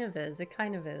 It kind of is. It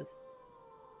kind of is.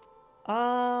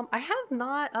 I have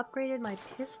not upgraded my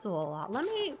pistol a lot. Let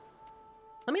me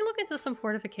look into some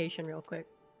fortification real quick.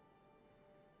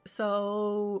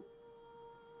 So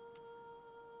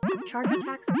charge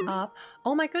attacks up.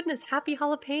 Oh my goodness, happy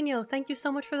jalapeno. Thank you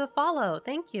so much for the follow.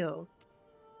 Thank you.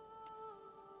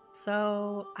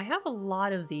 So I have a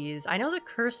lot of these. I know the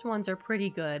cursed ones are pretty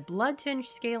good. Blood tinge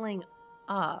scaling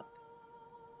up.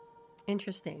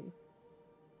 Interesting.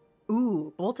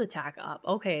 Ooh, bolt attack up.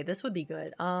 Okay, this would be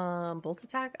good. Bolt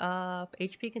attack up.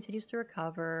 HP continues to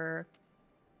recover.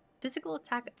 Physical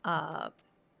attack up.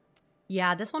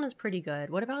 Yeah, this one is pretty good.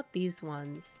 What about these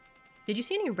ones? Did you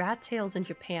see any rat tails in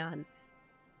Japan?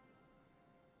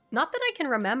 Not that I can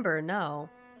remember, no.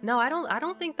 No, I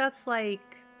don't think that's like...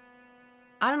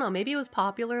 I don't know, maybe it was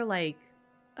popular like,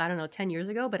 I don't know, 10 years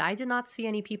ago, but I did not see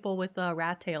any people with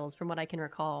rat tails from what I can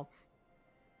recall.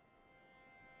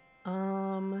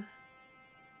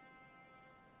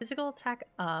 Physical attack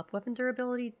up, weapon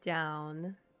durability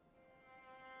down.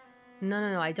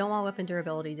 No, I don't want weapon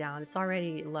durability down. It's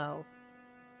already low.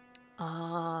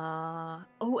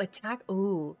 Oh, attack.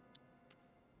 Ooh.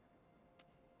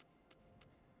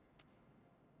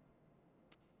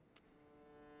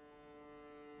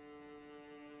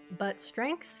 But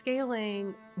strength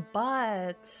scaling,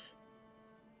 but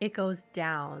it goes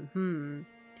down.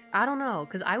 I don't know,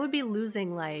 because I would be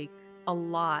losing like a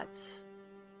lot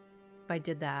if I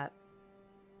did that.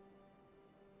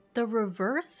 The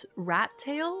reverse rat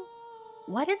tail?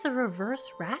 What is a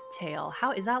reverse rat tail?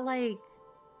 How is that like...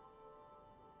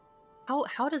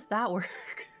 How does that work?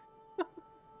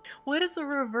 What is a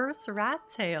reverse rat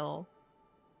tail?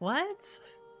 What?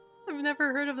 I've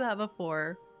never heard of that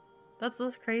before. That's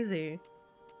crazy.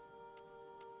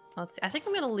 Let's see. I think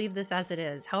I'm gonna leave this as it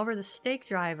is. However, the stake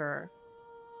driver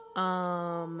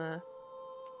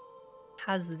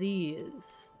has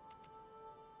these.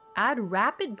 Add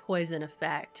rapid poison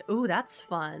effect. Ooh, that's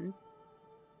fun.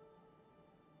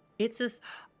 It's this.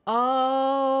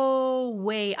 Oh,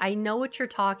 wait. I know what you're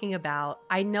talking about.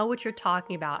 I know what you're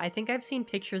talking about. I think I've seen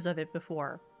pictures of it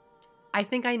before. I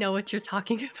think I know what you're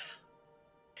talking about.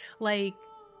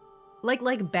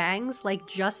 Like bangs, like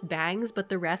just bangs, but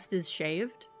the rest is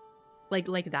shaved.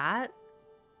 Like that.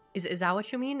 Is that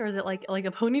what you mean? Or is it like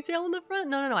a ponytail in the front?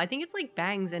 No. I think it's like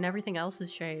bangs and everything else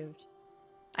is shaved.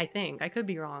 I think. I could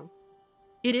be wrong.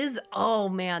 It is. Oh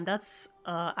man, that's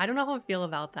I don't know how I feel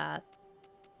about that.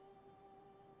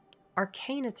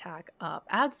 Arcane attack up.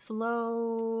 Add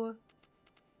slow.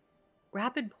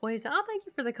 Rapid poison. Oh, thank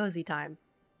you for the cozy time.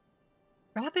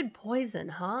 Rapid poison,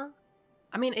 huh?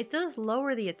 I mean, it does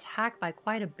lower the attack by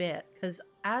quite a bit, because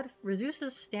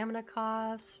reduces stamina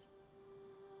cost.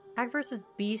 Attack versus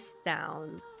beast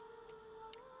down.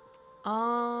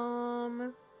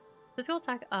 Physical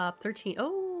attack up 13.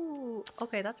 Oh,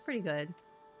 okay, that's pretty good.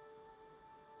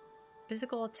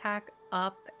 Physical attack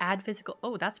up, add physical.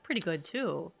 Oh, that's pretty good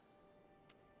too.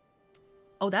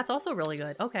 Oh, that's also really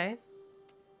good. Okay.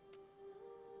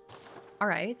 All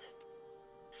right.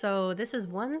 So this is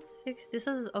 1/6. This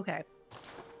is okay.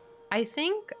 I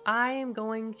think I'm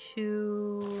going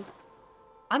to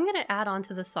add on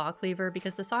to the saw cleaver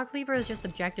because the saw cleaver is just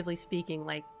objectively speaking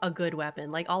like a good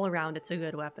weapon. Like all around, it's a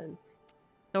good weapon.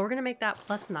 So we're gonna make that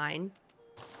 +9.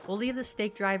 We'll leave the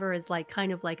stake driver as like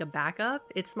kind of like a backup.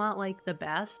 It's not like the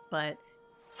best, but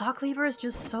saw cleaver is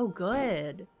just so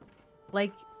good.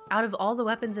 Like out of all the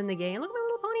weapons in the game, look at my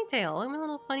little ponytail. Look at my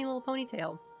little funny little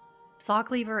ponytail. Saw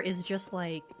cleaver is just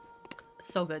like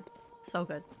so good, so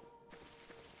good.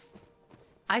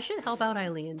 I should help out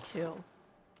Eileen too.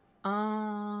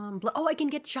 Oh, I can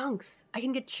get chunks. I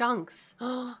can get chunks.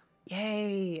 Oh,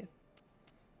 yay.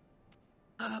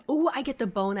 Oh, I get the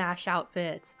Bone Ash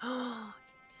outfit. Oh,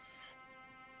 yes.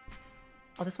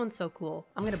 Oh, this one's so cool.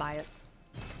 I'm gonna buy it.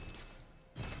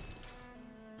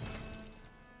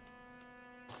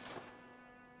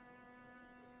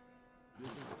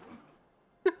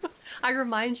 I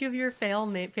remind you of your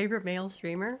favorite male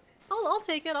streamer. I'll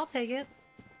take it. I'll take it.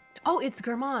 Oh, it's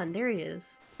Germán. There he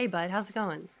is. Hey, bud. How's it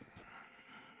going?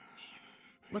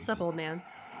 What's up, old man?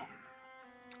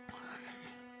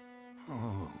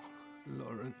 Oh,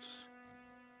 Lawrence.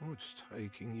 What's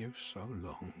taking you so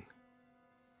long?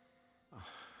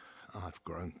 I've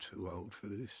grown too old for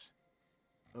this.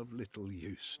 Of little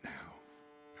use now,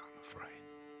 I'm afraid.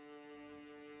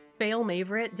 Fail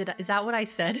Mavorite? Is that what I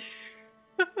said?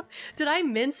 Did I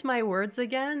mince my words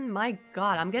again? My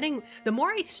god, I'm getting... The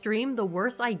more I stream, the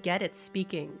worse I get at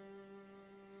speaking.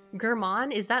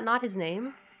 Germán? Is that not his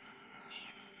name?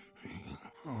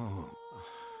 Oh,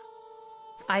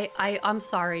 I'm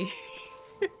sorry.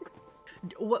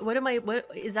 What am I, what,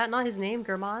 is that not his name,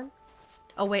 German?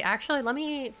 Oh wait, actually, let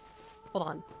me, hold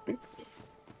on.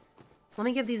 Let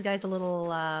me give these guys a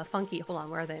little, funky, hold on,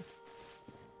 where are they?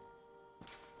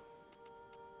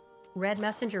 Red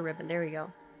messenger ribbon, there we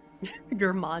go.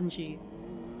 Germanji.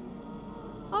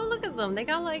 Oh, look at them, they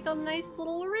got like a nice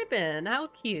little ribbon, how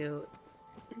cute.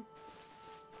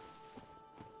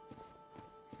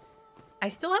 I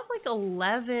still have like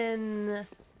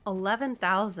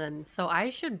 11,000, so I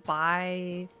should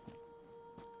buy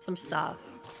some stuff.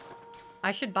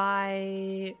 I should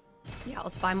buy... Yeah,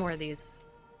 let's buy more of these.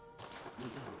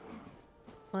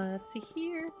 Let's see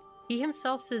here. He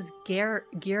himself says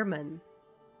Gehrman.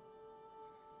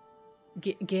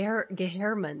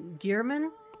 Gehrman?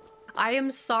 I am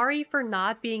sorry for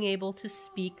not being able to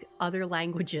speak other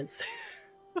languages.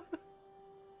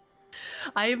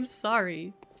 I am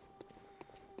sorry.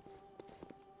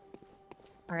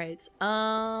 Alright,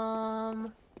 I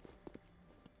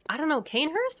don't know,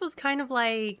 Canehurst was kind of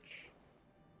like...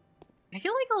 I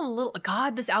feel like a little...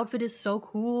 God, this outfit is so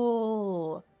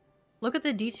cool! Look at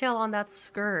the detail on that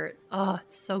skirt. Oh,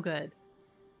 it's so good.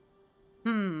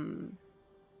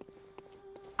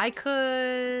 I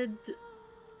could...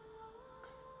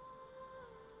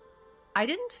 I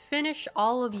didn't finish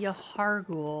all of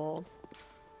Yahargul.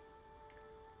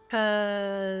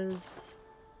 Cause...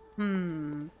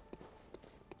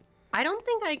 I don't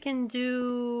think I can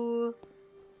do...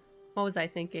 What was I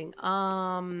thinking?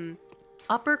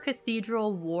 Upper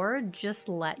Cathedral Ward just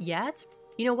yet.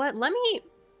 You know what? Let me...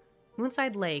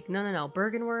 Moonside Lake. No.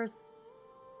 Bergenworth.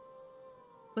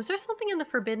 Was there something in the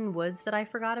Forbidden Woods that I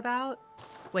forgot about?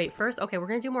 Wait, first... Okay, we're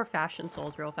gonna do more Fashion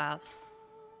Souls real fast.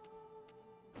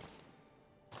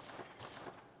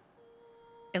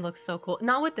 It looks so cool.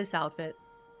 Not with this outfit.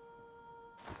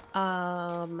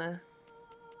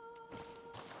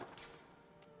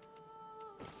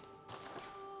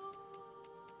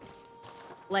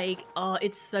 Like, oh,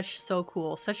 it's so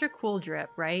cool. Such a cool drip,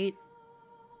 right?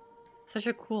 Such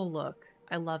a cool look.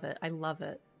 I love it. I love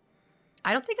it.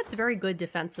 I don't think it's very good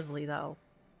defensively, though.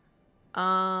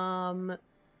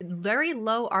 Very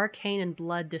low arcane and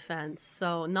blood defense,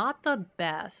 so not the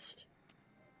best.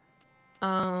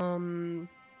 The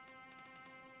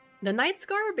Knight's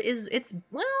Garb is,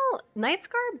 well, Knight's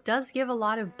Garb does give a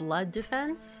lot of blood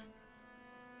defense.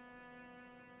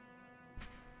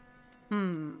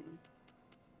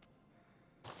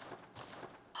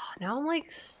 Now I'm like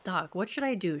stuck. What should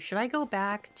I do? Should I go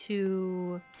back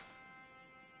to...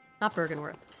 Not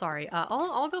Bergenworth, sorry.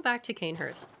 I'll go back to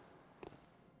Canehurst.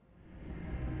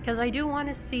 Because I do want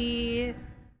to see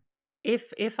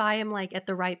if I am like at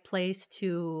the right place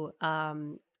to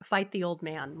fight the old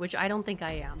man, which I don't think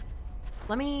I am.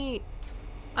 I'm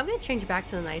gonna change back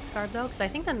to the Knight's Garb though, because I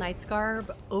think the Knight's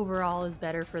Garb overall is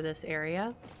better for this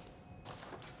area.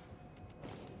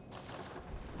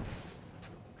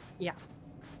 Yeah.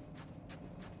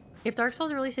 If Dark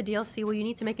Souls release a DLC, will you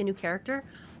need to make a new character?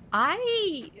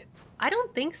 I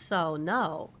don't think so,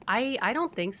 no. I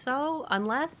don't think so,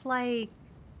 unless, like...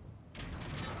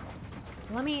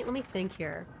 Let me think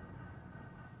here.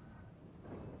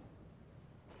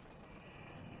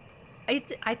 I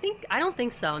don't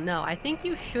think so, no. I think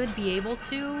you should be able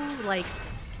to, like,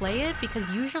 play it, because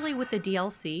usually with the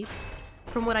DLC,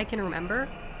 from what I can remember,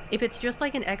 if it's just,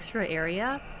 like, an extra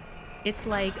area... It's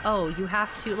like, oh, you have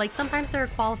to, like, sometimes there are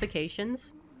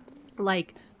qualifications,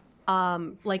 like,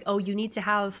 oh, you need to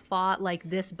have fought, like,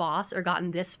 this boss or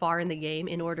gotten this far in the game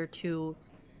in order to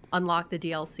unlock the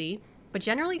DLC. But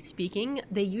generally speaking,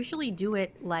 they usually do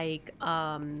it, like,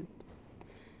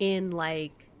 in,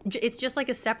 like, it's just, like,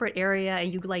 a separate area,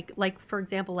 and you, like, for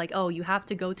example, like, oh, you have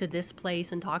to go to this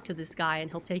place and talk to this guy, and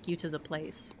he'll take you to the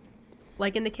place.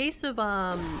 Like, in the case of,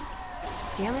 damn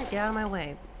it, get out of my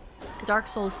way. Dark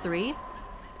Souls 3,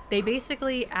 they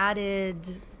basically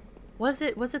added, was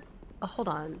it, oh, hold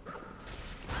on.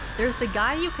 There's the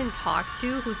guy you can talk to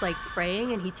who's like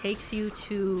praying, and he takes you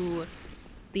to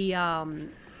the,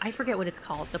 I forget what it's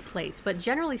called, the place, but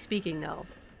generally speaking, no.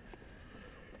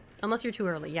 Unless you're too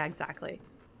early, yeah, exactly.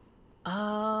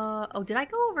 Oh, did I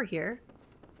go over here?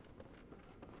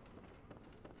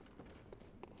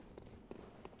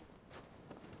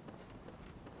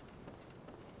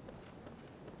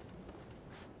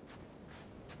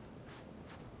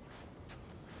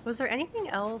 Was there anything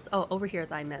else? Oh, over here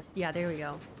that I missed. Yeah, there we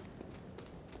go.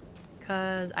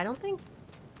 Because I don't think...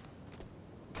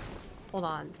 Hold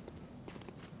on.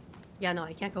 Yeah, no,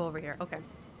 I can't go over here. Okay.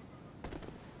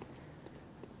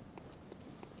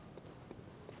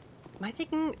 Am I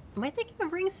thinking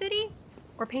of Ring City?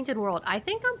 Or Painted World? I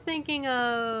think I'm thinking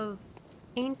of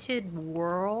Painted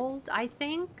World, I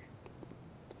think.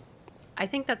 I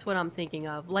think that's what I'm thinking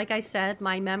of. Like I said,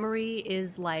 my memory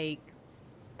is like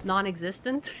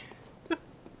non-existent.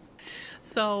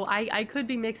 So I could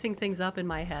be mixing things up in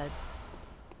my head.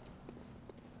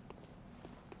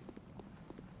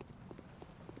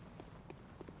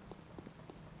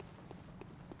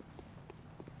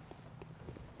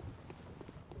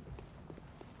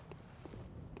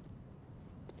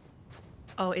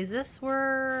 Oh, is this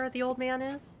where the old man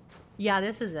is? Yeah,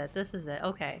 this is it. This is it.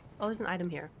 Okay. Oh, there's an item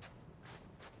here.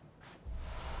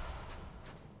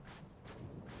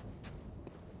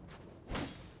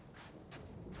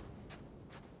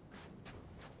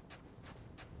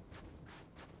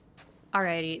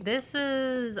 Alrighty, this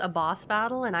is a boss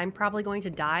battle and I'm probably going to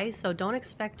die, so don't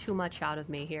expect too much out of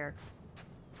me here.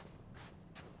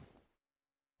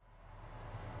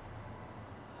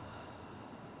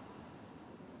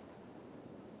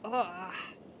 Ugh.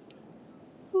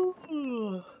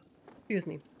 Ooh. Excuse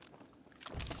me.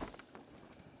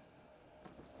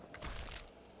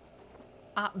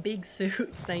 Ah, big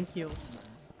suit, thank you.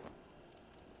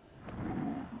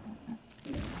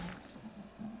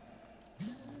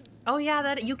 Oh yeah,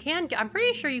 that you can get, I'm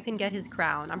pretty sure you can get his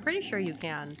crown. I'm pretty sure you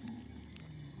can.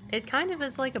 It kind of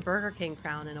is like a Burger King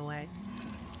crown in a way.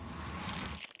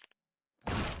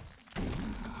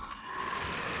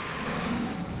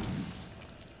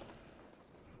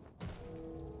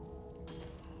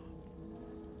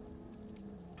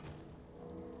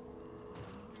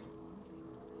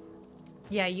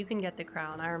 Yeah, you can get the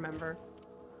crown, I remember.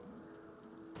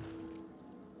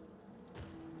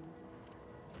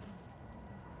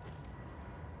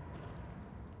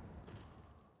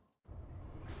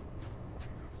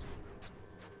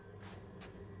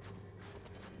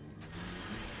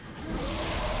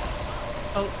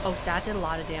 Oh, that did a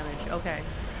lot of damage. Okay.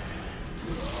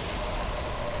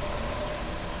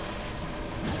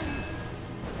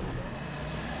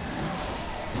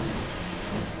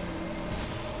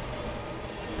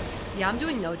 Yeah, I'm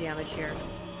doing no damage here.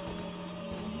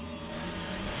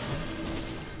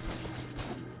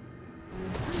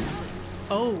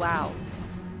 Oh, wow.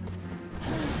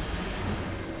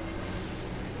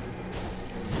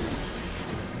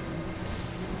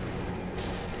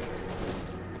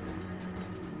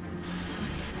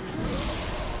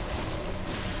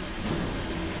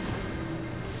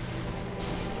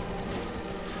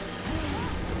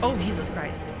 Oh, Jesus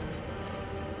Christ.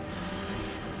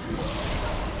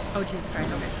 Oh, Jesus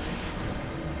Christ, okay.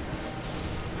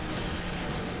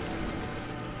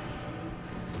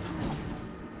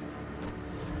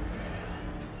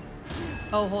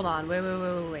 Oh, hold on.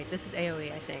 Wait. This is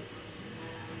AoE, I think.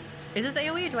 Is this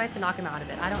AoE or do I have to knock him out of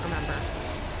it? I don't remember.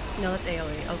 No, that's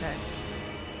AoE. Okay.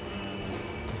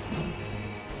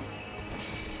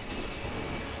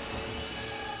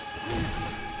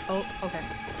 Oh, okay.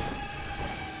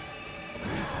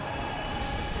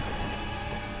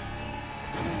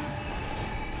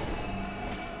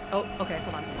 Oh, okay,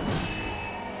 hold on.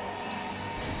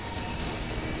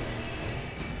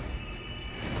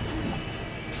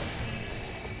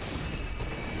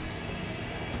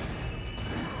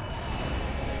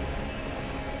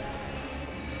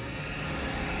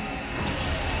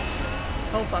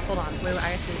 Oh fuck, hold on. Wait, I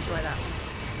have to destroy that.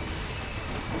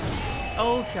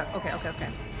 Oh shit. Okay. Okay,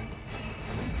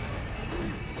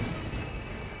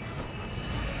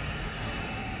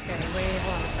 wait,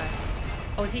 hold on a sec.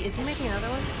 Oh, is he making another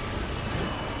one?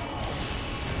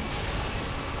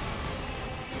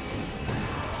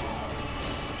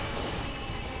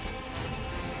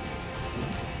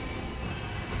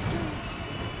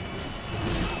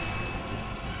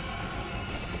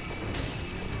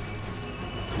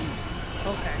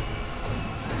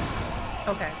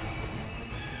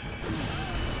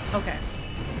 Okay.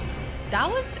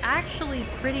 That was actually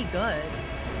pretty good.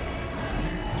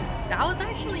 That was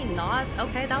actually not...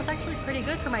 Okay, that was actually pretty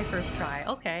good for my first try.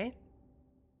 Okay.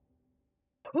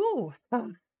 Ooh.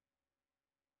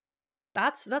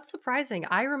 That's surprising.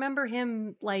 I remember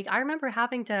him, like, I remember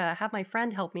having to have my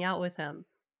friend help me out with him.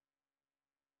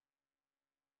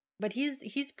 But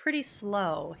he's pretty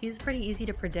slow. He's pretty easy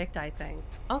to predict, I think.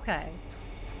 Okay.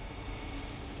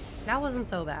 That wasn't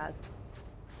so bad.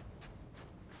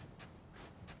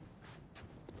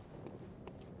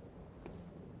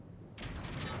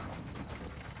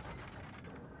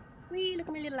 Wee, look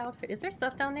at my little outfit. Is there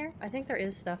stuff down there? I think there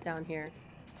is stuff down here.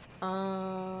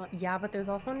 Yeah, but there's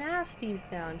also nasties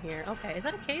down here. Okay, is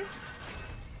that a cave?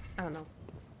 I don't know.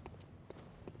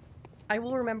 I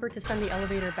will remember to send the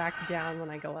elevator back down when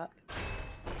I go up.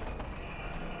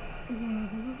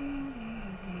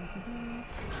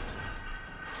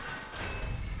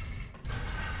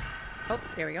 Oh,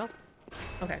 there we go.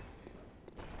 Okay.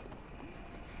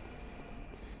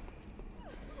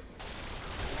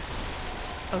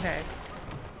 Okay.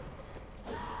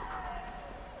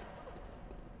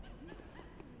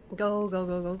 Go, go,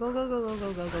 go, go, go, go, go, go,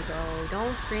 go, go, go, go.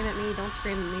 Don't scream at me, don't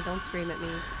scream at me, don't scream at me.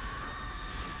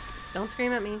 Don't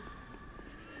scream at me.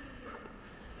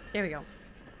 There we go.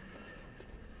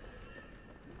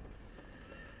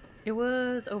 It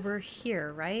was over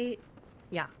here, right?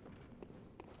 Yeah.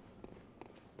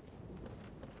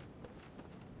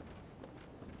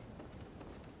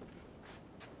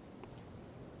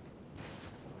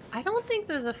 I don't think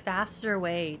there's a faster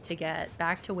way to get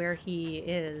back to where he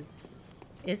is.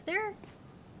 Is there?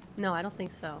 No, I don't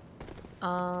think so.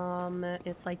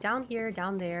 It's like down here,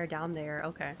 down there, down there.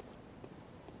 Okay.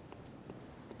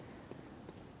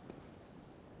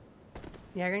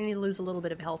 Yeah, you're gonna need to lose a little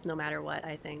bit of health no matter what,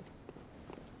 I think.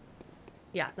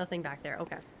 Yeah, nothing back there.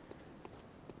 Okay.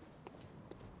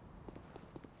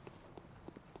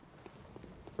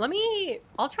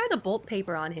 I'll try the bolt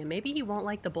paper on him. Maybe he won't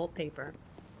like the bolt paper.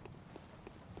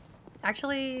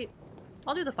 Actually,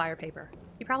 I'll do the fire paper.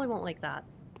 He probably won't like that.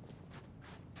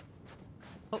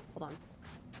 Oh, hold on.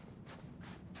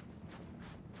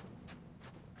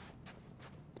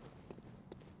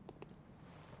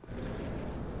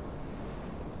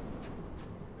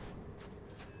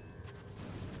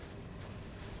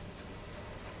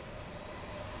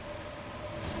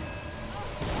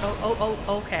 Oh,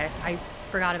 okay. I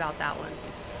forgot about that one.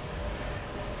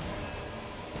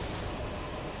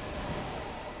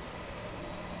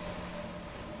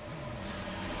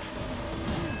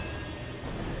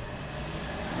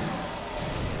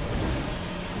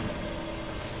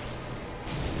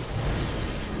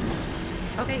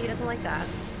 Okay, he doesn't like that.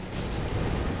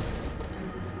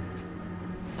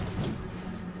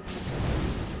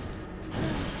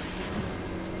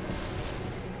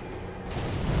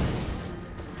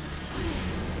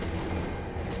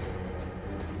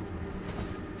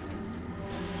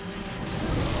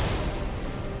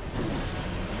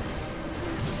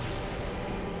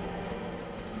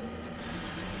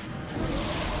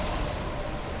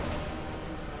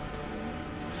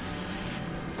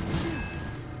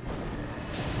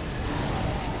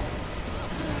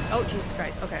 Oh, Jesus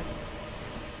Christ. Okay.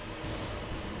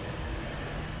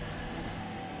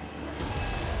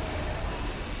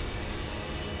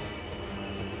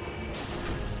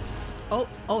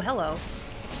 Oh, hello.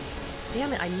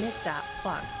 Damn it, I missed that.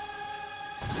 Fuck.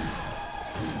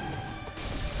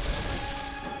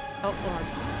 Oh, hold on.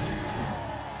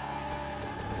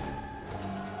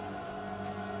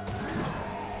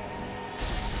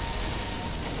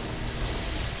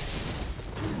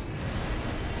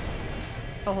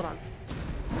 Oh, hold on.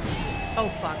 Oh,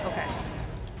 fuck. Okay.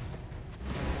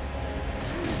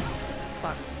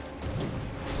 Fuck.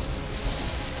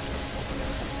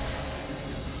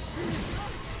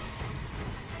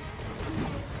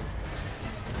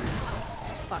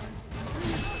 Fuck.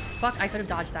 Fuck, I could have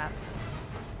dodged that.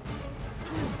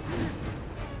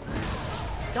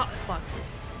 Fuck.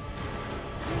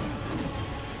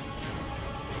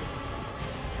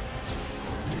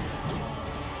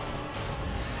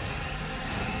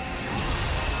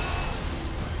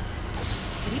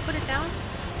 Did he put it down?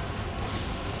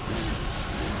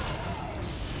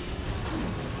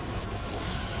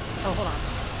 Oh, hold on.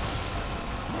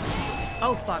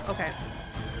 Oh, fuck. Okay.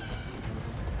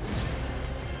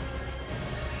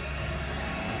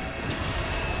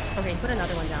 Okay, put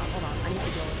another one down. Hold on. I need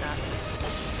to deal with that.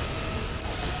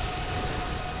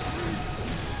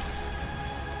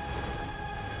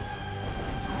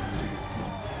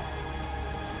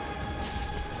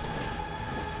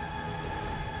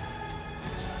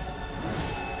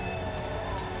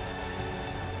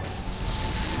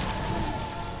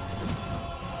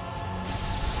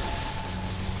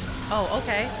 Oh,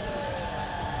 okay.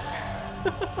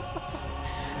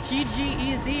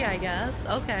 GGEZ, I guess.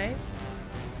 Okay.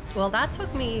 Well, that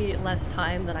took me less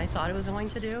time than I thought it was going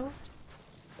to do.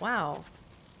 Wow.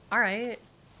 Alright.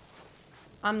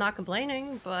 I'm not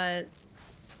complaining, but...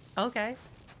 okay.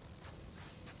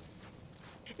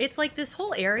 It's like this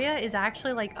whole area is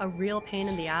actually like a real pain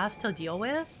in the ass to deal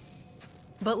with.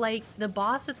 But like, the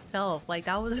boss itself, like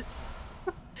that was...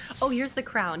 Oh, here's the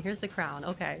crown. Here's the crown.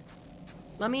 Okay.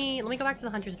 Let me go back to the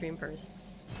Hunter's Dream first.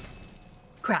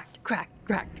 Cracked, cracked,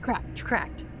 cracked, cracked,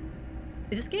 cracked.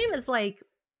 This game is like,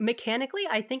 mechanically,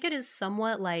 I think it is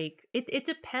somewhat like, it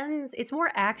depends, it's more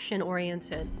action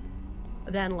oriented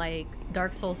than like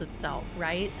Dark Souls itself,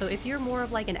 right? So if you're more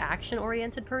of like an action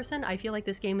oriented person, I feel like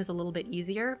this game is a little bit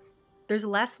easier. There's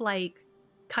less like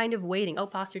kind of waiting. Oh,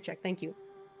 posture check, thank you.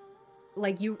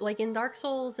 like in Dark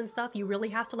Souls and stuff, you really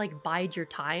have to like bide your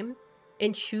time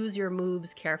and choose your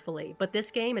moves carefully. But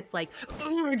this game, it's like,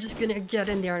 oh, we're just gonna get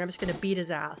in there and I'm just gonna beat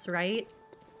his ass, right?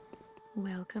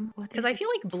 Welcome. What Because is I it? feel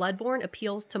like Bloodborne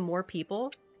appeals to more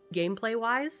people,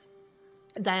 gameplay-wise,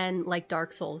 than like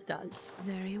Dark Souls does.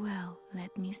 Very well.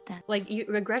 Let me stand. Like,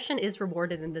 regression is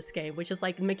rewarded in this game, which is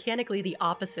like mechanically the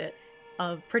opposite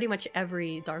of pretty much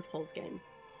every Dark Souls game.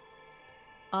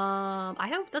 I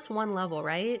hope that's one level,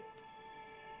 right?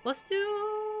 Let's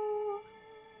do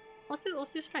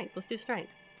strength. Let's do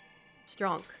strength.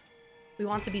 Strong. We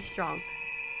want to be strong.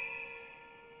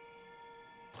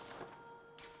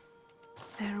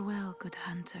 Farewell, good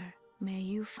hunter. May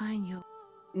you find your...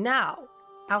 Now,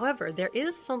 however, there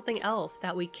is something else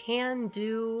that we can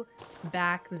do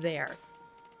back there.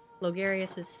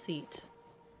 Logarius's seat.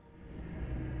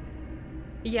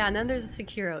 Yeah, and then there's a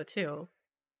Sekiro too.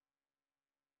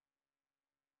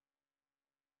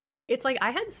 It's like,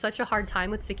 I had such a hard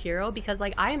time with Sekiro because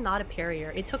like, I am not a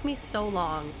parrier. It took me so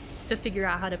long to figure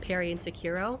out how to parry in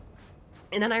Sekiro.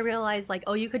 And then I realized like,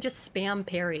 oh, you could just spam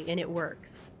parry and it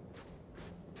works.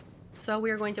 So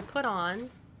we're going to put on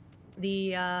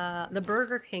the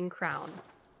Burger King crown.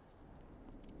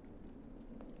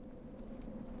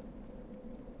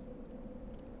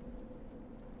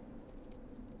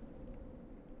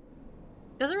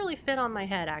 Doesn't really fit on my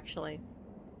head, actually.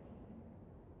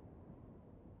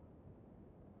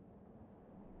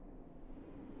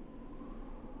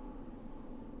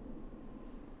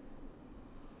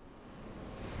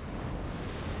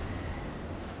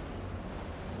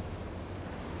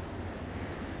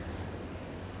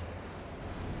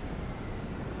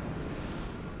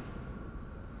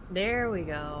 There we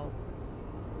go.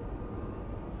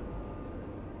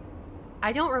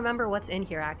 I don't remember what's in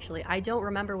here, actually. I don't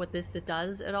remember what this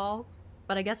does at all,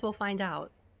 but I guess we'll find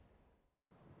out.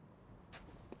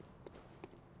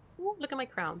 Ooh, look at my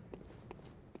crown.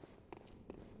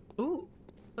 Ooh,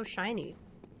 so shiny.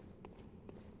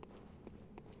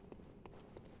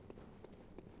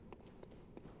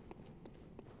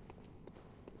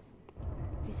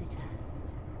 Visitor,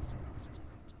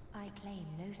 I claim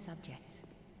no subjects,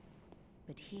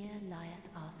 but here lieth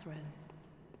our throne.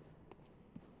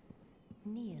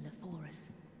 Kneel afore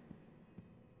us,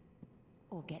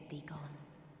 or get thee gone.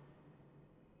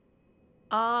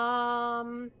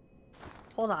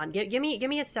 Hold on. Give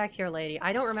me a sec here, lady.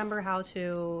 I don't remember how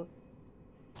to...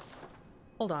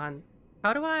 Hold on.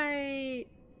 How do I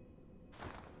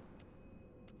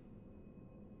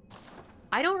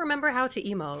don't remember how to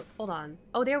emote. Hold on.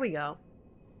 Oh, there we go.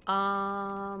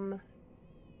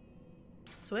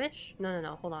 Switch?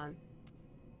 No. Hold on.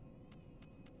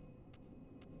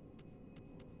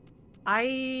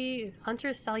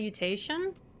 Hunter's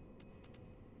salutation?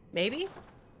 Maybe?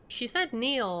 She said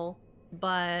kneel,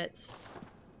 but...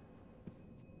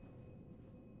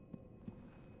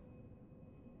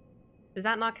 Does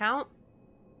that not count?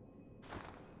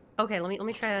 Okay, let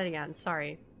me try that again.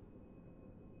 Sorry.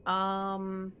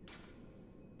 I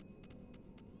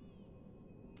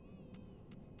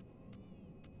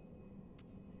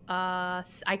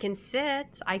can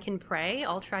sit. I can pray.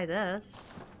 I'll try this.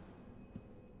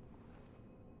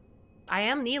 I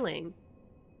am kneeling.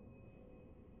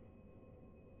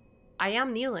 I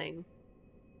am kneeling.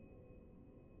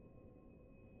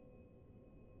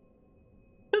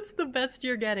 That's the best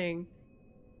you're getting.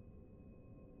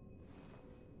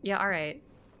 Yeah, alright.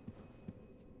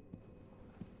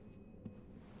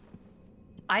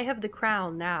 I have the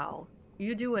crown now.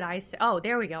 You do what I say. Oh,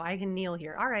 there we go. I can kneel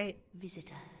here. Alright.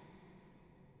 Visitor,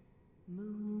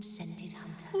 moon-scented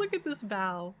hunter. Look at this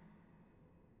bow.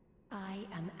 I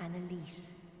am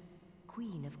Annalise,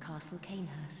 Queen of Castle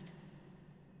Canehurst.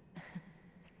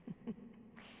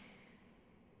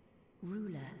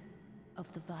 Ruler of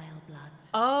the Vile Bloods.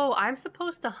 Oh, I'm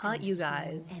supposed to hunt and you sworn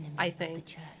guys, enemy I of think. the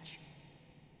church.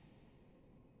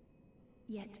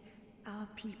 Yet our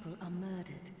people are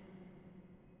murdered,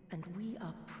 and we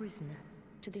are prisoner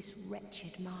to this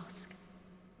wretched mask.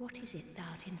 What is it thou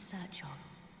art in search of?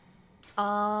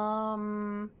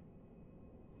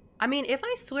 I mean, if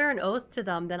I swear an oath to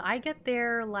them, then I get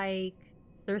their, like,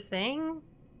 their thing?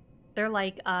 Their,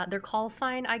 like, their call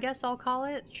sign, I guess I'll call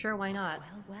it? Sure, why not?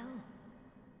 Well.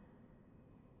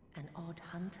 An odd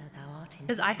hunter thou art indeed.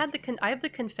 Because I have the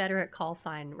Confederate call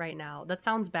sign right now. That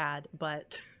sounds bad,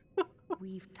 but...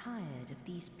 We've tired of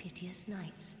these piteous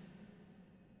nights.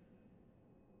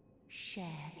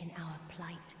 Share in our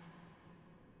plight,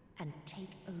 and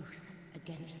take oath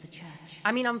against the church.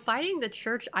 I mean, I'm fighting the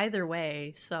church either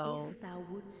way, so... If thou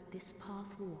wouldst this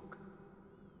path walk,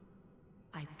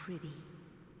 I prithee,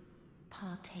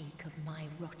 partake of my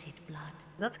rotted blood.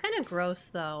 That's kind of gross,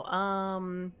 though.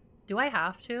 Do I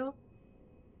have to?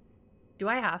 Do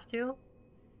I have to?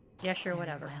 Yeah, sure, Very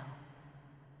whatever. well.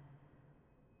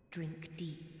 Drink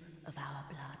deep of our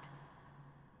blood.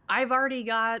 I've already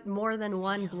got more than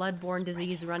one bloodborne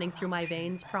disease running through my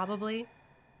veins, probably.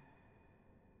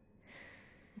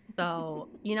 So,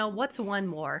 you know, what's one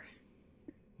more?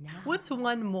 Now What's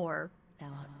one more? thou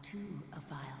art too a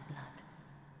vile blood.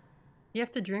 You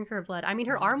have to drink her blood. I mean,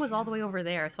 her arm was all the way over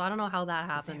there, so I don't know how that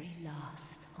The happened. very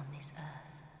last on this earth.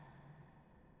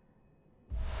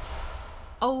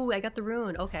 Oh, I got the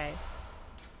rune. Okay.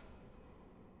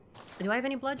 Do I have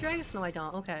any blood dregs? No, I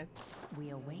don't. Okay.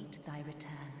 We await thy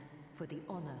return for the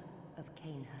honor of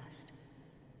Canehurst.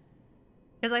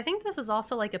 Because I think this is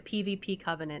also like a PvP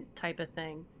covenant type of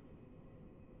thing.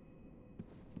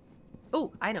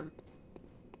 Oh, item.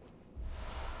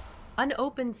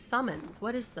 Unopened summons.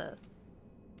 What is this?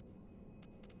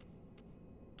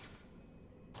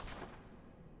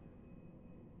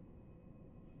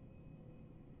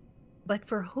 But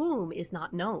for whom is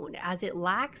not known, as it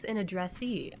lacks an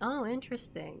addressee. Oh,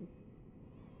 interesting.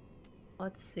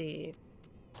 Let's see.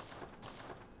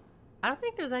 I don't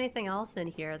think there's anything else in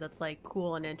here that's like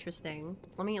cool and interesting.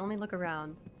 Let me look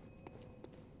around.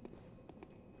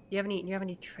 Do you have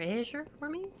any treasure for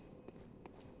me?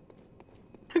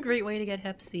 A great way to get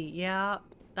hep C. Yeah,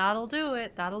 that'll do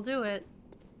it. That'll do it.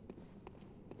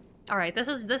 Alright, this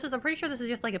is I'm pretty sure this is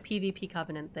just like a PvP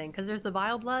covenant thing, because there's the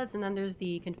Vile Bloods and then there's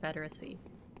the Confederacy.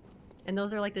 And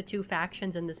those are like the two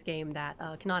factions in this game that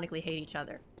canonically hate each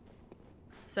other.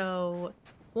 So,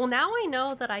 well, now I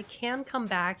know that I can come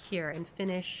back here and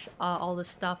finish all the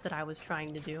stuff that I was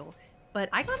trying to do. But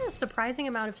I got a surprising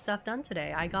amount of stuff done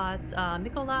today. I got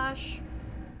Micolash.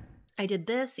 I did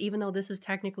this, even though this is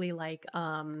technically like,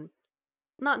 not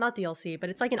DLC, but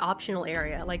it's like an optional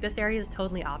area. Like, this area is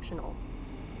totally optional.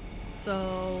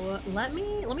 So let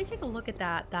me take a look at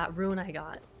that rune I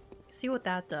got. See what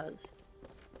that does.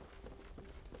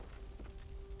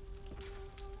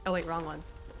 Oh wait, wrong one.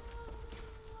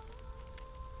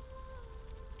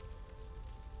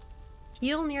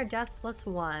 Heal near death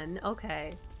 +1.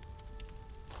 Okay.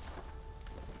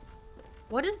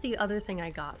 What is the other thing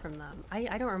I got from them?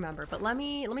 I don't remember, but let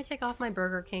me take off my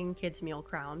Burger King kids meal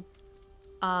crown.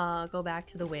 Go back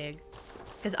to the wig.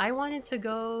 Because I wanted to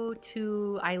go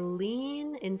to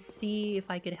Eileen and see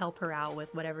if I could help her out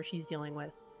with whatever she's dealing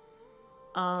with.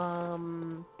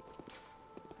 No,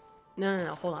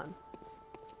 hold on.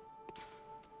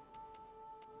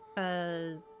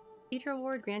 Because Cathedral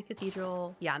Ward, Grand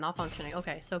Cathedral... Yeah, not functioning.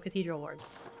 Okay, so Cathedral Ward.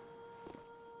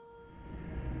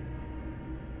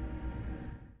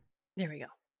 There we go.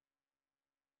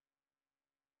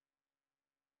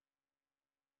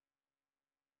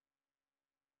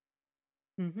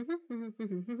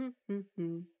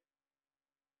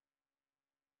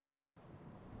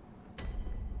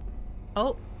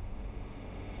 Oh.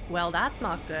 Well, that's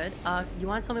not good. You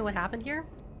want to tell me what happened here?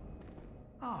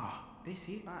 This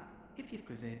is if you've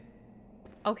got it.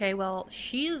 Okay, well,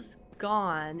 she's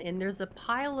gone, and there's a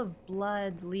pile of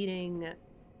blood leading...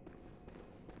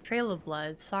 Trail of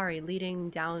blood, sorry, leading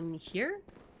down here?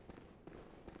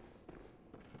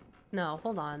 No,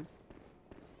 hold on.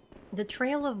 The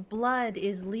trail of blood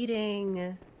is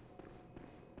leading...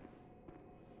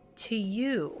 to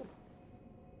you.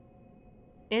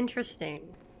 Interesting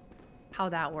how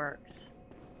that works.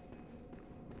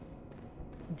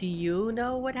 Do you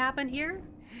know what happened here?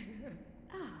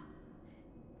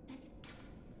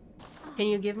 Can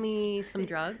you give me some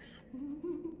drugs?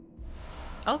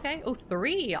 Okay. Oh,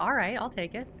 3. All right, I'll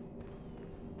take it.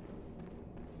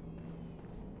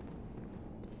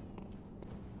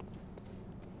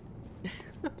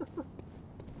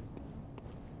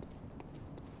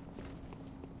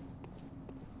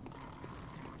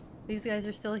 These guys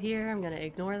are still here. I'm gonna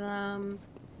ignore them.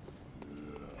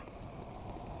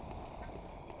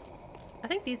 I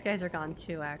think these guys are gone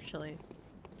too, actually.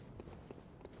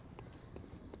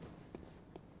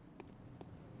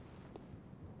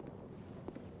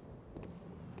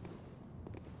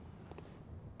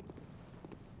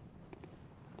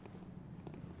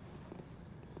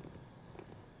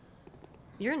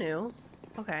 You're new.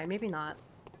 Okay, maybe not.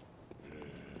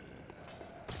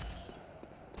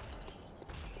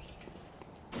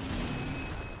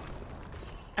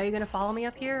 Are you gonna follow me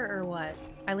up here, or what?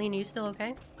 Eileen, are you still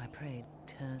okay? I prayed,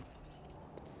 turn.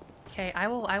 Okay, I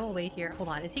will wait here. Hold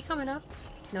on, is he coming up?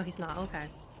 No, he's not. Okay.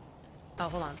 Oh,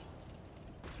 hold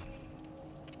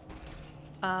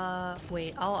on.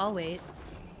 Wait. I'll wait.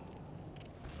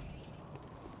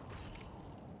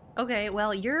 Okay,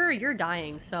 well, you're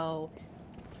dying, so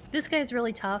This guy's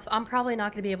really tough. I'm probably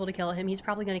not going to be able to kill him. He's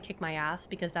probably going to kick my ass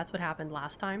because that's what happened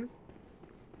last time.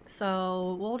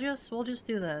 So we'll just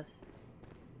do this.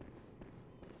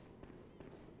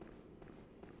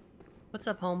 What's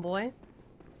up, homeboy?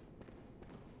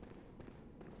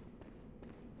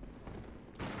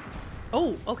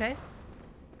 Oh, okay.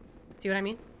 See what I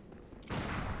mean?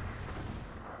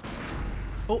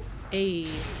 Oh, hey.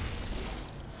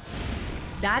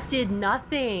 That did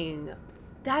nothing.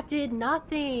 That did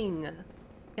nothing.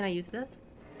 Can I use this?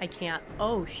 I can't.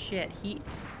 Oh shit, he...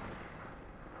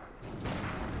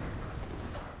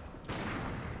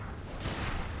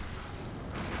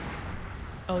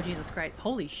 Oh Jesus Christ.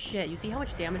 Holy shit, you see how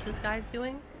much damage this guy's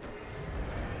doing?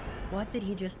 What did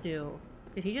he just do?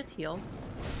 Did he just heal?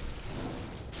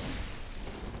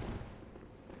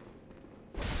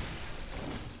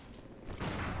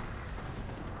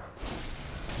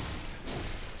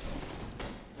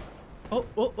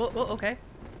 Oh, okay.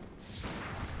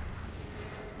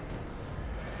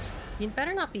 He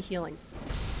better not be healing.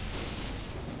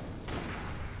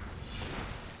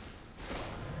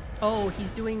 Oh,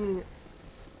 he's doing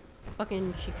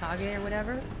fucking Shikage or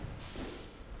whatever.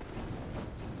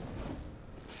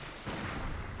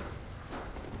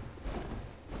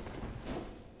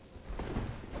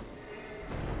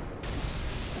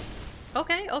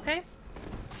 Okay, okay.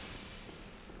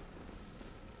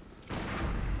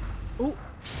 Ooh.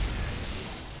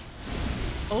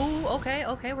 Oh, okay,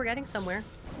 okay, we're getting somewhere.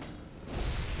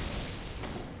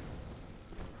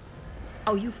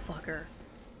 Oh, you fucker.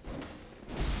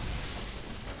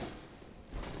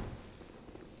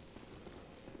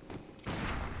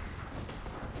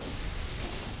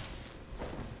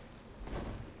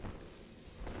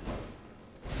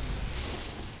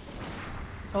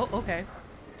 Oh, okay.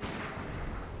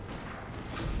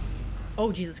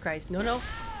 Oh, Jesus Christ. No, no.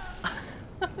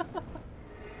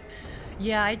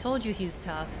 Yeah, I told you he's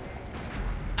tough.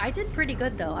 I did pretty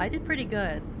good, though. I did pretty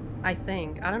good, I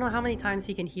think. I don't know how many times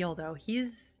he can heal, though.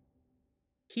 He's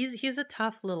a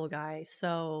tough little guy,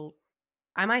 so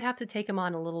I might have to take him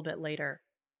on a little bit later.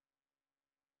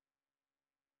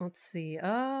 Let's see.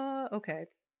 Okay.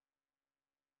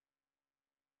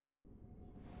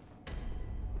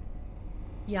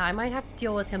 Yeah, I might have to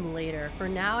deal with him later. For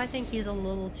now, I think he's a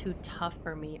little too tough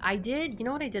for me. You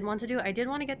know what I did want to do? I did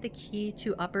want to get the key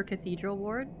to Upper Cathedral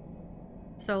Ward.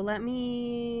 So let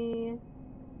me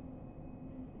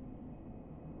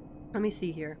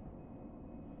see here.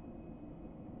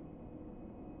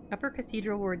 Upper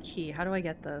Cathedral Ward key. How do I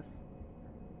get this?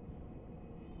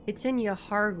 It's in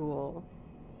Yahargul.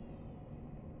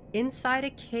 Inside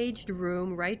a caged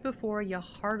room right before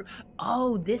Yahargul.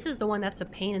 Oh, this is the one that's a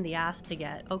pain in the ass to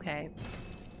get. Okay.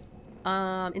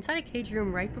 Inside a caged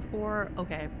room right before...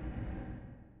 Okay.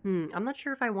 I'm not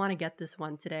sure if I want to get this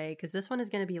one today, because this one is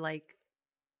going to be like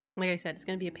I said, it's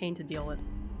going to be a pain to deal with.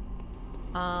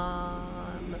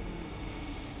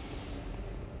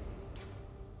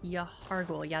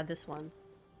 Yahargul. Yeah, this one.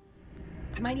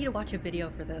 I might need to watch a video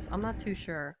for this. I'm not too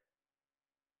sure.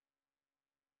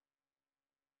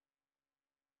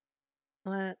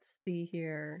 Let's see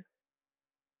here.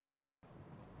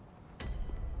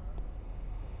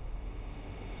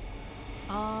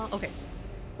 Okay.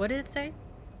 What did it say?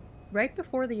 Right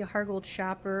before the Yahargul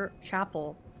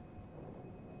Chapel.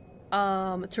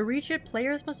 To reach it,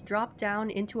 players must drop down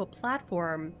into a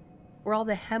platform where all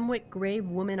the Hemwick grave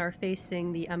women are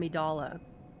facing the Amidala.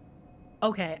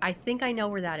 Okay, I think I know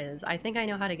where that is. I think I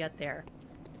know how to get there.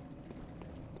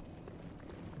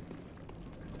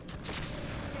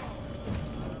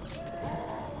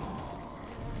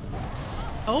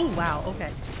 Oh, wow, okay.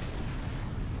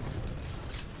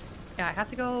 Yeah, I have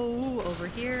to go over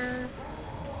here.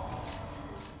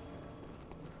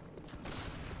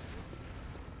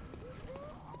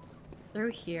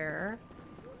 Through here.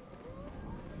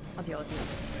 I'll deal with you.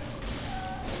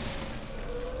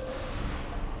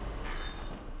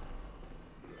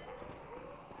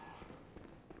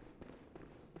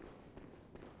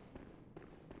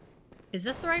 Is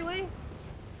this the right way?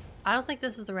 I don't think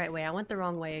this is the right way. I went the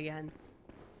wrong way again.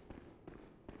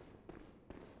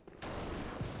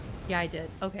 Yeah, I did.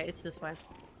 Okay, it's this way.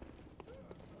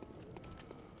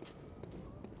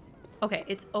 Okay,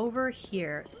 it's over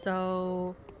here.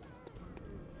 So...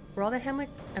 where all the Hemwick...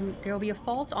 there will be a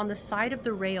fault on the side of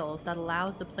the rails that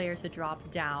allows the players to drop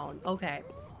down. Okay.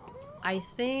 I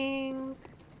think...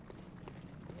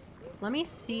 let me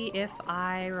see if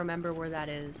I remember where that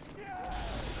is.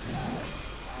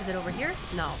 Is it over here?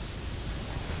 No.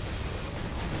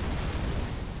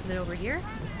 Is it over here?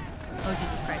 Oh,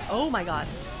 Jesus Christ. Oh my god.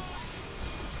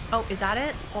 Oh, is that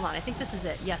it? Hold on, I think this is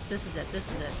it. Yes, this is it. This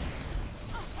is it.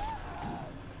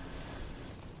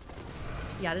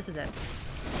 Yeah, this is it.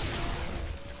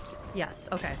 Yes,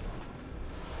 okay.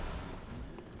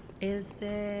 Is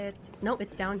it... Nope,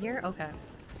 it's down here? Okay.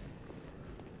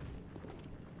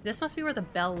 This must be where the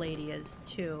bell lady is,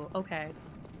 too. Okay.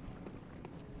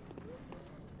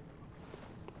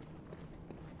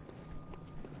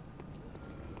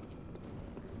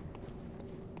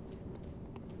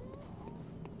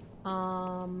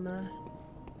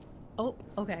 Oh,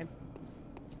 okay.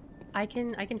 I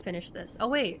can finish this. Oh,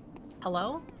 wait.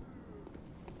 Hello?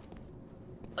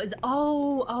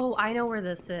 Oh, I know where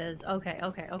this is. Okay.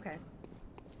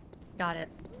 Got it.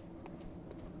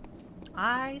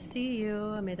 I see you,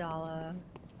 Amidala.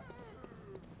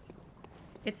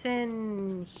 It's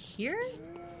in here?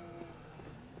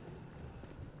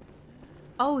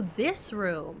 Oh, this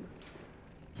room.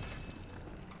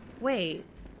 Wait,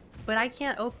 but I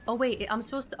can't oh wait, I'm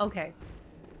supposed to, okay.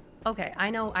 Okay, I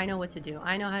know what to do.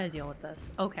 I know how to deal with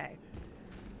this. Okay.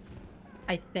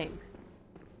 I think.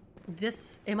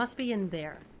 It must be in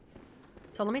there.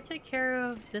 So let me take care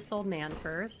of this old man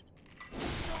first.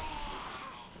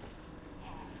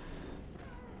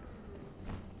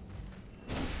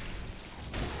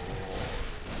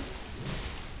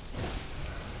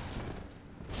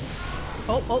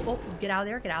 Oh, get out of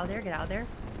there, get out of there, get out of there.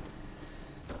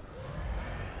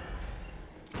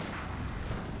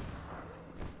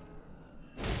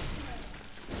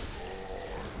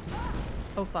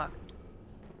 Oh, fuck.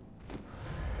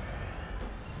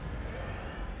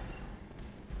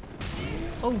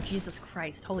 Oh, Jesus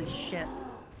Christ. Holy shit.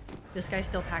 This guy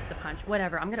still packs a punch.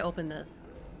 Whatever, I'm gonna open this.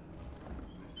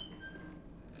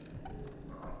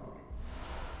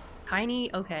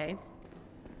 Tiny, okay.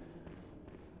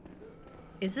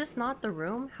 Is this not the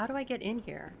room? How do I get in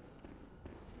here?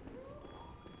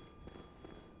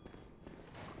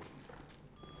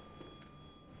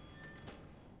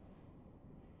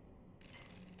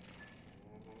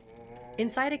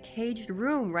 Inside a caged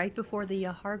room right before the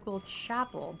Hargold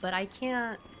Chapel, but I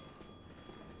can't...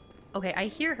 Okay, I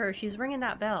hear her. She's ringing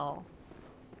that bell.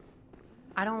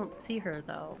 I don't see her,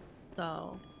 though.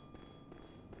 So...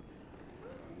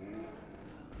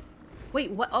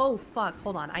 Wait, what? Oh, fuck.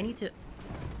 Hold on. I need to...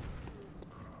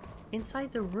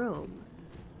 Inside the room.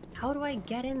 How do I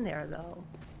get in there, though?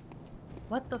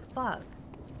 What the fuck?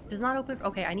 Does not open...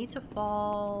 Okay, I need to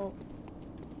fall...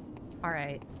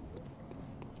 Alright.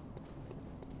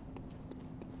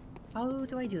 How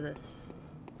do I do this?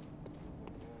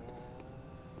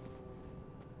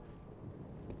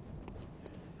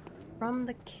 From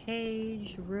the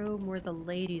cage room where the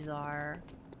ladies are.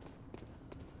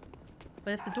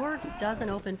 But if the door doesn't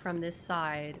open from this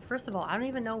side... First of all, I don't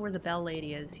even know where the bell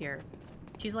lady is here.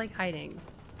 She's like hiding.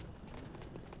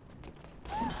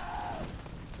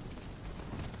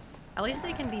 At least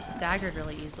they can be staggered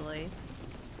really easily.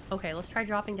 Okay, let's try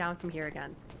dropping down from here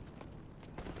again.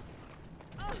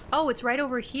 Oh, it's right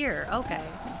over here. Okay.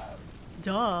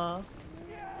 Duh.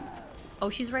 Oh,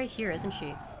 she's right here, isn't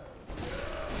she?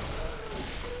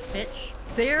 Bitch.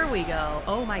 There we go.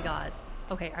 Oh my god.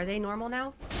 Okay, are they normal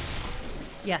now?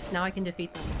 Yes, now I can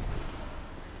defeat them.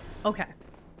 Okay.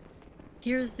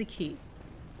 Here's the key.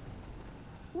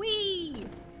 Whee!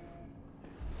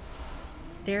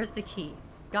 There's the key.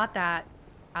 Got that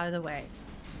out of the way.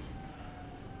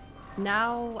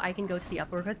 Now I can go to the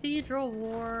Upper Cathedral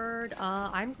Ward.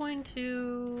 I'm going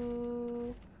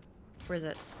to... Where is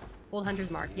it? Old Hunter's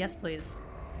Mark. Yes, please.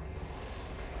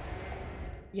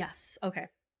 Yes, okay.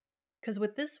 Because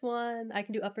with this one, I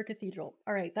can do Upper Cathedral.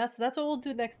 Alright, that's what we'll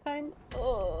do next time.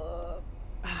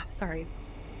 Sorry.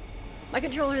 My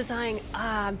controller is dying.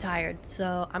 I'm tired.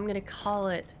 So I'm going to call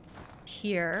it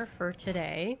here for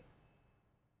today.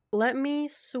 Let me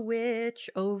switch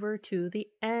over to the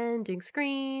ending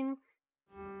screen.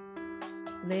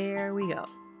 There we go.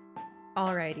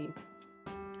 Alrighty.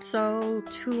 So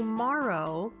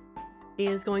tomorrow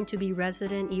is going to be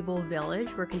Resident Evil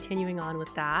Village. We're continuing on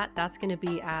with that. That's going to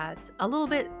be at a little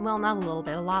bit, well, not a little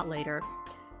bit, a lot later.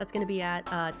 That's going to be at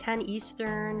 10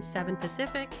 Eastern, 7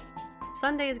 Pacific.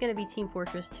 Sunday is going to be Team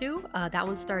Fortress 2. That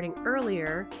one's starting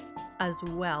earlier as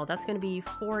well. That's going to be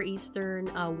 4 Eastern,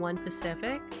 1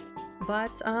 Pacific.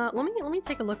 But let me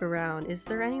take a look around. Is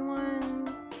there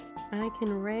anyone I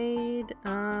can raid?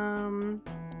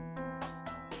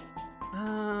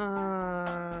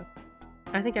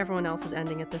 I think everyone else is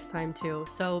ending at this time too.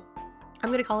 So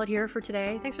I'm gonna call it here for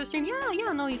today. Thanks for the stream. Yeah,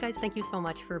 no, you guys, thank you so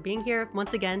much for being here.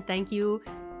 Once again, thank you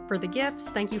for the gifts.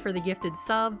 Thank you for the gifted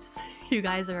subs. You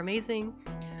guys are amazing.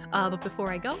 But before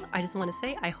I go, I just want to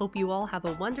say I hope you all have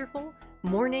a wonderful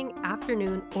morning,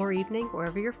 afternoon, or evening,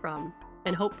 wherever you're from.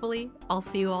 And hopefully, I'll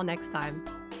see you all next time.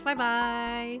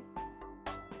 Bye-bye!